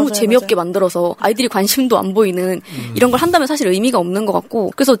하더라도 너무 재미없게 만들어서 아이들이 관심도 안 보이는 이런 걸 한다면 사실 의미가 없는 것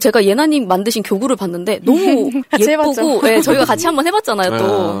같고 그래서 제가 예나님 만드신 교구를 봤는데 너무 예쁘고 네, 저희가 같이 한번 해봤잖아요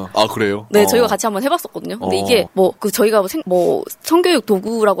또. 아 그래요? 네, 저희가 같이 한번 해봤었거든요. 근데 이게 뭐 그 저희가 뭐 성교육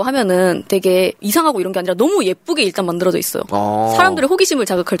도구라고 하면은 되게 이상하고 이런 게 아니라 너무 예쁘게 일단 만들어져 있어요. 사람들의 호기심을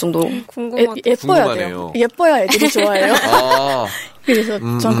자극할 정도로. 예뻐야 돼요. 예뻐야 애들이 좋아해요. 그래서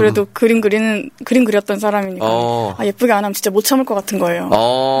전 그래도 그림 그렸던 사람이니까 예쁘게 안 하면 진짜 못 참을 것 같은 거예요.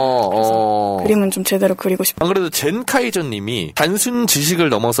 그래서 그림은 좀 제대로 그리고 싶어요. 안 그래도 젠카이저님이 단순 지식을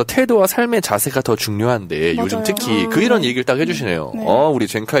넘어서 태도와 삶의 자세가 더 중요한데 맞아요. 요즘 특히 이런 얘기를 딱 해주시네요. 네. 우리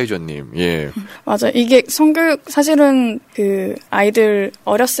젠카이저님. 예. 맞아. 이게 성교육 사실은 그 아이들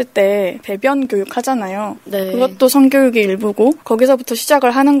어렸을 때 배변 교육 하잖아요. 네. 그것도 성교육의 일부고 거기서부터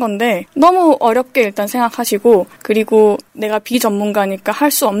시작을 하는 건데 너무 어렵게 일단 생각하시고 그리고 내가 비전문가니까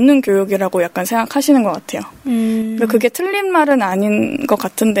할 수 없는 교육이라고 약간 생각하시는 것 같아요. 그러니까 그게 틀린 말은 아닌 것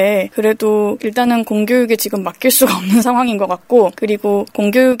같은데 그래도 일단은 공교육에 지금 맡길 수가 없는 상황인 것 같고 그리고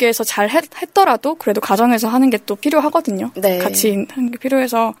공교육에서 잘 했더라도 그래도 가정에서 하는 게 또 필요하거든요. 네. 같이 하는 게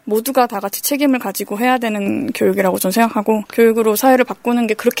필요해서 모두가 다 같이 책임을 가지고 해야 되는 교육이라고 저는 생각하고 교육으로 사회를 바꾸는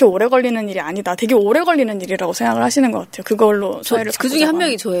게 그렇게 오래 걸리는 일이 아니다. 되게 오래 걸리는 일이라고 생각을 하시는 것 같아요. 그걸로 사회를 그 중에 한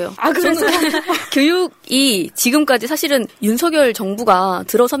명이 저예요. 아, 그래서 교육이 지금까지 사실은 윤석열 정부가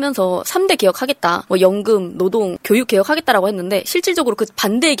들어서면서 3대 개혁하겠다. 뭐 연금, 노동, 교육 개혁하겠다라고 했는데 실질적으로 그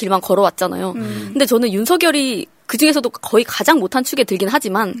반대의 길만 걸어왔잖아요. 근데 저는 윤석열이 그 중에서도 거의 가장 못한 축에 들긴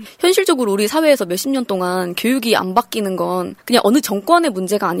하지만 현실적으로 우리 사회에서 몇십 년 동안 교육이 안 바뀌는 건 그냥 어느 정권의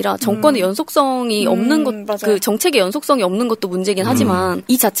문제가 아니라 정권의 연속성이 없는 것, 맞아요. 그 정책의 연속성이 없는 것도 문제긴 하지만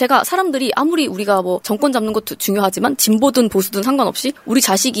이 자체가 사람들이 아무리 우리가 뭐 정권 잡는 것도 중요하지만 진보든 보수든 상관없이 우리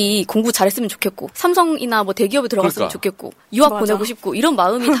자식이 공부 잘했으면 좋겠고 삼성이나 뭐 대기업에 들어갔으면 좋겠고 유학 보내고 싶고 이런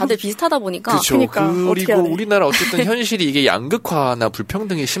마음이 다들 비슷하다 보니까 그리고 우리나라 어쨌든 현실이 이게 양극화나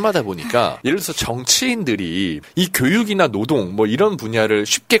불평등이 심하다 보니까 예를 들어서 정치인들이 이 교육이나 노동 뭐 이런 분야를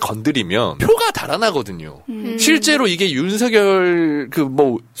쉽게 건드리면 표가 달아나거든요. 실제로 이게 윤석열 그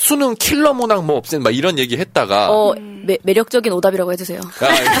뭐 수능 킬러 문항 뭐 없앤 막 이런 얘기 했다가 매력적인 오답이라고 해주세요.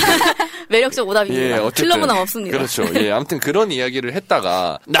 매력적 오답입니다. 킬러 문항 없습니다. 그렇죠. 예, 아무튼 그런 이야기를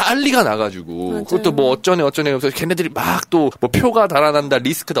했다가 난리가 나가지고 맞아요. 그것도 뭐 어쩌네 하면서 걔네들이 막 또 뭐 표가 달아난다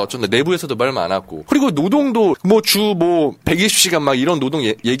리스크다 어쩐다 내부에서도 말 많았고 그리고 노동도 뭐 주 120시간 막 이런 노동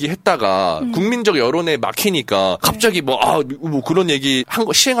얘기했다가 국민적 여론에 막히니까 갑자기 뭐 그런 얘기 한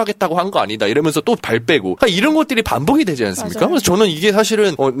거 시행하겠다고 한 거 아니다 이러면서 또 발 빼고 그러니까 이런 것들이 반복이 되지 않습니까? 맞아요. 그래서 저는 이게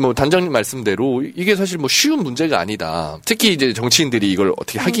사실은 뭐 단장님 말씀대로 이게 사실 뭐 쉬운 문제가 아니다. 특히 이제 정치인들이 이걸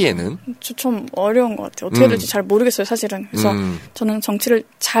어떻게 하기에는 좀 어려운 것 같아요. 어떻게 될지 잘 모르겠어요, 사실은. 그래서 저는 정치를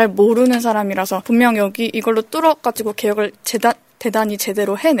잘 모르는 사람이라서 분명 이걸로 뚫어가지고 개혁을 대단히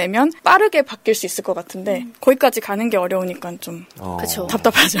제대로 해내면 빠르게 바뀔 수 있을 것 같은데 거기까지 가는 게 어려우니까 좀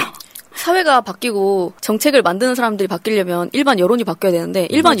답답하죠. 사회가 바뀌고 정책을 만드는 사람들이 바뀌려면 일반 여론이 바뀌어야 되는데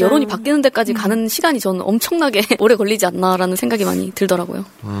일반 여론이 바뀌는 데까지 가는 시간이 저는 엄청나게 오래 걸리지 않나라는 생각이 많이 들더라고요.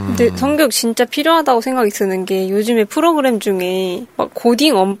 근데 성교육 진짜 필요하다고 생각이 드는 게 요즘에 프로그램 중에 막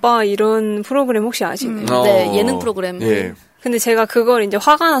고딩 언빠 이런 프로그램 혹시 아시나요? 네, 예능 프로그램. 예. 근데 제가 그걸 이제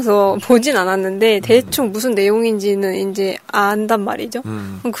화가 나서 보진 않았는데 대충 무슨 내용인지는 이제 안단 말이죠.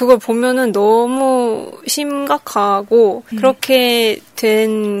 그걸 보면은 너무 심각하고 그렇게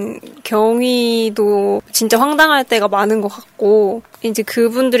된 경위도 진짜 황당할 때가 많은 것 같고 이제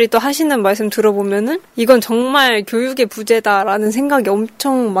그분들이 또 하시는 말씀 들어보면은 이건 정말 교육의 부재다라는 생각이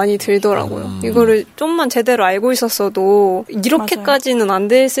엄청 많이 들더라고요. 이거를 좀만 제대로 알고 있었어도 이렇게까지는 안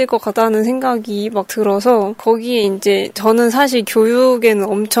됐을 것 같다는 생각이 막 들어서 거기에 이제 저는 사실 교육에는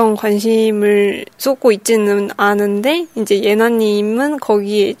엄청 관심을 쏟고 있지는 않은데 이제 예나님은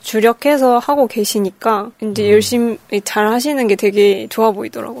거기에 주력해서 하고 계시니까 이제 열심히 잘 하시는 게 되게 좋아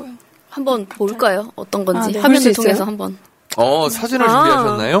보이더라고요. 한번 볼까요? 어떤 건지 네. 화면을 통해서 한번. 사진을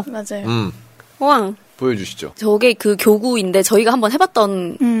준비하셨나요? 맞아요. 왕. 보여주시죠. 저게 그 교구인데 저희가 한번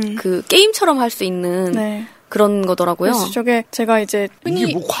해봤던 그 게임처럼 할 수 있는 그런 거더라고요. 그래서 저게 제가 이제 흔히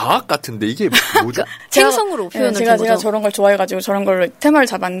이게 뭐 과학 같은데 이게 뭐죠? 생성으로 표현을 제가 거죠. 저런 걸 좋아해가지고 저런 걸로 테마를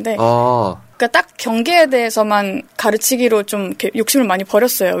잡았는데 그러니까 딱 경계에 대해서만 가르치기로 좀 이렇게 욕심을 많이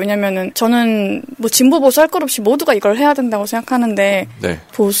버렸어요. 왜냐면은 저는 뭐 진보 보수 할 것 없이 모두가 이걸 해야 된다고 생각하는데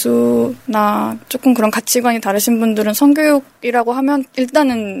보수나 조금 그런 가치관이 다르신 분들은 성교육이라고 하면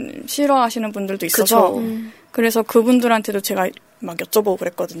일단은 싫어하시는 분들도 있어서 그래서 그분들한테도 제가 막 여쭤보고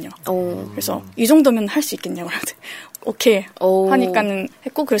그랬거든요. 그래서 이 정도면 할 수 있겠냐고 오케이 하니까는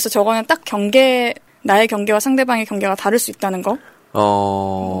했고 그래서 저거는 딱 나의 경계와 상대방의 경계가 다를 수 있다는 거.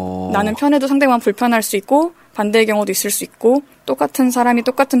 나는 편해도 상대방은 불편할 수 있고 반대의 경우도 있을 수 있고 똑같은 사람이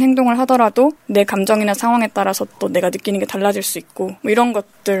똑같은 행동을 하더라도 내 감정이나 상황에 따라서 또 내가 느끼는 게 달라질 수 있고 뭐 이런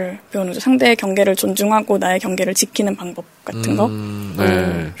것들 배우는 거죠. 상대의 경계를 존중하고 나의 경계를 지키는 방법 같은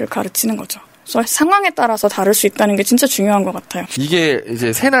거를 가르치는 거죠. 그래서 상황에 따라서 다를 수 있다는 게 진짜 중요한 것 같아요. 이게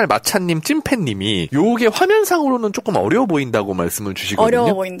이제 새날 마차님, 찐팬님이 요게 화면상으로는 조금 어려워 보인다고 말씀을 주시거든요.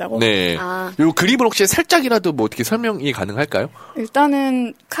 어려워 보인다고? 네. 요 그림을 혹시 살짝이라도 뭐 어떻게 설명이 가능할까요?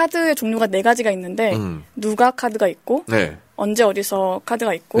 일단은 카드의 종류가 4가지가 있는데 누가 카드가 있고 언제 어디서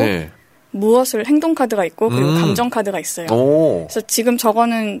카드가 있고 무엇을 행동 카드가 있고 그리고 감정 카드가 있어요. 그래서 지금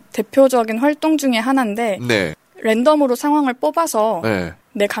저거는 대표적인 활동 중에 하나인데 랜덤으로 상황을 뽑아서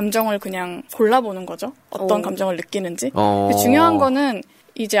내 감정을 그냥 골라보는 거죠. 어떤 감정을 느끼는지. 중요한 거는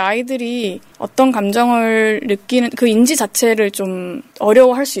이제 아이들이 어떤 감정을 느끼는 그 인지 자체를 좀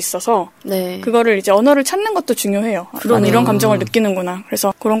어려워할 수 있어서 그거를 이제 언어를 찾는 것도 중요해요. 난 이런 감정을 느끼는구나.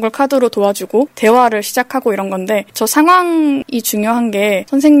 그래서 그런 걸 카드로 도와주고 대화를 시작하고 이런 건데 저 상황이 중요한 게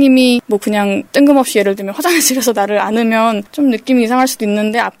선생님이 뭐 그냥 뜬금없이 예를 들면 화장실에서 나를 안으면 좀 느낌이 이상할 수도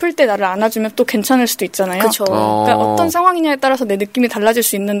있는데 아플 때 나를 안아주면 또 괜찮을 수도 있잖아요. 그쵸. 그러니까 어떤 상황이냐에 따라서 내 느낌이 달라질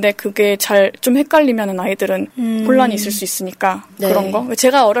수 있는데 그게 잘 좀 헷갈리면은 아이들은 혼란이 있을 수 있으니까 그런 거.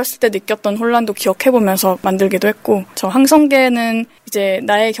 제가 어렸을 때 느꼈던 혼란도 기억해보면서 만들기도 했고 저 항성계는 이제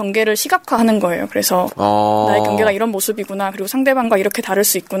나의 경계를 시각화하는 거예요. 그래서 나의 경계가 이런 모습이구나. 그리고 상대방과 이렇게 다를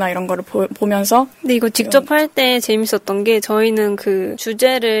수 있구나. 이런 거를 보면서 근데 이거 직접 할 때 재밌었던 게 저희는 그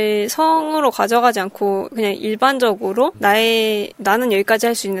주제를 성으로 가져가지 않고 그냥 일반적으로 나는 여기까지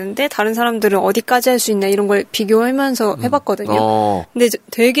할 수 있는데 다른 사람들은 어디까지 할 수 있나 이런 걸 비교하면서 해봤거든요. 근데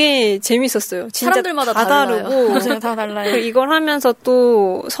되게 재밌었어요. 진짜 사람들마다 다 다르고 맞아요. 다 달라요. 이걸 하면서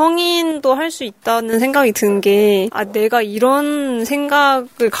또 성인도 할 수 있다는 생각이 든 게 내가 이런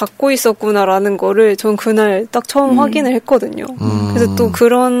생각을 갖고 있었구나라는 거를 전 그날 딱 처음 확인을 했거든요. 그래서 또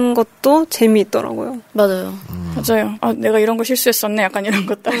그런 것도 재미있더라고요. 맞아요. 맞아요. 내가 이런 거 실수했었네. 약간 이런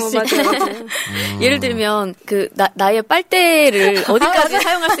것도 할 수 있고. 맞아요. 예를 들면 나의 빨대를 어디까지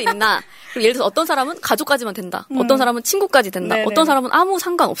사용할 수 있나. 그리고 예를 들어서 어떤 사람은 가족까지만 된다. 어떤 사람은 친구까지 된다. 어떤 사람은 아무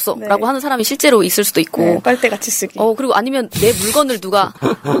상관없어. 라고 하는 사람이 실제로 있을 수도 있고. 빨대 같이 쓰기. 그리고 아니면 내 물건을 누가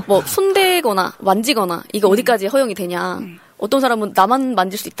뭐 손대거나 만지거나 이게 어디까지 허용이 되냐. 어떤 사람은 나만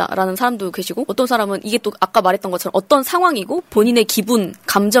만질 수 있다라는 사람도 계시고 어떤 사람은 이게 또 아까 말했던 것처럼 어떤 상황이고 본인의 기분,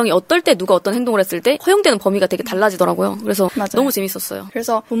 감정이 어떨 때 누가 어떤 행동을 했을 때 허용되는 범위가 되게 달라지더라고요. 그래서 맞아요. 너무 재밌었어요.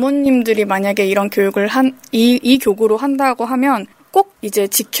 그래서 부모님들이 만약에 이런 교육을 이 교구로 한다고 하면 꼭 이제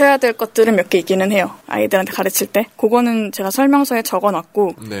지켜야 될 것들은 몇 개 있기는 해요. 아이들한테 가르칠 때. 그거는 제가 설명서에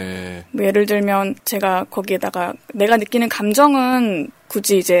적어놨고 뭐 예를 들면 제가 거기에다가 내가 느끼는 감정은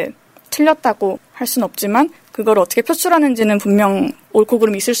굳이 이제 틀렸다고 할 수는 없지만 그걸 어떻게 표출하는지는 분명 옳고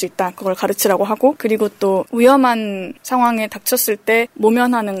그름이 있을 수 있다. 그걸 가르치라고 하고 그리고 또 위험한 상황에 닥쳤을 때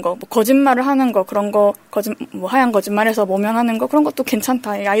모면하는 거, 뭐 거짓말을 하는 거 그런 거 하얀 거짓말해서 모면하는 거 그런 것도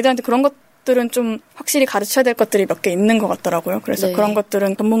괜찮다. 아이들한테 그런 것들은 좀 확실히 가르쳐야 될 것들이 몇 개 있는 것 같더라고요. 그래서 그런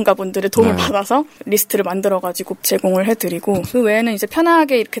것들은 전문가분들의 도움을 받아서 리스트를 만들어가지고 제공을 해드리고 그 외에는 이제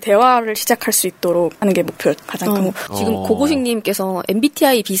편하게 이렇게 대화를 시작할 수 있도록 하는 게 가장 큰 목표. 지금 고고식님께서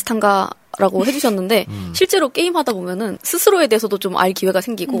MBTI 비슷한가? 라고 해주셨는데 실제로 게임하다 보면은 스스로에 대해서도 좀 알 기회가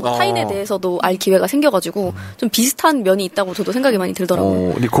생기고 타인에 대해서도 알 기회가 생겨가지고 좀 비슷한 면이 있다고 저도 생각이 많이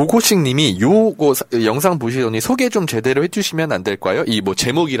들더라고요. 근데 고고식님이 요거 영상 보시더니 소개 좀 제대로 해주시면 안 될까요? 이 뭐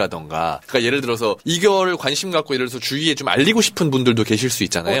제목이라던가 그러니까 예를 들어서 이걸 관심 갖고 예를 들어서 주위에 좀 알리고 싶은 분들도 계실 수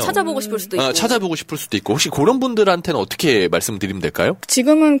있잖아요. 찾아보고 싶을 수도 있고. 찾아보고 싶을 수도 있고 혹시 그런 분들한테는 어떻게 말씀드리면 될까요?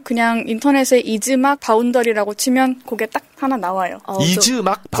 지금은 그냥 인터넷에 이즈막 바운더리라고 치면 그게 딱 하나 나와요.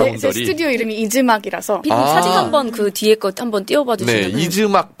 이즈막 바운더리. 제 스튜디오 이름이 이즈막이라서. 사진 한번 그 뒤에 거 한번 띄워봐 주시면. 네,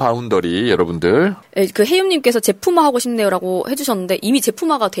 이즈막 바운더리 여러분들. 네, 그 혜윤님께서 제품화 하고 싶네요라고 해주셨는데 이미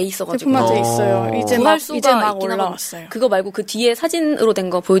제품화가 돼 있어가지고. 제품화 돼 있어요. 이제막 올라왔어요. 그거 말고 그 뒤에 사진으로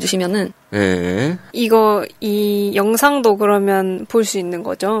된 거 보여주시면은. 네. 이 영상도 그러면 볼 수 있는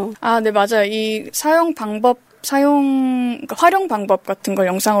거죠? 네 맞아요. 이 그러니까 활용 방법 같은 걸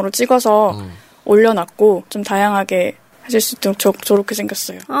영상으로 찍어서 올려놨고 좀 다양하게 하실 수 있도록 저렇게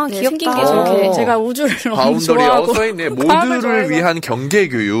생겼어요. 귀엽다. 저렇게. 제가 우주를 너무 바운더리 좋아하고 써있네. 모두를 위한 경계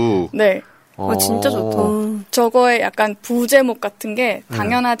교육. 네. 진짜 좋다. 저거에 약간 부제목 같은 게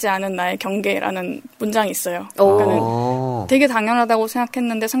당연하지 않은 나의 경계라는 문장이 있어요. 그러니까는 되게 당연하다고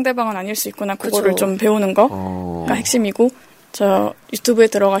생각했는데 상대방은 아닐 수 있구나. 그거를 좀 배우는 거가 핵심이고 유튜브에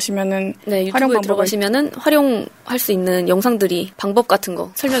들어가시면은 네, 유튜브에 들어가시면은 활용할 수 있는 영상들이 방법 같은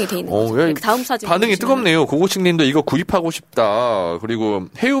거 설명이 돼 있는 거죠. 예, 다음 사진 반응이 보시면. 뜨겁네요. 고고식님도 이거 구입하고 싶다. 그리고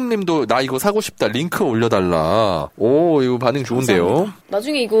해움님도 나 이거 사고 싶다. 링크 올려달라. 오, 이거 반응 좋은데요. 감사합니다.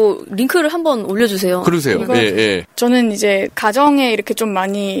 나중에 이거 링크를 한번 올려주세요. 그러세요. 예. 저는 이제 가정에 이렇게 좀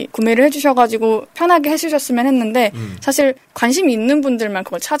많이 구매를 해주셔가지고 편하게 해주셨으면 했는데 사실 관심이 있는 분들만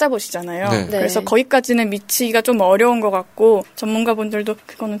그걸 찾아보시잖아요. 네. 그래서 네. 거기까지는 미치기가 좀 어려운 것 같고 전문가분들도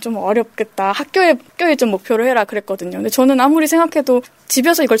그거는 좀 어렵겠다. 학교에 좀 목표로 해라 그랬거든요. 근데 저는 아무리 생각해도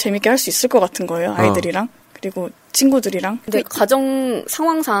집에서 이걸 재밌게 할 수 있을 것 같은 거예요. 아이들이랑. 그리고 친구들이랑. 근데 가정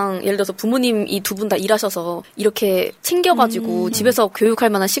상황상 예를 들어서 부모님이 두 분 다 일하셔서 이렇게 챙겨가지고 집에서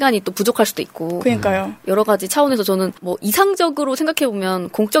교육할 만한 시간이 또 부족할 수도 있고. 그러니까요. 여러 가지 차원에서 저는 뭐 이상적으로 생각해보면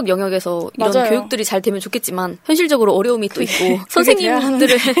공적 영역에서 이런 맞아요. 교육들이 잘 되면 좋겠지만 현실적으로 어려움이 또 있고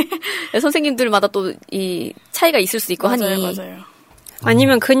선생님들마다 또 이 차이가 있을 수 있고 맞아요, 하니. 맞아요.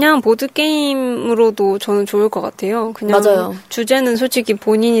 아니면 그냥 보드게임으로도 저는 좋을 것 같아요. 그냥 맞아요. 주제는 솔직히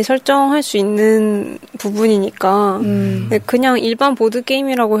본인이 설정할 수 있는 부분이니까 근데 그냥 일반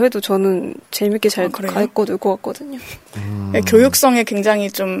보드게임이라고 해도 저는 재밌게 잘 가르쳐 줄 것 같거든요. 네, 교육성에 굉장히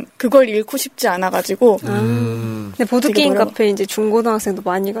좀 그걸 잃고 싶지 않아가지고 근데 보드게임 카페 이제 중고등학생도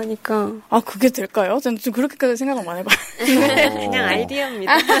많이 가니까 그게 될까요? 저는 좀 그렇게까지 생각은 안 해봐요. 그냥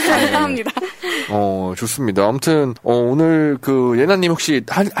아이디어입니다. 감사합니다. 좋습니다. 아무튼 오늘 그 예나님 혹시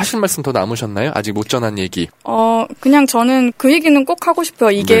하실 말씀 더 남으셨나요? 아직 못 전한 얘기. 그냥 저는 그 얘기는 꼭 하고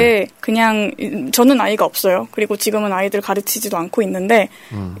싶어요. 이게 그냥 저는 아이가 없어요. 그리고 지금은 아이들 가르치지도 않고 있는데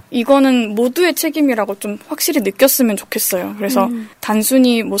이거는 모두의 책임이라고 좀 확실히 느꼈으면 좋겠어요. 그래서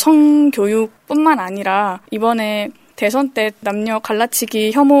단순히 뭐 성교육뿐만 아니라 이번에 대선 때 남녀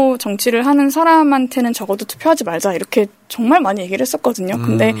갈라치기 혐오 정치를 하는 사람한테는 적어도 투표하지 말자 이렇게 정말 많이 얘기를 했었거든요.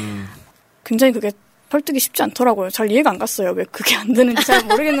 근데 굉장히 그게 설득이 쉽지 않더라고요. 잘 이해가 안 갔어요. 왜 그게 안 되는지 잘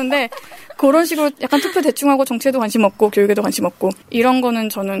모르겠는데 그런 식으로 약간 투표 대충하고 정치에도 관심 없고 교육에도 관심 없고 이런 거는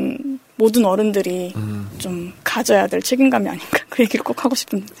저는 모든 어른들이 좀 가져야 될 책임감이 아닌가 그 얘기를 꼭 하고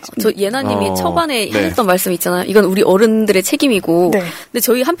싶은데 저 예나님이 초반에 하셨던 말씀 있잖아요. 이건 우리 어른들의 책임이고 근데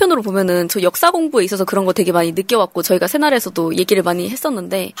저희 한편으로 보면은 저 역사 공부에 있어서 그런 거 되게 많이 느껴왔고 저희가 새날에서도 얘기를 많이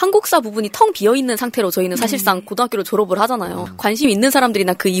했었는데 한국사 부분이 텅 비어있는 상태로 저희는 사실상 고등학교를 졸업을 하잖아요. 관심 있는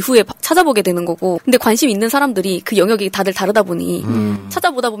사람들이나 그 이후에 찾아보게 되는 거고 근데 관심 있는 사람들이 그 영역이 다들 다르다 보니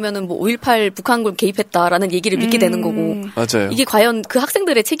찾아보다 보면은 뭐 5.18 북한군 개입했다라는 얘기를 믿게 되는 거고 맞아요. 이게 과연 그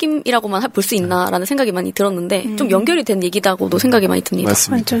학생들의 책임이라고만 볼 수 있나라는 생각이 많이 들었는데 좀 연결이 된 얘기다고도 생각이 많이 듭니다.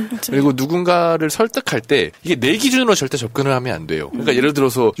 맞습니다. 그리고 누군가를 설득할 때 이게 내 기준으로 절대 접근을 하면 안 돼요. 그러니까 예를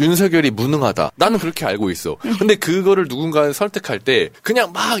들어서 윤석열이 무능하다. 나는 그렇게 알고 있어. 근데 그거를 누군가를 설득할 때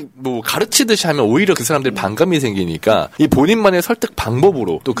그냥 막 뭐 가르치듯이 하면 오히려 그 사람들 반감이 생기니까 이 본인만의 설득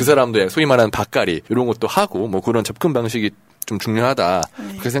방법으로 또 그 사람도 소위 말하는 밭가리 이런 것도 하고 뭐 그런 접근 방식이 좀 중요하다.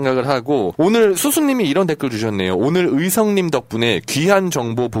 그렇게 생각을 하고 오늘 수수님이 이런 댓글 주셨네요. 오늘 의성님 덕분에 귀한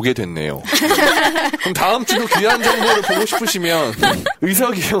정보 보게 됐네요. 그럼 다음 주도 귀한 정보를 보고 싶으시면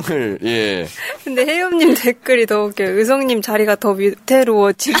의석이 형을 근데 혜영님 댓글이 더 웃겨요. 의성님 자리가 더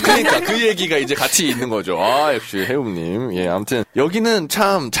위태로워지고. 그러니까 그 얘기가 이제 같이 있는 거죠. 역시 혜영님. 아무튼 여기는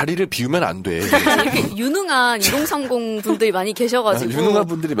참 자리를 비우면 안 돼. 이렇게 유능한 2030 분들이 많이 계셔가지고 유능한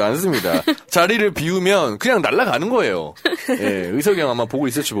분들이 많습니다. 자리를 비우면 그냥 날아가는 거예요. 의석이 형 아마 보고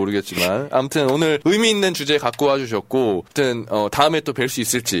있을지 모르겠지만 아무튼 오늘 의미 있는 주제 갖고 와주셨고 아무튼 다음에 또 뵐 수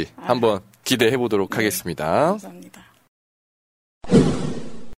있을지 한번 기대해 보도록 하겠습니다. 감사합니다.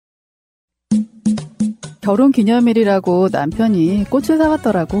 결혼 기념일이라고 남편이 꽃을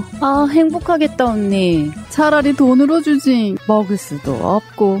사왔더라고. 행복하겠다 언니. 차라리 돈으로 주지. 먹을 수도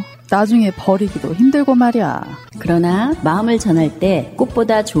없고 나중에 버리기도 힘들고 말이야. 그러나 마음을 전할 때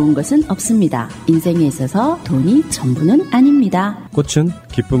꽃보다 좋은 것은 없습니다. 인생에 있어서 돈이 전부는 아닙니다. 꽃은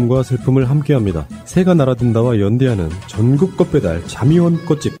기쁨과 슬픔을 함께합니다. 새가 날아든다와 연대하는 전국 꽃배달 자미원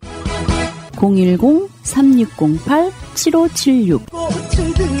꽃집 010-3608-7576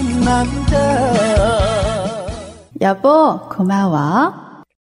 여보 고마워.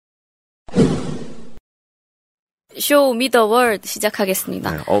 쇼 미더 월드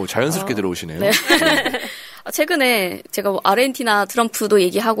시작하겠습니다. 자연스럽게 들어오시네요. 네. 최근에 제가 아르헨티나 트럼프도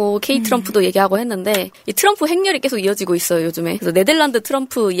얘기하고 K 트럼프도 얘기하고 했는데 이 트럼프 행렬이 계속 이어지고 있어요 요즘에. 그래서 네덜란드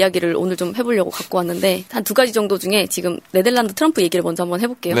트럼프 이야기를 오늘 좀 해보려고 갖고 왔는데 한 두 가지 정도 중에 지금 네덜란드 트럼프 얘기를 먼저 한번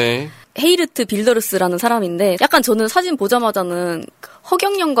해볼게요. 네. 헤이르트 빌더르스라는 사람인데 약간 저는 사진 보자마자는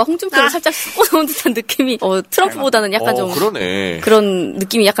허경영과 홍준표를 살짝 섞어놓은 듯한 느낌이 트럼프보다는 약간 좀 그러네. 그런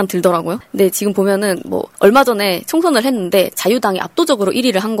느낌이 약간 들더라고요. 근데 지금 보면은 뭐 얼마 전에 총선을 했는데 자유당이 압도적으로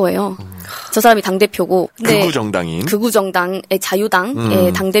 1위를 한 거예요. 저 사람이 당대표고. 극우정당의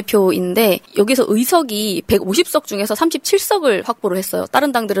자유당의 당대표인데 여기서 의석이 150석 중에서 37석을 확보를 했어요.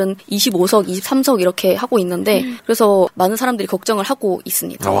 다른 당들은 25석, 23석 이렇게 하고 있는데 그래서 많은 사람들이 걱정을 하고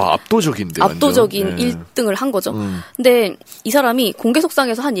있습니다. 와, 압도적인데. 압도적인 1등을 한 거죠. 근데 이 사람이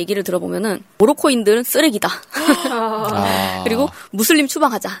공개석상에서 한 얘기를 들어보면은 모로코인들은 쓰레기다. 그리고 무슬림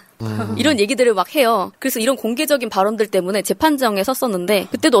추방하자. 이런 얘기들을 막 해요. 그래서 이런 공개적인 발언들 때문에 재판정에 섰었는데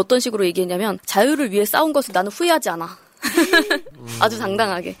그때도 어떤 식으로 얘기했냐면 자유를 위해 싸운 것을 나는 후회하지 않아. 아주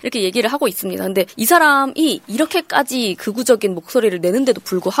당당하게 이렇게 얘기를 하고 있습니다. 근데 이 사람이 이렇게까지 극우적인 목소리를 내는데도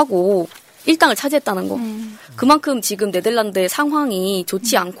불구하고 1당을 차지했다는 거. 그만큼 지금 네덜란드의 상황이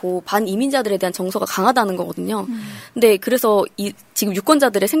좋지 않고 반이민자들에 대한 정서가 강하다는 거거든요. 근데 그래서 지금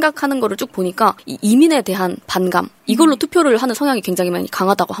유권자들의 생각하는 거를 쭉 보니까 이 이민에 대한 반감 이걸로 투표를 하는 성향이 굉장히 많이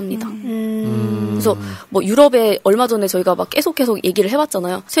강하다고 합니다. 그래서 뭐 유럽에 얼마 전에 저희가 막 계속 얘기를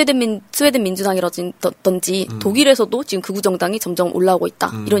해봤잖아요. 스웨덴 민주당이라든지 독일에서도 지금 극우 정당이 점점 올라오고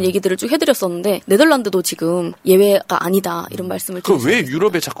있다. 이런 얘기들을 쭉 해드렸었는데 네덜란드도 지금 예외가 아니다. 이런 말씀을 드렸어요. 왜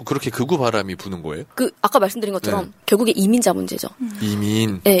유럽에 자꾸 그렇게 극우 바람이 부는 거예요? 아까 말씀드린 것처럼 결국에 이민자 문제죠.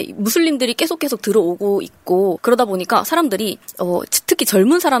 이민. 네, 무슬림들이 계속 들어오고 있고 그러다 보니까 사람들이 특히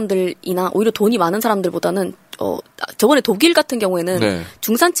젊은 사람들이나 오히려 돈이 많은 사람들보다는 저번에 독일 같은 경우에는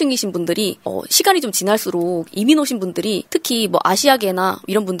중산층이신 분들이 시간이 좀 지날수록 이민 오신 분들이 특히 뭐 아시아계나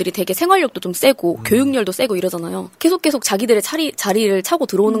이런 분들이 되게 생활력도 좀 세고 교육열도 세고 이러잖아요. 계속 자기들의 자리를 차고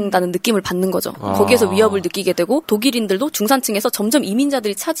들어오는다는 느낌을 받는 거죠. 거기에서 위협을 느끼게 되고 독일인들도 중산층에서 점점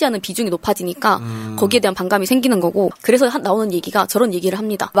이민자들이 차지하는 비중이 높아지니까 거기에 대한 반감이 생기는 거고 그래서 나오는 얘기가 저런 얘기를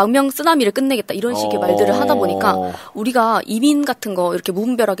합니다. 망명 쓰나미를 끝내겠다 이런 식의 말들을 하다 보니까 우리가 이민 같은 거 이렇게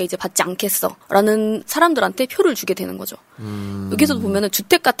무분별하게 이제 받지 않겠어 라는 사람들한테 표를 주게 되는 거죠. 여기서도 보면은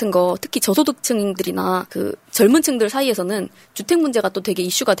주택 같은 거 특히 저소득층들이나 그 젊은 층들 사이에서는 주택 문제가 또 되게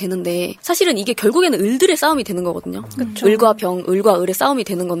이슈가 되는데 사실은 이게 결국에는 을들의 싸움이 되는 거거든요. 그쵸. 을과 병, 을과 을의 싸움이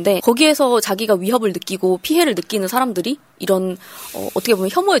되는 건데 거기에서 자기가 위협을 느끼고 피해를 느끼는 사람들이 이런 어떻게 보면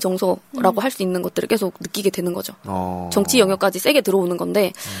혐오의 정서라고 할 수 있는 것들을 계속 느끼게 되는 거죠. 정치 영역까지 세게 들어오는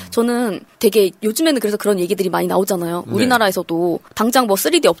건데 저는 되게 요즘에는 그래서 그런 얘기들이 많이 나오잖아요. 우리나라에서도 당장 뭐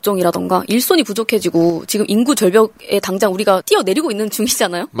 3D 업종이라던가 일손이 부족해지고 지금 인구 절벽에 당장 우리가 뛰어내리고 있는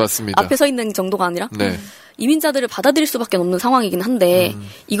중이잖아요. 맞습니다. 앞에 서 있는 정도가 아니라. 이민자들을 받아들일 수밖에 없는 상황이긴 한데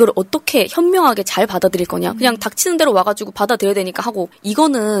이걸 어떻게 현명하게 잘 받아들일 거냐. 그냥 닥치는 대로 와가지고 받아들여야 되니까 하고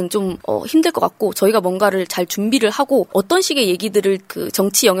이거는 좀 힘들 것 같고 저희가 뭔가를 잘 준비를 하고 어떤 식의 얘기들을 그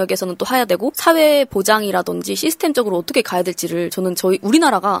정치 영역에서는 또 해야 되고 사회 보장이라든지 시스템적으로 어떻게 가야 될지를 저는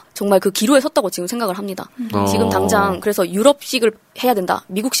우리나라가 정말 그 기로에 섰다고 지금 생각을 합니다. 지금 당장 그래서 유럽식을 해야 된다.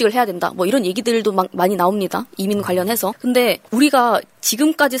 미국식을 해야 된다. 뭐 이런 얘기들도 많이 나옵니다. 이민 관련해서. 근데 우리가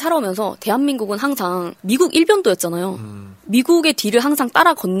지금까지 살아오면서 대한민국은 항상 미국 일변도였잖아요. 미국의 뒤를 항상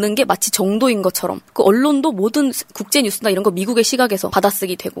따라 걷는 게 마치 정도인 것처럼 그 언론도 모든 국제 뉴스나 이런 거 미국의 시각에서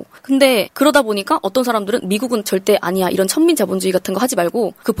받아쓰기 되고 근데 그러다 보니까 어떤 사람들은 미국은 절대 아니야 이런 천민 자본주의 같은 거 하지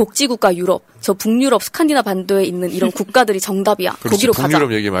말고 그 복지국가 유럽 저 북유럽 스칸디나 반도에 있는 이런 국가들이 정답이야. 거기로 가자.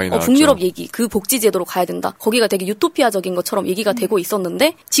 북유럽 얘기 많이 나왔죠. 북유럽 얘기 그 복지 제도로 가야 된다. 거기가 되게 유토피아적인 것처럼 얘기가 되고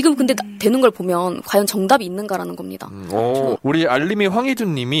있었는데 지금 근데 되는 걸 보면 과연 정답이 있는가라는 겁니다. 우리 알림이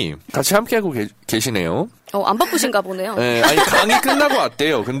황희준님이 같이 함께하고 계시네요. 안 바쁘신가 보네요. 네, 아니 강의 끝나고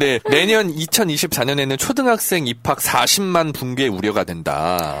왔대요. 근데 내년 2024년에는 초등학생 입학 40만 붕괴 우려가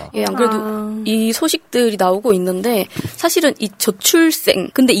된다. 예, 안 그래도 이 소식들이 나오고 있는데 사실은 이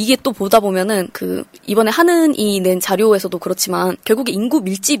저출생 근데 이게 또 보다 보면은 그 이번에 하는이 낸 자료에서도 그렇지만 결국에 인구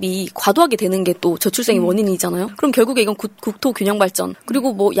밀집이 과도하게 되는 게 또 저출생의 원인이잖아요. 그럼 결국에 이건 국토 균형 발전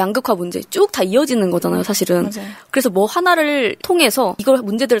그리고 뭐 양극화 문제 쭉 다 이어지는 거잖아요, 사실은. 맞아요. 그래서 뭐 하나를 통해서 이걸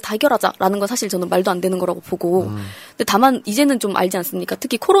문제들을 다 해결하자라는 건 사실 저는 말도 안 되는 거라고 보고 근데 다만 이제는 좀 알지 않습니까?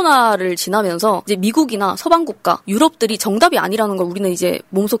 특히 코로나를 지나면서 이제 미국이나 서방 국가, 유럽들이 정답이 아니라는 걸 우리는 이제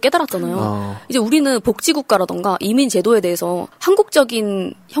몸소 깨달았잖아요. 이제 우리는 복지 국가라던가 이민 제도에 대해서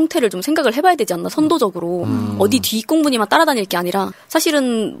한국적인 형태를 좀 생각을 해봐야 되지 않나 선도적으로 어디 뒷공무니만 따라다닐 게 아니라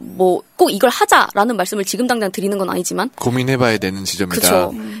사실은 뭐 꼭 이걸 하자라는 말씀을 지금 당장 드리는 건 아니지만 고민해봐야 되는 지점이다.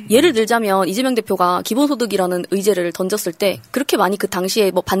 그렇죠. 예를 들자면 이재명 대표가 기본소득이라는 의제를 던졌을 때 그렇게 많이 그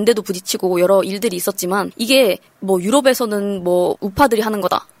당시에 뭐 반대도 부딪히고 여러 일들이 있었지만 이게 뭐 유럽에서는 뭐 우파들이 하는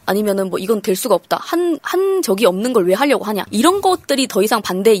거다. 아니면은 뭐 이건 될 수가 없다. 한 적이 없는 걸 왜 하려고 하냐. 이런 것들이 더 이상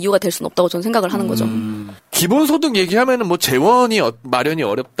반대의 이유가 될 수는 없다고 저는 생각을 하는 거죠. 기본소득 얘기하면은 뭐 재원이 마련이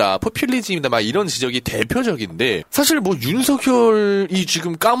어렵다, 포퓰리즘이다, 막 이런 지적이 대표적인데 사실 뭐 윤석열이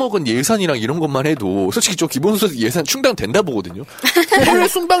지금 까먹은 예산이랑 이런 것만 해도 솔직히 저 기본소득 예산 충당된다 보거든요. 해외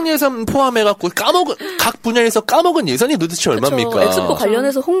순방 예산 포함해갖고 각 분야에서 까먹은 예산이 도대체 얼마입니까? 엑스포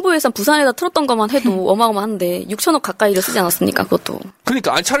관련해서 홍보 예산 부산에다 틀었던 것만 해도 어마어마한데 6천억 가까이를 쓰지 않았습니까? 그것도.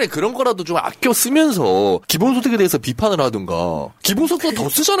 그러니까 차라리 그런 거라도 좀 아껴 쓰면서 기본소득에 대해서 비판을 하든가. 기본소득 더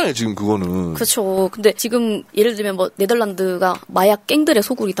쓰잖아요, 지금 그거는. 그렇죠. 근데 지금 예를 들면 뭐 네덜란드가 마약 갱들의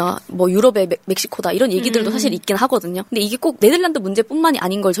소굴이다, 뭐 유럽의 멕시코다 이런 얘기들도 사실 있긴 하거든요. 근데 이게 꼭 네덜란드 문제뿐만이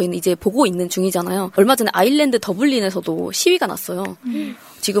아닌 걸 저희는 이제 보고 있는 중이잖아요. 얼마 전에 아일랜드 더블린에서도 시위가 났어요.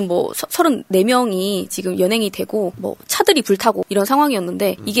 지금 뭐 34명이 지금 연행이 되고 뭐 차들이 불타고 이런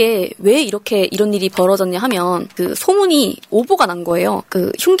상황이었는데 이게 왜 이렇게 이런 일이 벌어졌냐 하면 그 소문이 오보가 난 거예요.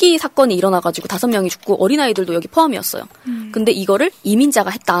 그 흉기 사건이 일어나가지고 5명이 죽고 어린아이들도 여기 포함이었어요. 근데 이거를 이민자가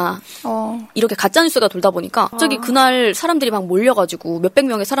했다. 이렇게 가짜뉴스가 돌다 보니까 갑자기 그날 사람들이 막 몰려가지고 몇백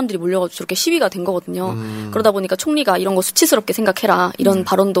명의 사람들이 몰려가지고 저렇게 시위가 된 거거든요. 그러다 보니까 총리가 이런 거 수치스럽게 생각해라 이런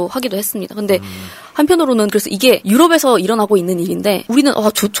발언도 하기도 했습니다. 근데 한편으로는 그래서 이게 유럽에서 일어나고 있는 일인데 우리는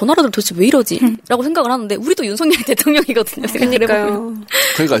저 나라들 도대체 왜 이러지? 라고 생각을 하는데 우리도 윤석열 대통령이거든요. 그러니까요.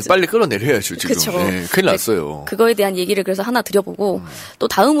 그러니까 빨리 끌어내려야죠 지금. 그쵸. 네, 큰일 났어요. 그거에 대한 얘기를 그래서 하나 드려보고 또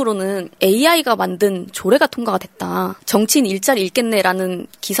다음으로는 AI가 만든 조례가 통과가 됐다. 정치인 일자리 잃겠네라는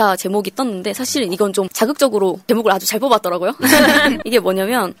기사 제목이 떴는데 사실은 이건 좀 자극적으로 제목을 아주 잘 뽑았더라고요. 이게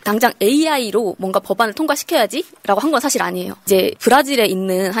뭐냐면 당장 AI로 뭔가 법안을 통과시켜야지라고 한 건 사실 아니에요. 이제 브라질에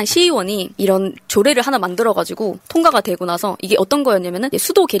있는 한 시의원이 이런 조례를 하나 만들어가지고 통과가 되고 나서 이게 어떤 거였냐면은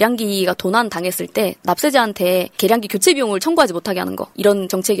수도 계량기가 도난 당했을 때 납세자한테 계량기 교체 비용을 청구하지 못하게 하는 거 이런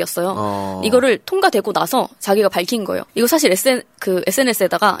정책이었어요. 이거를 통과되고 나서 자기가 밝힌 거예요. 이거 사실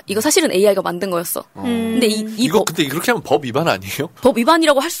SNS에다가 이거 사실은 AI가 만든 거였어. 근데 이거 근데 그렇게 하면 법 위반 아니에요? 법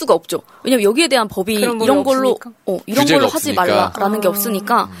위반이라고 할 수가 없죠. 왜냐면 여기에 대한 법이 이런 걸로 하지 말라라는 게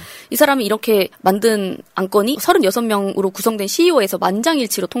없으니까 이 사람이 이렇게 만든 안건이 36명으로 구성된 CEO에서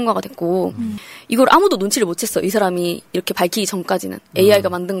만장일치로 통과가 됐고 이걸 아무도 눈치를 못 챘어요. 이 사람이 이렇게 밝히기 전까지는 AI가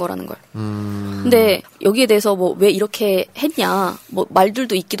만든 거라는 걸. 근데 여기에 대해서 뭐 왜 이렇게 했냐 뭐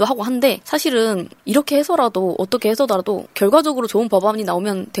말들도 있기도 하고 한데 사실은 이렇게 해서라도 어떻게 해서라도 결과적으로 좋은 법안이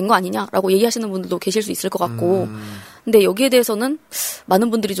나오면 된 거 아니냐라고 얘기하시는 분들도 계실 수 있을 것 같고 근데 여기에 대해서는 많은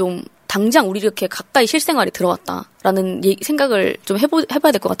분들이 좀 당장 우리 이렇게 가까이 실생활에 들어왔다라는 생각을 좀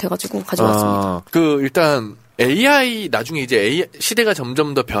해봐야 될 것 같아가지고 가져왔습니다. 일단 AI 나중에 이제 AI 시대가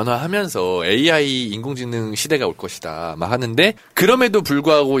점점 더 변화하면서 AI 인공지능 시대가 올 것이다 막 하는데 그럼에도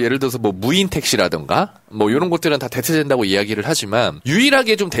불구하고 예를 들어서 뭐 무인 택시라든가 뭐 이런 것들은 다 대체된다고 이야기를 하지만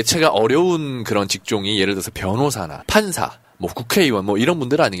유일하게 좀 대체가 어려운 그런 직종이 예를 들어서 변호사나 판사 뭐 국회의원 뭐 이런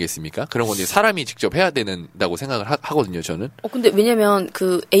분들 아니겠습니까? 그런 건 이제 사람이 직접 해야 된다고 생각을 하거든요, 저는. 근데 왜냐면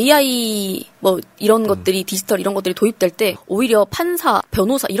그 AI 뭐 이런 것들이 디지털 이런 것들이 도입될 때 오히려 판사,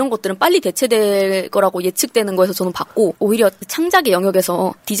 변호사 이런 것들은 빨리 대체될 거라고 예측되는 거에서 저는 봤고 오히려 창작의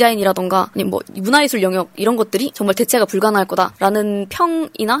영역에서 디자인이라던가 아니면 뭐 문화예술 영역 이런 것들이 정말 대체가 불가능할 거다라는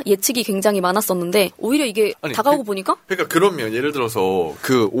평이나 예측이 굉장히 많았었는데 오히려 이게 다가오고 보니까 그러니까 그러면 예를 들어서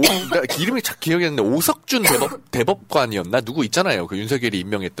이름이 잘 기억이 안 나는데 오석준 대법관이었나? 누구 있잖아요. 그 윤석열이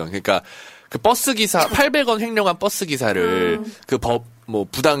임명했던. 그러니까 그 버스 기사 800원 횡령한 버스 기사를 그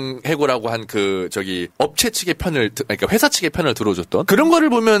부당 해고라고 한 업체 측의 그러니까 회사 측의 편을 들어줬던 그런 거를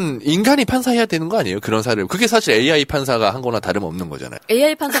보면 인간이 판사해야 되는 거 아니에요? 그런 사례를. 그게 사실 AI 판사가 한 거나 다름없는 거잖아요.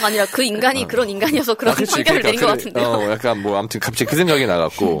 AI 판사가 아니라 그 인간이 그런 인간이어서 그런 판결을 내린 것 같은데요. 약간 아무튼 갑자기 그 생각이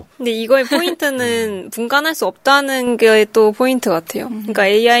나갔고. 근데 이거의 포인트는 분간할 수 없다는 게 또 포인트 같아요. 그러니까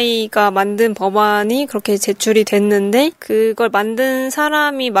AI가 만든 법안이 그렇게 제출이 됐는데 그걸 만든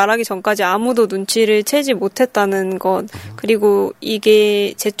사람이 말하기 전까지 아무도 눈치를 채지 못했다는 것. 그리고 이게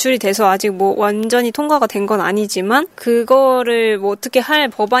제출이 돼서 아직 뭐 완전히 통과가 된 건 아니지만 그거를 뭐 어떻게 할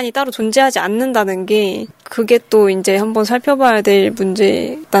법안이 따로 존재하지 않는다는 게 그게 또 이제 한번 살펴봐야 될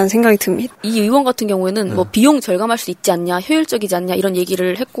문제라는 생각이 듭니다. 이 의원 같은 경우에는 뭐 비용 절감할 수 있지 않냐, 효율적이지 않냐 이런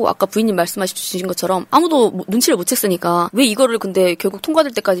얘기를 했고 아까 부인님 말씀하신 것처럼 아무도 눈치를 못 챘으니까 왜 이거를 근데 결국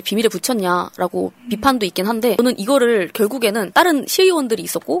통과될 때까지 비밀에 붙였냐라고 비판도 있긴 한데 저는 이거를 결국에는 다른 시의원들이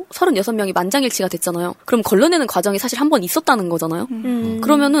있었고 36명이 만장일치가 됐잖아요. 그럼 걸러내는 과정이 사실 한 번 있었다는 거잖아요.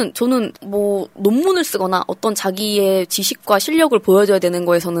 그러면은 저는 뭐 논문을 쓰거나 어떤 자기의 지식과 실력을 보여줘야 되는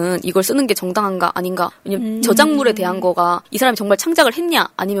거에서는 이걸 쓰는 게 정당한가 아닌가. 왜냐면 저작물에 대한 거가 이 사람이 정말 창작을 했냐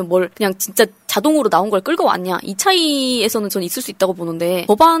아니면 뭘 그냥 진짜 자동으로 나온 걸 끌고 왔냐 이 차이에서는 저는 있을 수 있다고 보는데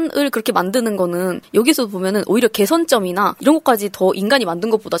법안을 그렇게 만드는 거는 여기서 보면은 오히려 개선점이나 이런 것까지 더 인간이 만든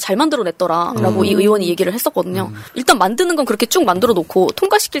것보다 잘 만들어냈더라라고 이 의원이 얘기를 했었거든요. 일단 만드는 건 그렇게 쭉 만들어 놓고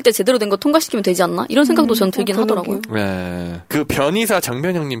통과시킬 때 제대로 된 거 통과시키면 되지 않나 이런 생각도 저는 들긴 하더라고요. 네. 그 변희사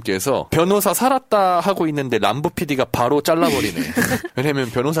장변형님께서 변호사 살았다 하고 있는데 람보 PD가 바로 잘라버리네. 왜냐면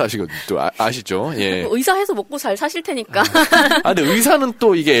변호사 또 아시죠? 예. 의사 해서 먹고 잘 사실 테니까. 근데 의사는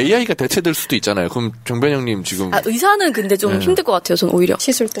또 이게 AI가 대체될 수도 있잖아요. 그럼 정변형님 지금. 의사는 근데 좀 힘들 것 같아요. 저는 오히려.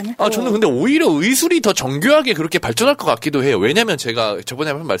 시술 때문에. 저는 근데 오히려 의술이 더 정교하게 그렇게 발전할 것 같기도 해요. 왜냐면 제가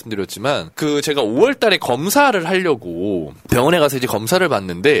저번에 한번 말씀드렸지만 제가 5월 달에 검사를 하려고 병원에 가서 이제 검사를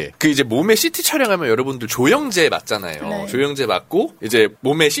받는데 이제 몸에 CT 촬영하면 여러분들 조영제 맞잖아요. 네. 조영제 맞고 이제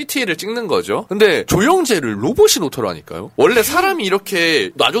몸에 CT를 찍는 거죠. 근데 조영제를 로봇이 놓더라니까요. 원래 사람이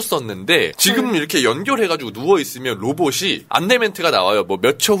이렇게 놔줬었는데 지금 이렇게 연결해가지고 누워있으면 로봇이 안내 멘트가 나와요. 뭐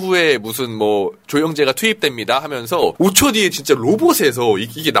몇 초 후에 무슨 뭐 조영제가 투입됩니다 하면서 5초 뒤에 진짜 로봇에서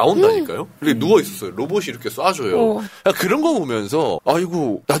이게 나온다니까요. 이렇게 누워있었어요. 로봇이 이렇게 쏴줘요. 그런 거 보면서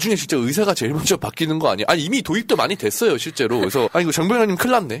아이고 나중에 진짜 의사가 제일 먼저 바뀌는 거 아니야? 아니 이미 도입도 많이 됐어요 실제로. 그래서 이거 정변호님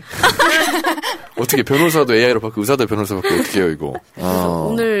큰일 났네. 어떻게 변호사도 AI로 바뀌고 의사도 변호사 바뀌고 어떻게 해요 이거.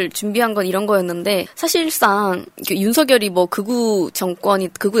 오늘 준비한 건 이런 거였는데 사실상 윤석열이 뭐 극우 정권이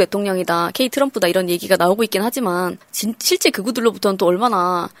극우 대통령이다 K 트럼프다 이런 얘기가 나오고 있긴 하지만 실제 극우들로부터는 또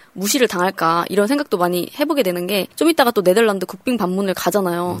얼마나 무시를 당할까 이런 생각도 많이 해보게 되는 게 좀 이따가 또 네덜란드 국빈 방문을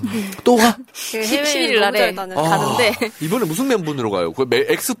가잖아요. 또 가? 11일 날에 가는데 이번에 무슨 멘분으로 가요?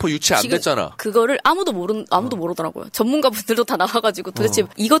 엑스포 유치 안 됐잖아. 그거를 아무도 모르더라고요. 전문가분들도 다 나와가지고 도대체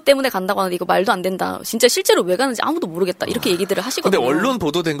이것 때문에 간다고 하는데 이거 말도 안 된다. 진짜 실제로 왜 가는지 아무도 모르겠다. 이렇게 얘기들을 하시거든요. 근데 언론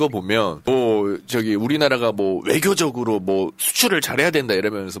보도된 거 보면 우리나라가 외교적으로 수출을 잘해야 된다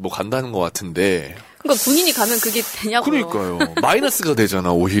이러면서 간다는 것 같은데. 그러니까 군인이 가면 그게 되냐고요. 그러니까요. 마이너스가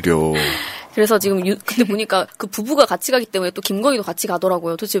되잖아 오히려. 그래서 지금 근데 보니까 그 부부가 같이 가기 때문에 또 김건희도 같이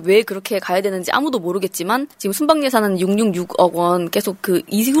가더라고요. 도대체 왜 그렇게 가야 되는지 아무도 모르겠지만 지금 순방 예산은 666억 원 계속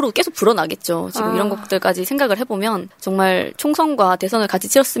이후로 계속 불어나겠죠. 지금 이런 것들까지 생각을 해보면 정말 총선과 대선을 같이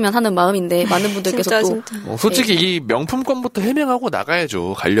치렀으면 하는 마음인데 많은 분들께서 진짜. 솔직히 이 명품권부터 해명하고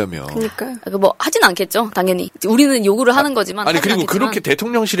나가야죠. 가려면. 그러니까요. 하진 않겠죠. 당연히. 우리는 요구를 하는 거지만. 그리고 그렇게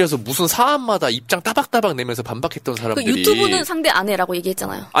대통령실에서 무슨 사안마다 입장 따박따박 내면서 반박했던 사람들이. 유튜브는 상대 안 해라고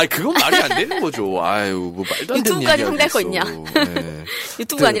얘기했잖아요. 그건 말이 안 되는 거죠. 말도 안 되는 유튜브까지 상대할 거 있냐. 네.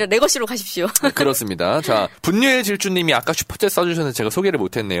 유튜브가 아니라 레거시로 가십시오. 그렇습니다. 자, 분유의 질주님이 아까 슈퍼챗 써주셨는데 제가 소개를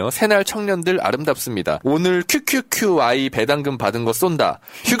못했네요. 새날 청년들 아름답습니다. 오늘 QQQI 배당금 받은 거 쏜다.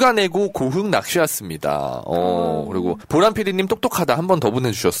 휴가 내고 고흥 낚시 왔습니다. 그리고 보람PD님 똑똑하다 한 번 더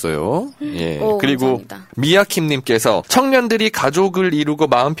보내주셨어요. 예. 그리고 감사합니다. 미야킴님께서 청년들이 가족을 이루고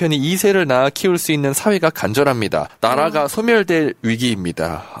마음 편히 2세를 낳아 키울 수 있는 사회가 간절합니다. 나라가 소멸될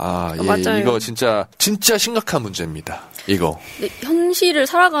위기입니다. 맞아요. 이거 진짜 심각한 문제입니다. 이거. 현실을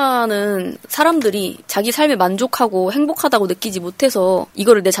살아가는 사람들이 자기 삶에 만족하고 행복하다고 느끼지 못해서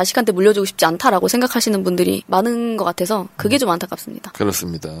이거를 내 자식한테 물려주고 싶지 않다라고 생각하시는 분들이 많은 것 같아서 그게 좀 안타깝습니다.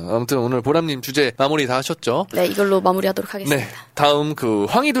 그렇습니다. 아무튼 오늘 보람님 주제 마무리 다 하셨죠? 네, 이걸로 마무리하도록 하겠습니다. 네, 다음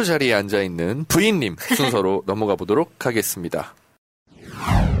황희도 자리에 앉아있는 부인님 순서로 넘어가 보도록 하겠습니다.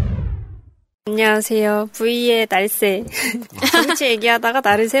 안녕하세요. V의 날새. 정치 얘기하다가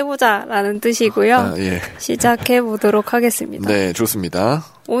날을 세보자라는 뜻이고요. 예. 시작해보도록 하겠습니다. 네, 좋습니다.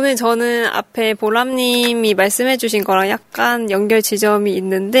 오늘 저는 앞에 보람님이 말씀해주신 거랑 약간 연결 지점이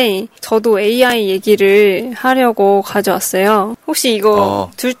있는데 저도 AI 얘기를 하려고 가져왔어요. 혹시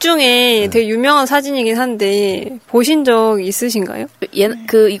이거 둘 중에 되게 유명한 사진이긴 한데 보신 적 있으신가요?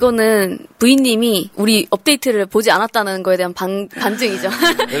 이거는 부인님이 우리 업데이트를 보지 않았다는 거에 대한 반증이죠.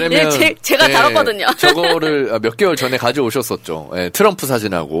 왜냐면 제가 다뤘거든요. 저거를 몇 개월 전에 가져오셨었죠. 트럼프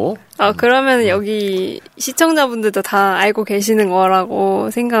사진하고. 그러면 여기 시청자분들도 다 알고 계시는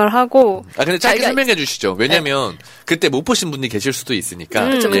거라고 생각을 하고. 근데 짧게 설명해 주시죠. 왜냐면 그때 못 보신 분이 계실 수도 있으니까.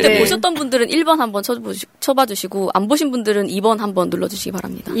 그렇죠. 그때 보셨던 분들은 1번 한번 쳐봐 주시고 안 보신 분들은 2번 한번 눌러주시기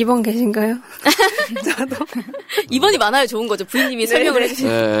바랍니다. 2번 계신가요? 저도. 2번이 많아요. 좋은 거죠. 부인님이 설명을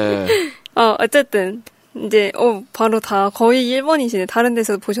해주시는. 어쨌든. 이제 바로 다 거의 1번이시네. 다른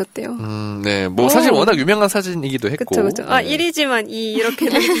데서 보셨대요. 네. 사실 워낙 유명한 사진이기도 했고. 그쵸. 네. 1이지만 2 이렇게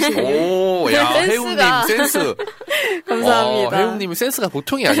해주시네요. 오, 야, 혜웅님 센스. 감사합니다. 혜웅님이 센스가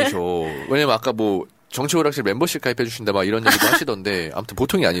보통이 아니죠. 왜냐면 아까 정치오락실 멤버십 가입해 주신다 막 이런 얘기도 하시던데 아무튼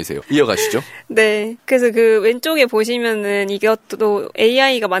보통이 아니세요. 이어가시죠. 네. 그래서 그 왼쪽에 보시면은 이것도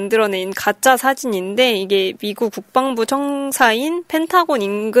AI가 만들어낸 가짜 사진인데 이게 미국 국방부 청사인 펜타곤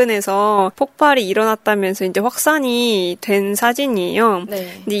인근에서 폭발이 일어났다면서 이제 확산이 된 사진이에요.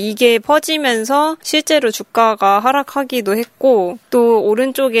 네. 근데 이게 퍼지면서 실제로 주가가 하락하기도 했고 또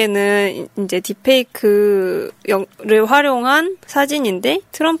오른쪽에는 이제 딥페이크를 활용한 사진인데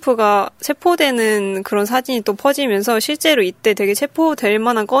트럼프가 체포되는 그런 사진이 또 퍼지면서 실제로 이때 되게 체포될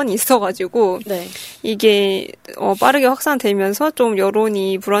만한 건이 있어가지고 네. 이게 빠르게 확산되면서 좀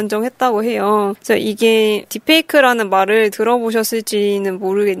여론이 불안정했다고 해요. 그래서 이게 딥페이크라는 말을 들어보셨을지는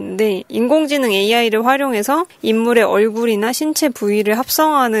모르겠는데 인공지능 AI를 활용해서 인물의 얼굴이나 신체 부위를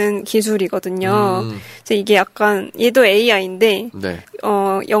합성하는 기술이거든요. 그래서 이게 약간 얘도 AI인데 네.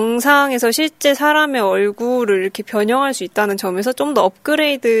 영상에서 실제 사람의 얼굴을 이렇게 변형할 수 있다는 점에서 좀 더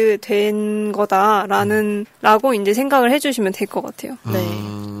업그레이드 된 거다라고 이제 생각을 해주시면 될 것 같아요. 네.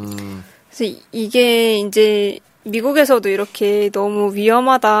 그래서 이게 이제 미국에서도 이렇게 너무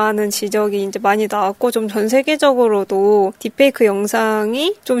위험하다는 지적이 이제 많이 나왔고 좀 전 세계적으로도 딥페이크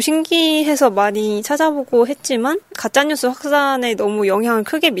영상이 좀 신기해서 많이 찾아보고 했지만 가짜뉴스 확산에 너무 영향을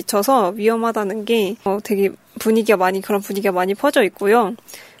크게 미쳐서 위험하다는 게 되게 그런 분위기가 많이 퍼져 있고요.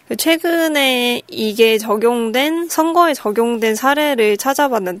 최근에 이게 선거에 적용된 사례를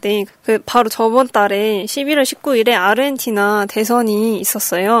찾아봤는데, 바로 저번 달에 11월 19일에 아르헨티나 대선이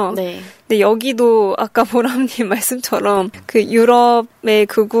있었어요. 네. 근데 여기도 아까 보람님 말씀처럼 그 유럽의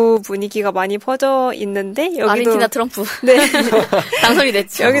극우 분위기가 많이 퍼져 있는데, 여기도. 아르헨티나 트럼프. 네. 당선이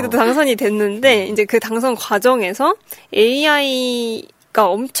됐죠. 여기도 당선이 됐는데, 이제 그 당선 과정에서 가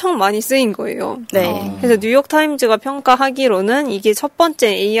엄청 많이 쓰인 거예요. 네. 그래서 뉴욕타임즈가 평가하기로는 이게 첫 번째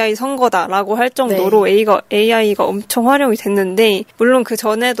AI 선거다라고 할 정도로 네. AI가 엄청 활용이 됐는데, 물론 그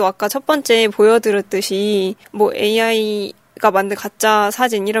전에도 아까 첫 번째 보여드렸듯이 뭐 AI가 만든 가짜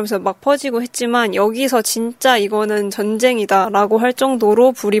사진 이러면서 막 퍼지고 했지만 여기서 진짜 이거는 전쟁이다라고 할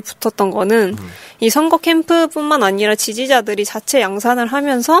정도로 불이 붙었던 거는 이 선거 캠프뿐만 아니라 지지자들이 자체 양산을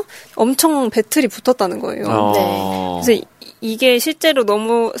하면서 엄청 배틀이 붙었다는 거예요. 네. 그래서 이게 실제로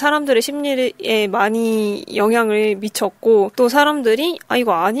너무 사람들의 심리에 많이 영향을 미쳤고 또 사람들이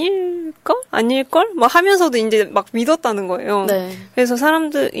이거 아닐걸? 막 하면서도 이제 막 믿었다는 거예요. 네. 그래서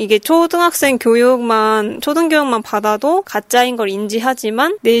이게 초등교육만 받아도 가짜인 걸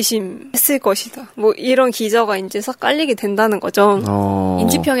인지하지만 내심했을 것이다. 뭐 이런 기저가 이제 싹 깔리게 된다는 거죠.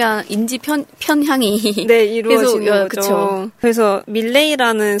 편향이 네, 이루어지는 거죠. 그쵸. 그래서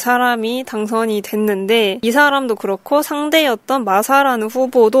밀레이라는 사람이 당선이 됐는데 이 사람도 그렇고 상대였던 마사라는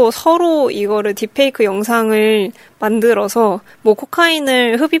후보도 서로 이거를 딥페이크 영상을 만들어서 뭐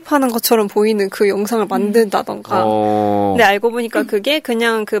코카인을 흡입하는 것처럼 보이는 그 영상을 만든다던가. 근데 알고 보니까 그게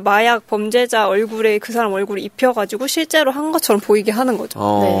그냥 그 마약 범죄자 얼굴에 그 사람 얼굴을 입혀가지고 실제로 한 것처럼 보이게 하는 거죠.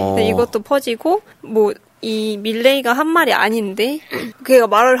 네. 근데 이것도 퍼지고 뭐 이 밀레이가 한 말이 아닌데 걔가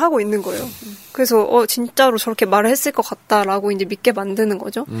말을 하고 있는 거예요. 그래서 진짜로 저렇게 말을 했을 것 같다라고 이제 믿게 만드는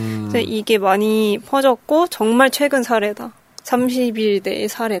거죠. 그래서 이게 많이 퍼졌고 정말 최근 사례다. 30일 내의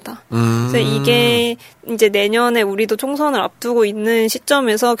사례다. 그래서 이게 이제 내년에 우리도 총선을 앞두고 있는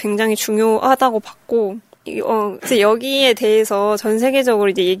시점에서 굉장히 중요하다고 봤고, 그래서 여기에 대해서 전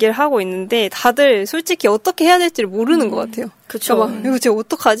세계적으로 이제 얘기를 하고 있는데 다들 솔직히 어떻게 해야 될지를 모르는 것 같아요. 그쵸. 막, 이거 진짜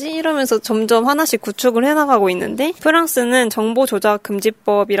어떡하지? 이러면서 점점 하나씩 구축을 해나가고 있는데, 프랑스는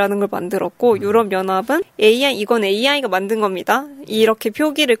정보조작금지법이라는 걸 만들었고, 유럽연합은 이건 AI가 만든 겁니다. 이렇게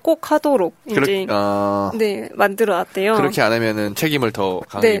표기를 꼭 하도록, 이제, 네, 만들어놨대요. 그렇게 안 하면은 책임을 더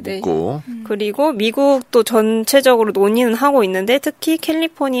강하게 묻고. 그리고 미국도 전체적으로 논의는 하고 있는데, 특히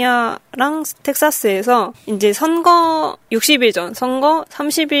캘리포니아랑 텍사스에서 이제 선거 60일 전, 선거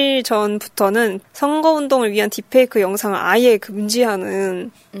 30일 전부터는 선거운동을 위한 딥페이크 영상을 아예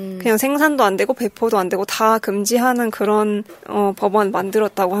금지하는 그냥 생산도 안 되고 배포도 안 되고 다 금지하는 그런 법안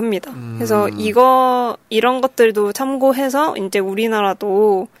만들었다고 합니다. 그래서 이런 것들도 참고해서 이제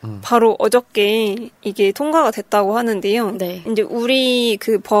우리나라도 바로 어저께 이게 통과가 됐다고 하는데요. 네. 이제 우리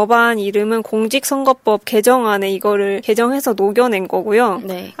그 법안 이름은 공직선거법 개정안에 이거를 개정해서 녹여낸 거고요.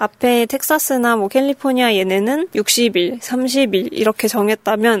 네. 앞에 텍사스나 뭐 캘리포니아 얘네는 60일, 30일 이렇게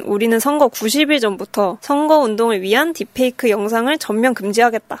정했다면 우리는 선거 90일 전부터 선거운동을 위한 딥페이크 영상을 전면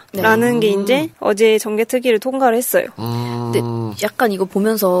금지하겠다라는 게 이제 어제 정개특위를 통과를 했어요. 근데 약간 이거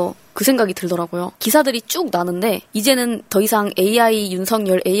보면서 그 생각이 들더라고요. 기사들이 쭉 나는데 이제는 더 이상 AI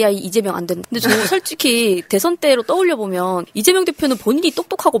윤석열, AI 이재명 안 된다. 근데 저는 솔직히 대선 때로 떠올려보면 이재명 대표는 본인이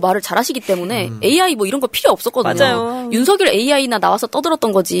똑똑하고 말을 잘하시기 때문에 AI 뭐 이런 거 필요 없었거든요. 맞아요. 윤석열 AI나 나와서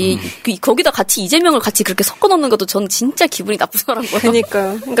떠들었던 거지. 거기다 같이 이재명을 같이 그렇게 섞어 넣는 것도 저는 진짜 기분이 나쁘더라고요.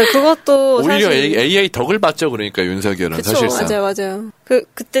 그러니까 그것도 오히려 사실 AI 덕을 봤죠. 그러니까 윤석열은 그쵸, 사실상. 맞아요.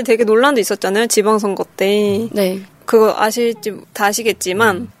 그때 되게 논란도 있었잖아요. 지방선거 때. 네. 그거 다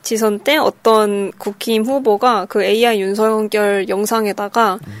아시겠지만 지선 때 어떤 국힘 후보가 그 AI 윤석열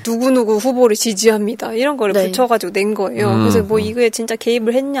영상에다가 누구누구 후보를 지지합니다. 이런 거를 네. 붙여가지고 낸 거예요. 그래서 뭐 이거에 진짜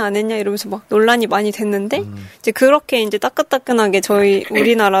개입을 했냐 안 했냐 이러면서 막 논란이 많이 됐는데 이제 그렇게 이제 따끈따끈하게 저희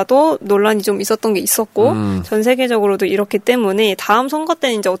우리나라도 논란이 좀 있었던 게 있었고 전 세계적으로도 이렇기 때문에 다음 선거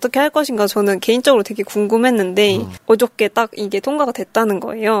때는 이제 어떻게 할 것인가 저는 개인적으로 되게 궁금했는데 어저께 딱 이게 통과가 됐다는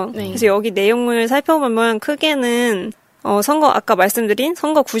거예요. 네. 그래서 여기 내용을 살펴보면 크게는 선거 아까 말씀드린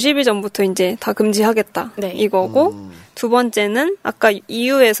선거 90일 전부터 이제 다 금지하겠다 이거고 두 번째는 아까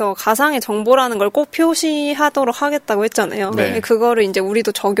EU에서 가상의 정보라는 걸 꼭 표시하도록 하겠다고 했잖아요. 네. 그거를 이제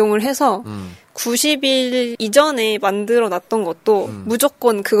우리도 적용을 해서 90일 이전에 만들어 놨던 것도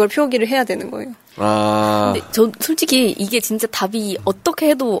무조건 그걸 표기를 해야 되는 거예요. 근데 저 솔직히 이게 진짜 답이 어떻게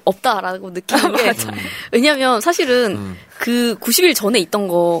해도 없다라고 느끼는 게 왜냐면 사실은 그 90일 전에 있던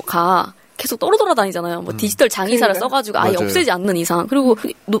거가 계속 떠돌아다니잖아요. 뭐 디지털 장의사를 써가지고 아예 맞아요. 없애지 않는 이상. 그리고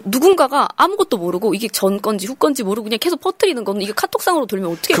누군가가 아무것도 모르고 이게 전 건지 후 건지 모르고 그냥 계속 퍼뜨리는 건 이게 카톡상으로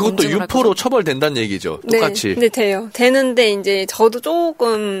돌면 어떻게 그것도 검증을 유포로 처벌된다는 얘기죠. 똑같이. 네, 돼요. 되는데 이제 저도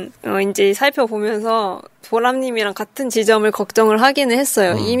조금 이제 살펴보면서 보람님이랑 같은 지점을 걱정을 하기는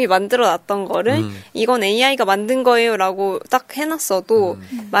했어요. 이미 만들어놨던 거를 이건 AI가 만든 거예요라고 딱 해놨어도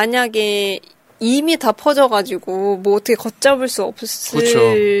만약에 이미 다 퍼져가지고 뭐 어떻게 걷잡을 수 없을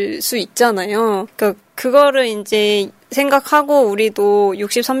그렇죠. 수 있잖아요. 그러니까 그거를 이제 생각하고 우리도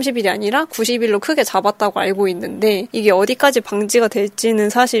 60, 30일이 아니라 90일로 크게 잡았다고 알고 있는데 이게 어디까지 방지가 될지는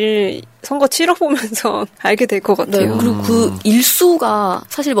사실 선거 치러보면서 알게 될 것 같아요. 네, 그리고 그 일수가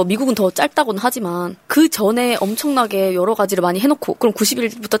사실 뭐 미국은 더 짧다고는 하지만 그 전에 엄청나게 여러 가지를 많이 해놓고 그럼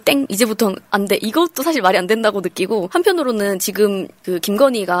 90일부터 땡 이제부터는 안 돼. 이것도 사실 말이 안 된다고 느끼고 한편으로는 지금 그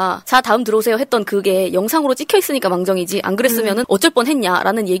김건희가 자 다음 들어오세요 했던 그게 영상으로 찍혀 있으니까 망정이지 안 그랬으면은 어쩔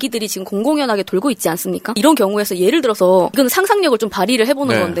뻔했냐라는 얘기들이 지금 공공연하게 돌고 있지 않습니까? 이런 경우에서 예를 들어서 이거는 상상력을 좀 발휘를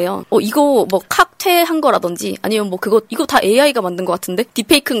해보는 건데요. 이거 뭐 칵퇴한 거라든지 아니면 뭐 이거 다 AI가 만든 것 같은데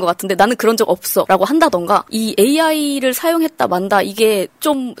디페이크인 것 같은데 나는 그런 적 없어라고 한다던가 이 AI를 사용했다 만다 이게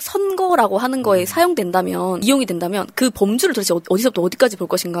좀 선거라고 하는 거에 사용된다면 이용이 된다면 그 범주를 도대체 어디서부터 어디까지 볼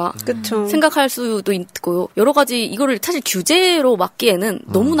것인가 생각할 수도 있고요. 여러 가지 이거를 사실 규제로 막기에는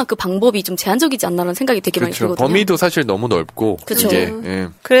너무나 그 방법이 좀 제한적이지 않나라는 생각이 되게 많이 들거든요. 범위도 사실 너무 넓고 이게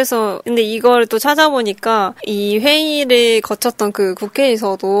그래서 근데 이걸 또 찾아보니까 이 회의를 거쳤던 그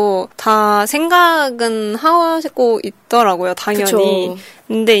국회에서도 다 생각은 하고 있더라고요. 당연히. 그쵸.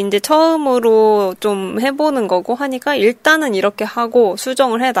 근데 이제 처음으로 좀 해보는 거고 하니까 일단은 이렇게 하고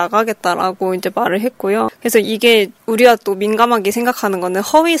수정을 해 나가겠다라고 이제 말을 했고요. 그래서 이게 우리가 또 민감하게 생각하는 거는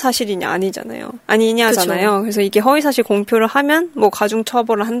허위 사실이냐 아니냐잖아요. 그쵸. 그래서 이게 허위 사실 공표를 하면 뭐 가중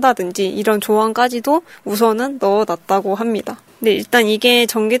처벌을 한다든지 이런 조항까지도 우선은 넣어놨다고 합니다. 근데 일단 이게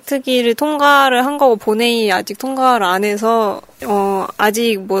정기특위를 통과를 한 거고 본회의 아직 통과를 안 해서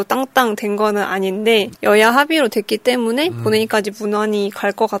아직 뭐 땅땅 된 거는 아닌데 여야 합의로 됐기 때문에 본회의까지 무난히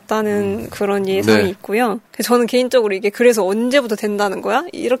갈 것 같다는 그런 예상이 있고요. 저는 개인적으로 이게 그래서 언제부터 된다는 거야?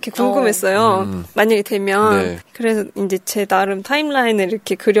 이렇게 궁금했어요. 만약에 되면. 그래서 이제 제 나름 타임라인을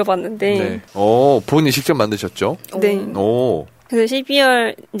이렇게 그려봤는데. 본인이 직접 만드셨죠? 네. 그래서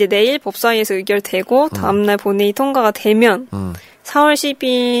 12월 이제 내일 법사위에서 의결되고 다음날 본회의 통과가 되면 4월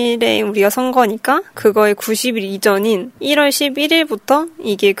 10일에 우리가 선거니까 그거의 90일 이전인 1월 11일부터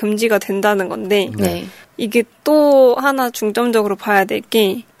이게 금지가 된다는 건데 이게 또 하나 중점적으로 봐야 될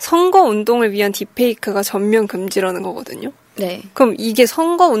게 선거운동을 위한 딥페이크가 전면 금지라는 거거든요. 네. 그럼 이게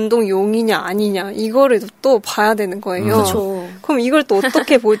선거운동용이냐 아니냐 이거를 또 봐야 되는 거예요. 그렇죠. 그럼 이걸 또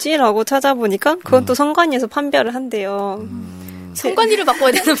어떻게 보지? 라고 찾아보니까 그건 또 선관위에서 판별을 한대요. 선관위를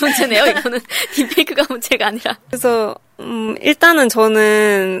바꿔야 되는 문제네요. 이거는 딥페이크가 문제가 아니라. 그래서 일단은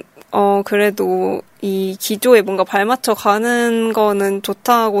저는 그래도 이 기조에 뭔가 발맞춰 가는 거는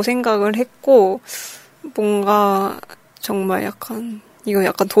좋다고 생각을 했고 뭔가 정말 이건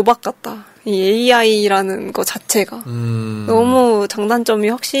약간 도박 같다. 이 AI라는 거 자체가 너무 장단점이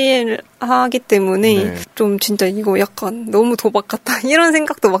확실하기 때문에 좀 진짜 이거 약간 너무 도박 같다. 이런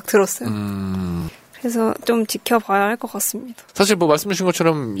생각도 막 들었어요. 그래서 좀 지켜봐야 할 것 같습니다. 사실 뭐 말씀 주신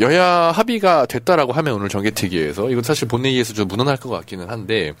것처럼 여야 합의가 됐다라고 하면 오늘 정개특위에서 이건 사실 본회의에서 좀 무난할 것 같기는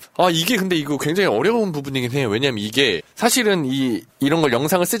한데 이게 근데 이거 굉장히 어려운 부분이긴 해요. 왜냐면 이게 사실은 이런 걸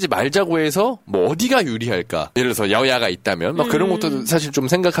영상을 쓰지 말자고 해서 뭐 어디가 유리할까? 예를 들어서 여야가 있다면 막 그런 것도 사실 좀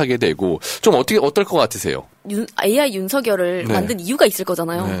생각하게 되고 좀 어떨 것 같으세요? AI 윤석열을 네. 만든 이유가 있을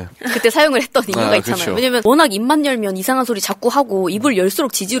거잖아요. 네. 그때 사용을 했던 이유가 있잖아요. 그렇죠. 왜냐면 워낙 입만 열면 이상한 소리 자꾸 하고 입을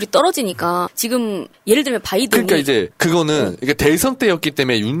열수록 지지율이 떨어지니까 지금 예를 들면 바이든이 그러니까 이제 그거는 이게 대선 때였기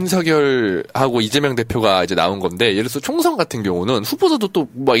때문에 윤석열하고 이재명 대표가 이제 나온 건데 예를 들어서 총선 같은 경우는 후보자도 또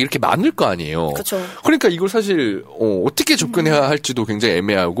막 이렇게 많을 거 아니에요. 그렇죠. 그러니까 이걸 사실 어떻게 접근해야 할지도 굉장히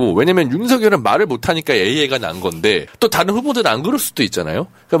애매하고 왜냐면 윤석열은 말을 못하니까 AI가 난 건데 또 다른 후보들은 안 그럴 수도 있잖아요.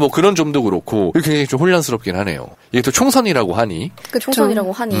 그러니까 뭐 그런 점도 그렇고 굉장히 좀 혼란스럽긴 하네요. 이게 또 총선이라고 하니.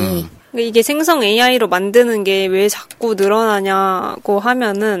 총선이라고 하니. 이게 생성 AI로 만드는 게 왜 자꾸 늘어나냐고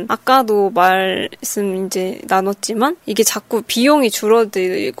하면은 아까도 말씀 이제 나눴지만 이게 자꾸 비용이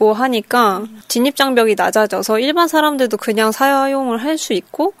줄어들고 하니까 진입장벽이 낮아져서 일반 사람들도 그냥 사용을 할 수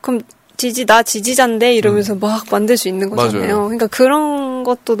있고 그럼 나 지지자인데 이러면서 막 만들 수 있는 거잖아요. 맞아요. 그러니까 그런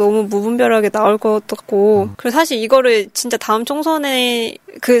것도 너무 무분별하게 나올 것 같고 그리고 사실 이거를 진짜 다음 총선에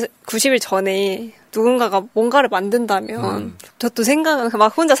그 90일 전에 누군가가 뭔가를 만든다면 저도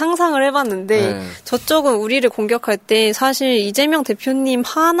막 혼자 상상을 해봤는데 저쪽은 우리를 공격할 때 사실 이재명 대표님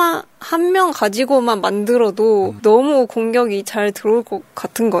한 명 가지고만 만들어도 너무 공격이 잘 들어올 것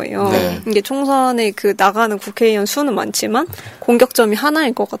같은 거예요. 네. 이게 총선에 나가는 국회의원 수는 많지만 공격점이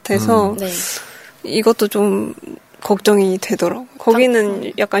하나일 것 같아서 이것도 좀 걱정이 되더라고요.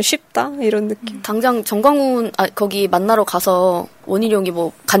 거기는 약간 쉽다 이런 느낌. 당장 정광훈 거기 만나러 가서 원희룡이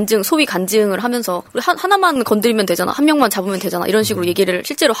뭐 소위 간증을 하면서 하나만 건드리면 되잖아, 한 명만 잡으면 되잖아 이런 식으로 얘기를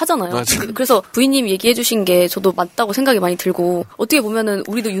실제로 하잖아요. 맞아요. 그래서 부인님이 얘기해주신 게 저도 맞다고 생각이 많이 들고 어떻게 보면은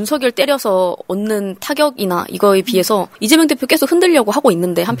우리도 윤석열 때려서 얻는 타격이나 이거에 비해서 이재명 대표 계속 흔들려고 하고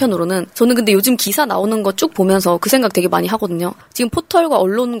있는데 한편으로는 저는 근데 요즘 기사 나오는 거 쭉 보면서 그 생각 되게 많이 하거든요. 지금 포털과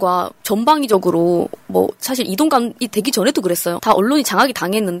언론과 전방위적으로 뭐 사실 이동감이 되기 전에도 그랬어요. 다 언론이 장악이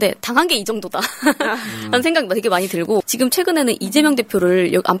당했는데 당한 게 이 정도다 라는 생각 되게 많이 들고 지금 최근에는 이재명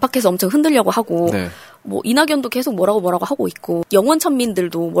대표를 안팎에서 엄청 흔들려고 하고 뭐 이낙연도 계속 뭐라고 하고 있고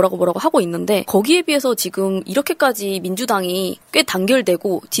영원천민들도 뭐라고 하고 있는데 거기에 비해서 지금 이렇게까지 민주당이 꽤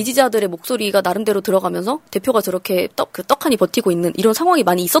단결되고 지지자들의 목소리가 나름대로 들어가면서 대표가 저렇게 떡하니 버티고 있는 이런 상황이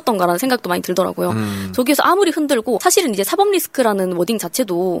많이 있었던가라는 생각도 많이 들더라고요. 저기에서 아무리 흔들고 사실은 이제 사법 리스크라는 워딩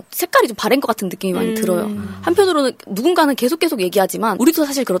자체도 색깔이 좀 바랜 것 같은 느낌이 많이 들어요. 한편으로는 누군가는 계속 얘기하지만 우리도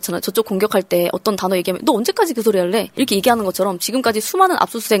사실 그렇잖아요. 저쪽 공격할 때 어떤 단어 얘기하면 너 언제까지 그 소리 할래? 이렇게 얘기하는 것처럼 지금까지 수많은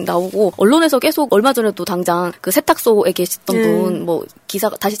압수수색 나오고 언론에서 계속 얼마 전에도 당장 그 세탁소에 계셨던 분 뭐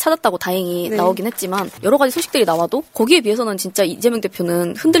기사가 다시 찾았다고 다행히 나오긴 했지만 여러 가지 소식들이 나와도 거기에 비해서는 진짜 이재명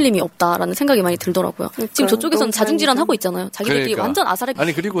대표는 흔들림이 없다라는 생각이 많이 들더라고요. 지금 저쪽에서는 자중질환 하고 있잖아요. 자기들끼리 완전 아사리.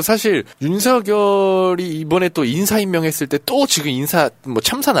 아니 그리고 사실 윤석열이 이번에 또 인사 임명했을 때 또 지금 인사 뭐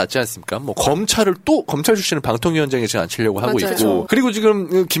참사 났지 않습니까? 뭐 검찰 출신을 방통위원장에 지금 앉히려고 하고 있고 그리고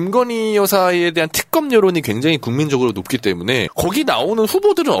지금 김건희 여사에 대한 특검 여론이 굉장히 국민적으로 높기 때문에 거기 나오는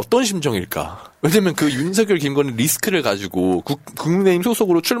후보들은 어떤 심정일까? 왜냐면 그 윤석열, 김건희 리스크를 가지고 국민의힘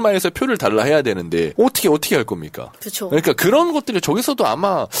소속으로 출마해서 표를 달라 해야 되는데 어떻게 할 겁니까? 그렇죠. 그러니까 그런 것들이 저기서도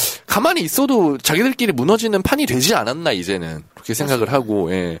아마 가만히 있어도 자기들끼리 무너지는 판이 되지 않았나 이제는 그렇게 생각을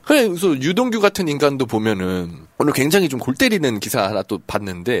하고 그래서 유동규 같은 인간도 보면은 오늘 굉장히 좀 골 때리는 기사 하나 또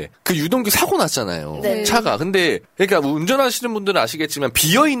봤는데 그 유동규 사고 났잖아요. 차가. 근데 그러니까 운전하시는 분들은 아시겠지만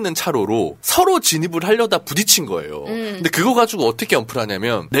비어있는 차로로 서로 진입을 하려다 부딪힌 거예요. 근데 그거 가지고 어떻게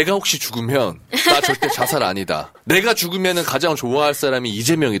언플하냐면 내가 혹시 죽으면 나 절대 자살 아니다. 내가 죽으면은 가장 좋아할 사람이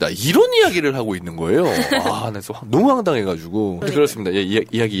이재명이다. 이런 이야기를 하고 있는 거예요. 그래서 너무 황당해가지고. 그렇습니다.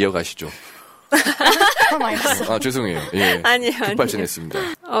 이야기 이어가시죠. 죄송해요. 아니요. 급발진했습니다.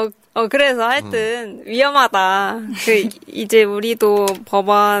 그래서 하여튼 위험하다. 이제 우리도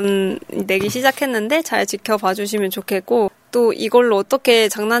법안 내기 시작했는데 잘 지켜봐 주시면 좋겠고 또 이걸로 어떻게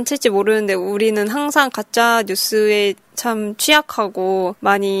장난칠지 모르는데 우리는 항상 가짜 뉴스에 참 취약하고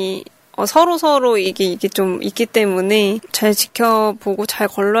많이 서로 이게 좀 있기 때문에 잘 지켜보고 잘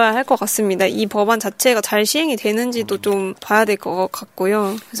걸러야 할 것 같습니다. 이 법안 자체가 잘 시행이 되는지도 좀 봐야 될 것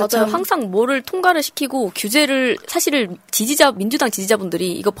같고요. 맞아요. 항상 뭐를 통과를 시키고 규제를 사실 민주당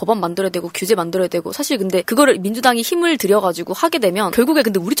지지자분들이 이거 법안 만들어야 되고 규제 만들어야 되고 사실 근데 그거를 민주당이 힘을 들여가지고 하게 되면 결국에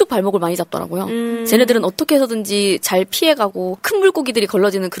근데 우리 쪽 발목을 많이 잡더라고요. 쟤네들은 어떻게 해서든지 잘 피해가고 큰 물고기들이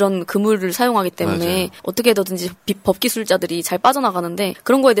걸러지는 그런 그물을 사용하기 때문에 맞아요. 어떻게 해서든지 법기술자들이 잘 빠져나가는데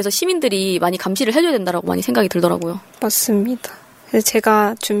그런 거에 대해서 시민들이 많이 감시를 해줘야 된다라고 많이 생각이 들더라고요. 맞습니다. 그래서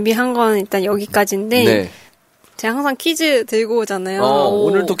제가 준비한 건 일단 여기까지인데 제가 항상 퀴즈 들고 오잖아요.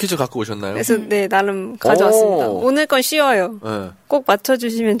 오늘도 퀴즈 갖고 오셨나요? 그래서 네, 나름 가져왔습니다. 오늘 건 쉬워요. 네. 꼭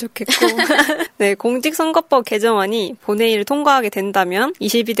맞춰주시면 좋겠고. 네, 공직선거법 개정안이 본회의를 통과하게 된다면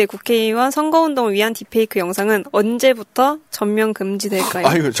 22대 국회의원 선거운동을 위한 딥페이크 영상은 언제부터 전면 금지될까요?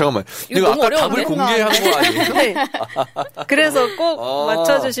 아이고, 잠깐만. 이거 아까 답을 공개한 거 아니에요? 네. 그래서 꼭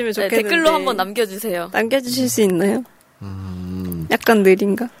맞춰주시면 좋겠는데. 네, 댓글로 한번 남겨주세요. 남겨주실 수 있나요? 약간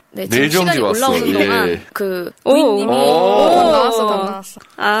느린가? 네, 지금 시간이 올라오는 동안 부인님이 나왔어.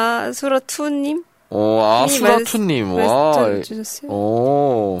 아수라투님? 아수라투님. 말씀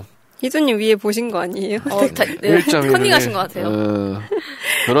주셨어요. 희두님 위에 보신 거 아니에요? 네, 컨닝하신 것 같아요.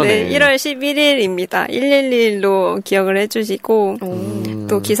 그러네. 네, 1월 11일입니다. 111로 기억을 해주시고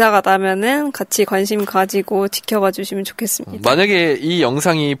또 기사가 나면은 같이 관심 가지고 지켜봐 주시면 좋겠습니다. 만약에 이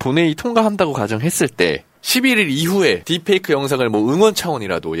영상이 본회의 통과한다고 가정했을 때 11일 이후에 딥페이크 영상을 뭐 응원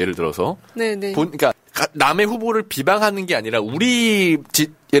차원이라도 예를 들어서 네네. 그러니까 남의 후보를 비방하는 게 아니라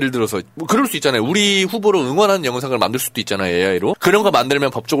예를 들어서 뭐 그럴 수 있잖아요. 우리 후보를 응원하는 영상을 만들 수도 있잖아요. AI로. 그런 거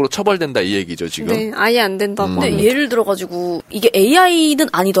만들면 법적으로 처벌된다 이 얘기죠 지금. 네, 아예 안 된다고. 근데 예를 들어가지고 이게 AI는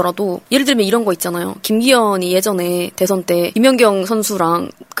아니더라도 예를 들면 이런 거 있잖아요. 김기현이 예전에 대선 때 이명경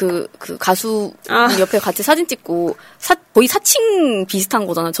선수랑 그 가수 옆에 같이 사진 찍고 거의 사칭 비슷한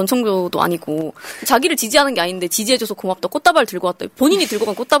거잖아요. 전청조도 아니고 자기를 지지하는 게 아닌데 지지해줘서 고맙다. 꽃다발 들고 왔다. 본인이 들고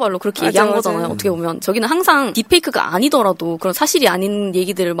간 꽃다발로 그렇게 얘기한 거잖아요. 어떻게 보면 저기는 항상 딥페이크가 아니더라도 그런 사실이 아닌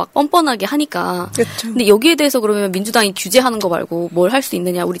얘기들을 막 뻔뻔하게 하니까. 그쵸. 근데 여기에 대해서 그러면 민주당이 규제하는 거 말고 뭘 할 수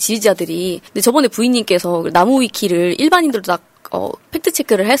있느냐 우리 지지자들이. 근데 저번에 부인님께서 나무 위키를 일반인들도 다 팩트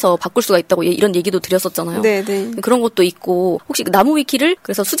체크를 해서 바꿀 수가 있다고 이런 얘기도 드렸었잖아요. 네네. 그런 것도 있고 혹시 나무 위키를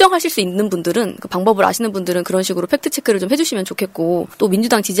그래서 수정하실 수 있는 분들은 그 방법을 아시는 분들은 그런 식으로 팩트 체크를 좀 해주시면 좋겠고 또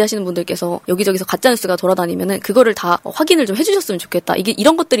민주당 지지하시는 분들께서 여기저기서 가짜 뉴스가 돌아다니면은 그거를 다 확인을 좀 해주셨으면 좋겠다. 이게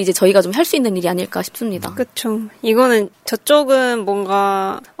이런 것들이 이제 저희가 좀 할 수 있는 일이 아닐까 싶습니다. 그렇죠. 이거는 저쪽은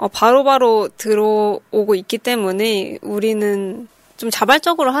뭔가 바로바로 들어오고 있기 때문에 우리는 좀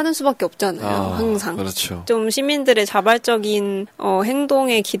자발적으로 하는 수밖에 없잖아요. 항상. 그렇죠. 좀 시민들의 자발적인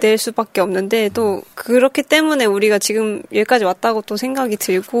행동에 기댈 수밖에 없는데 또 그렇기 때문에 우리가 지금 여기까지 왔다고 또 생각이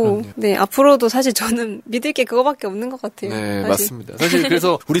들고 네, 앞으로도 사실 저는 믿을 게 그거밖에 없는 것 같아요. 네, 사실. 맞습니다. 사실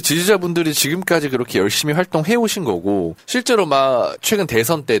그래서 우리 지지자분들이 지금까지 그렇게 열심히 활동해 오신 거고 실제로 막 최근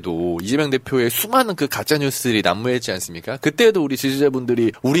대선 때도 이재명 대표의 수많은 그 가짜 뉴스들이 난무했지 않습니까? 그때도 우리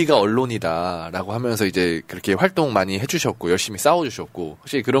지지자분들이 우리가 언론이다라고 하면서 이제 그렇게 활동 많이 해주셨고 열심히 싸워주셨고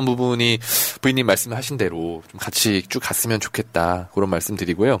혹시 그런 부분이 부인님 말씀하신 대로 좀 같이 쭉 갔으면 좋겠다 그런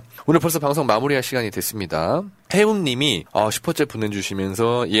말씀드리고요. 오늘 벌써 방송 마무리할 시간이 됐습니다. 해운님이 슈퍼챗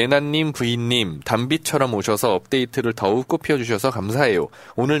보내주시면서 예나님 부인님 단비처럼 오셔서 업데이트를 더욱 꽃피워주셔서 감사해요.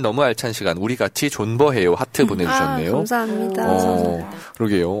 오늘 너무 알찬 시간 우리 같이 존버해요. 하트 보내주셨네요. 감사합니다.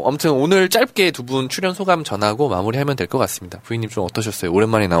 그러게요. 아무튼 오늘 짧게 두 분 출연 소감 전하고 마무리하면 될 것 같습니다. 부인님 좀 어떠셨어요?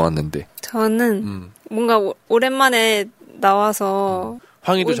 오랜만에 나왔는데. 저는 뭔가 오랜만에 나와서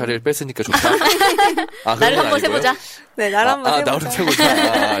황희도 자리를 뺐으니까 좋다. 나를 한번 세보자. 네, 나를 한번 세보자. 나를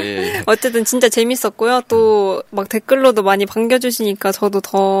세보자. 예. 어쨌든 진짜 재밌었고요. 또 막 댓글로도 많이 반겨주시니까 저도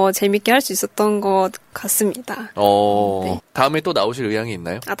더 재밌게 할 수 있었던 것 같습니다. 네. 다음에 또 나오실 의향이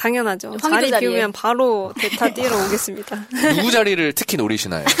있나요? 당연하죠. 자리 비우면 바로 대타 뛰러 오겠습니다. 누구 자리를 특히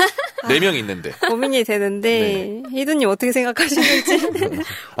노리시나요? 4명 있는데. 고민이 되는데 희두님 어떻게 생각하시는지.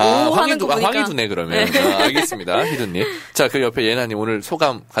 황희두네 그러면. 네. 알겠습니다. 희두님. 자, 그 옆에 예나님 오늘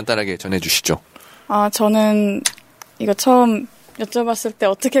소감 간단하게 전해주시죠. 저는 이거 처음 여쭤봤을 때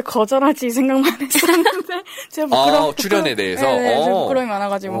어떻게 거절하지 생각만 했었는데 제가 출연에 대해서? 네, 부끄러움이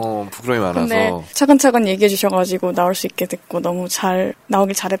많아가지고. 부끄러움이 많아서. 근데 차근차근 얘기해 주셔가지고 나올 수 있게 됐고 너무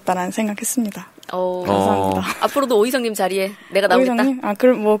나오길 잘했다라는 생각했습니다. 감사합니다. 앞으로도 오희성님 자리에 내가 나오겠다. 오희성님?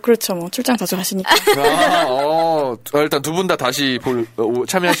 그렇죠. 출장 자주 하시니까. 일단 두 분 다 다시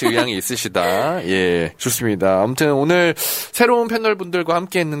참여하실 의향이 있으시다. 예, 좋습니다. 아무튼 오늘 새로운 패널분들과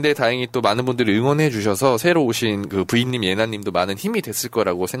함께 했는데 다행히 또 많은 분들이 응원해 주셔서 새로 오신 그 부인님, 예나님도 많은 힘이 됐을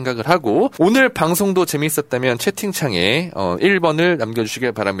거라고 생각을 하고 오늘 방송도 재밌었다면 채팅창에 1번을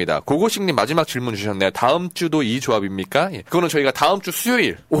남겨주시길 바랍니다. 고고식님 마지막 질문 주셨네요. 다음 주도 이 조합입니까? 예, 그거는 저희가 다음 주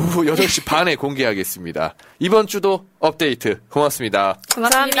수요일 오후 8시 반에 공개하겠습니다. 이번 주도 업데이트 고맙습니다.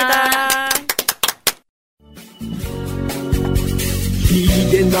 감사합니다.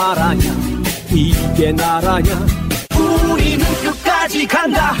 이게 나라냐 우리는 끝까지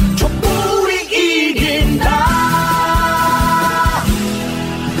간다 촛불이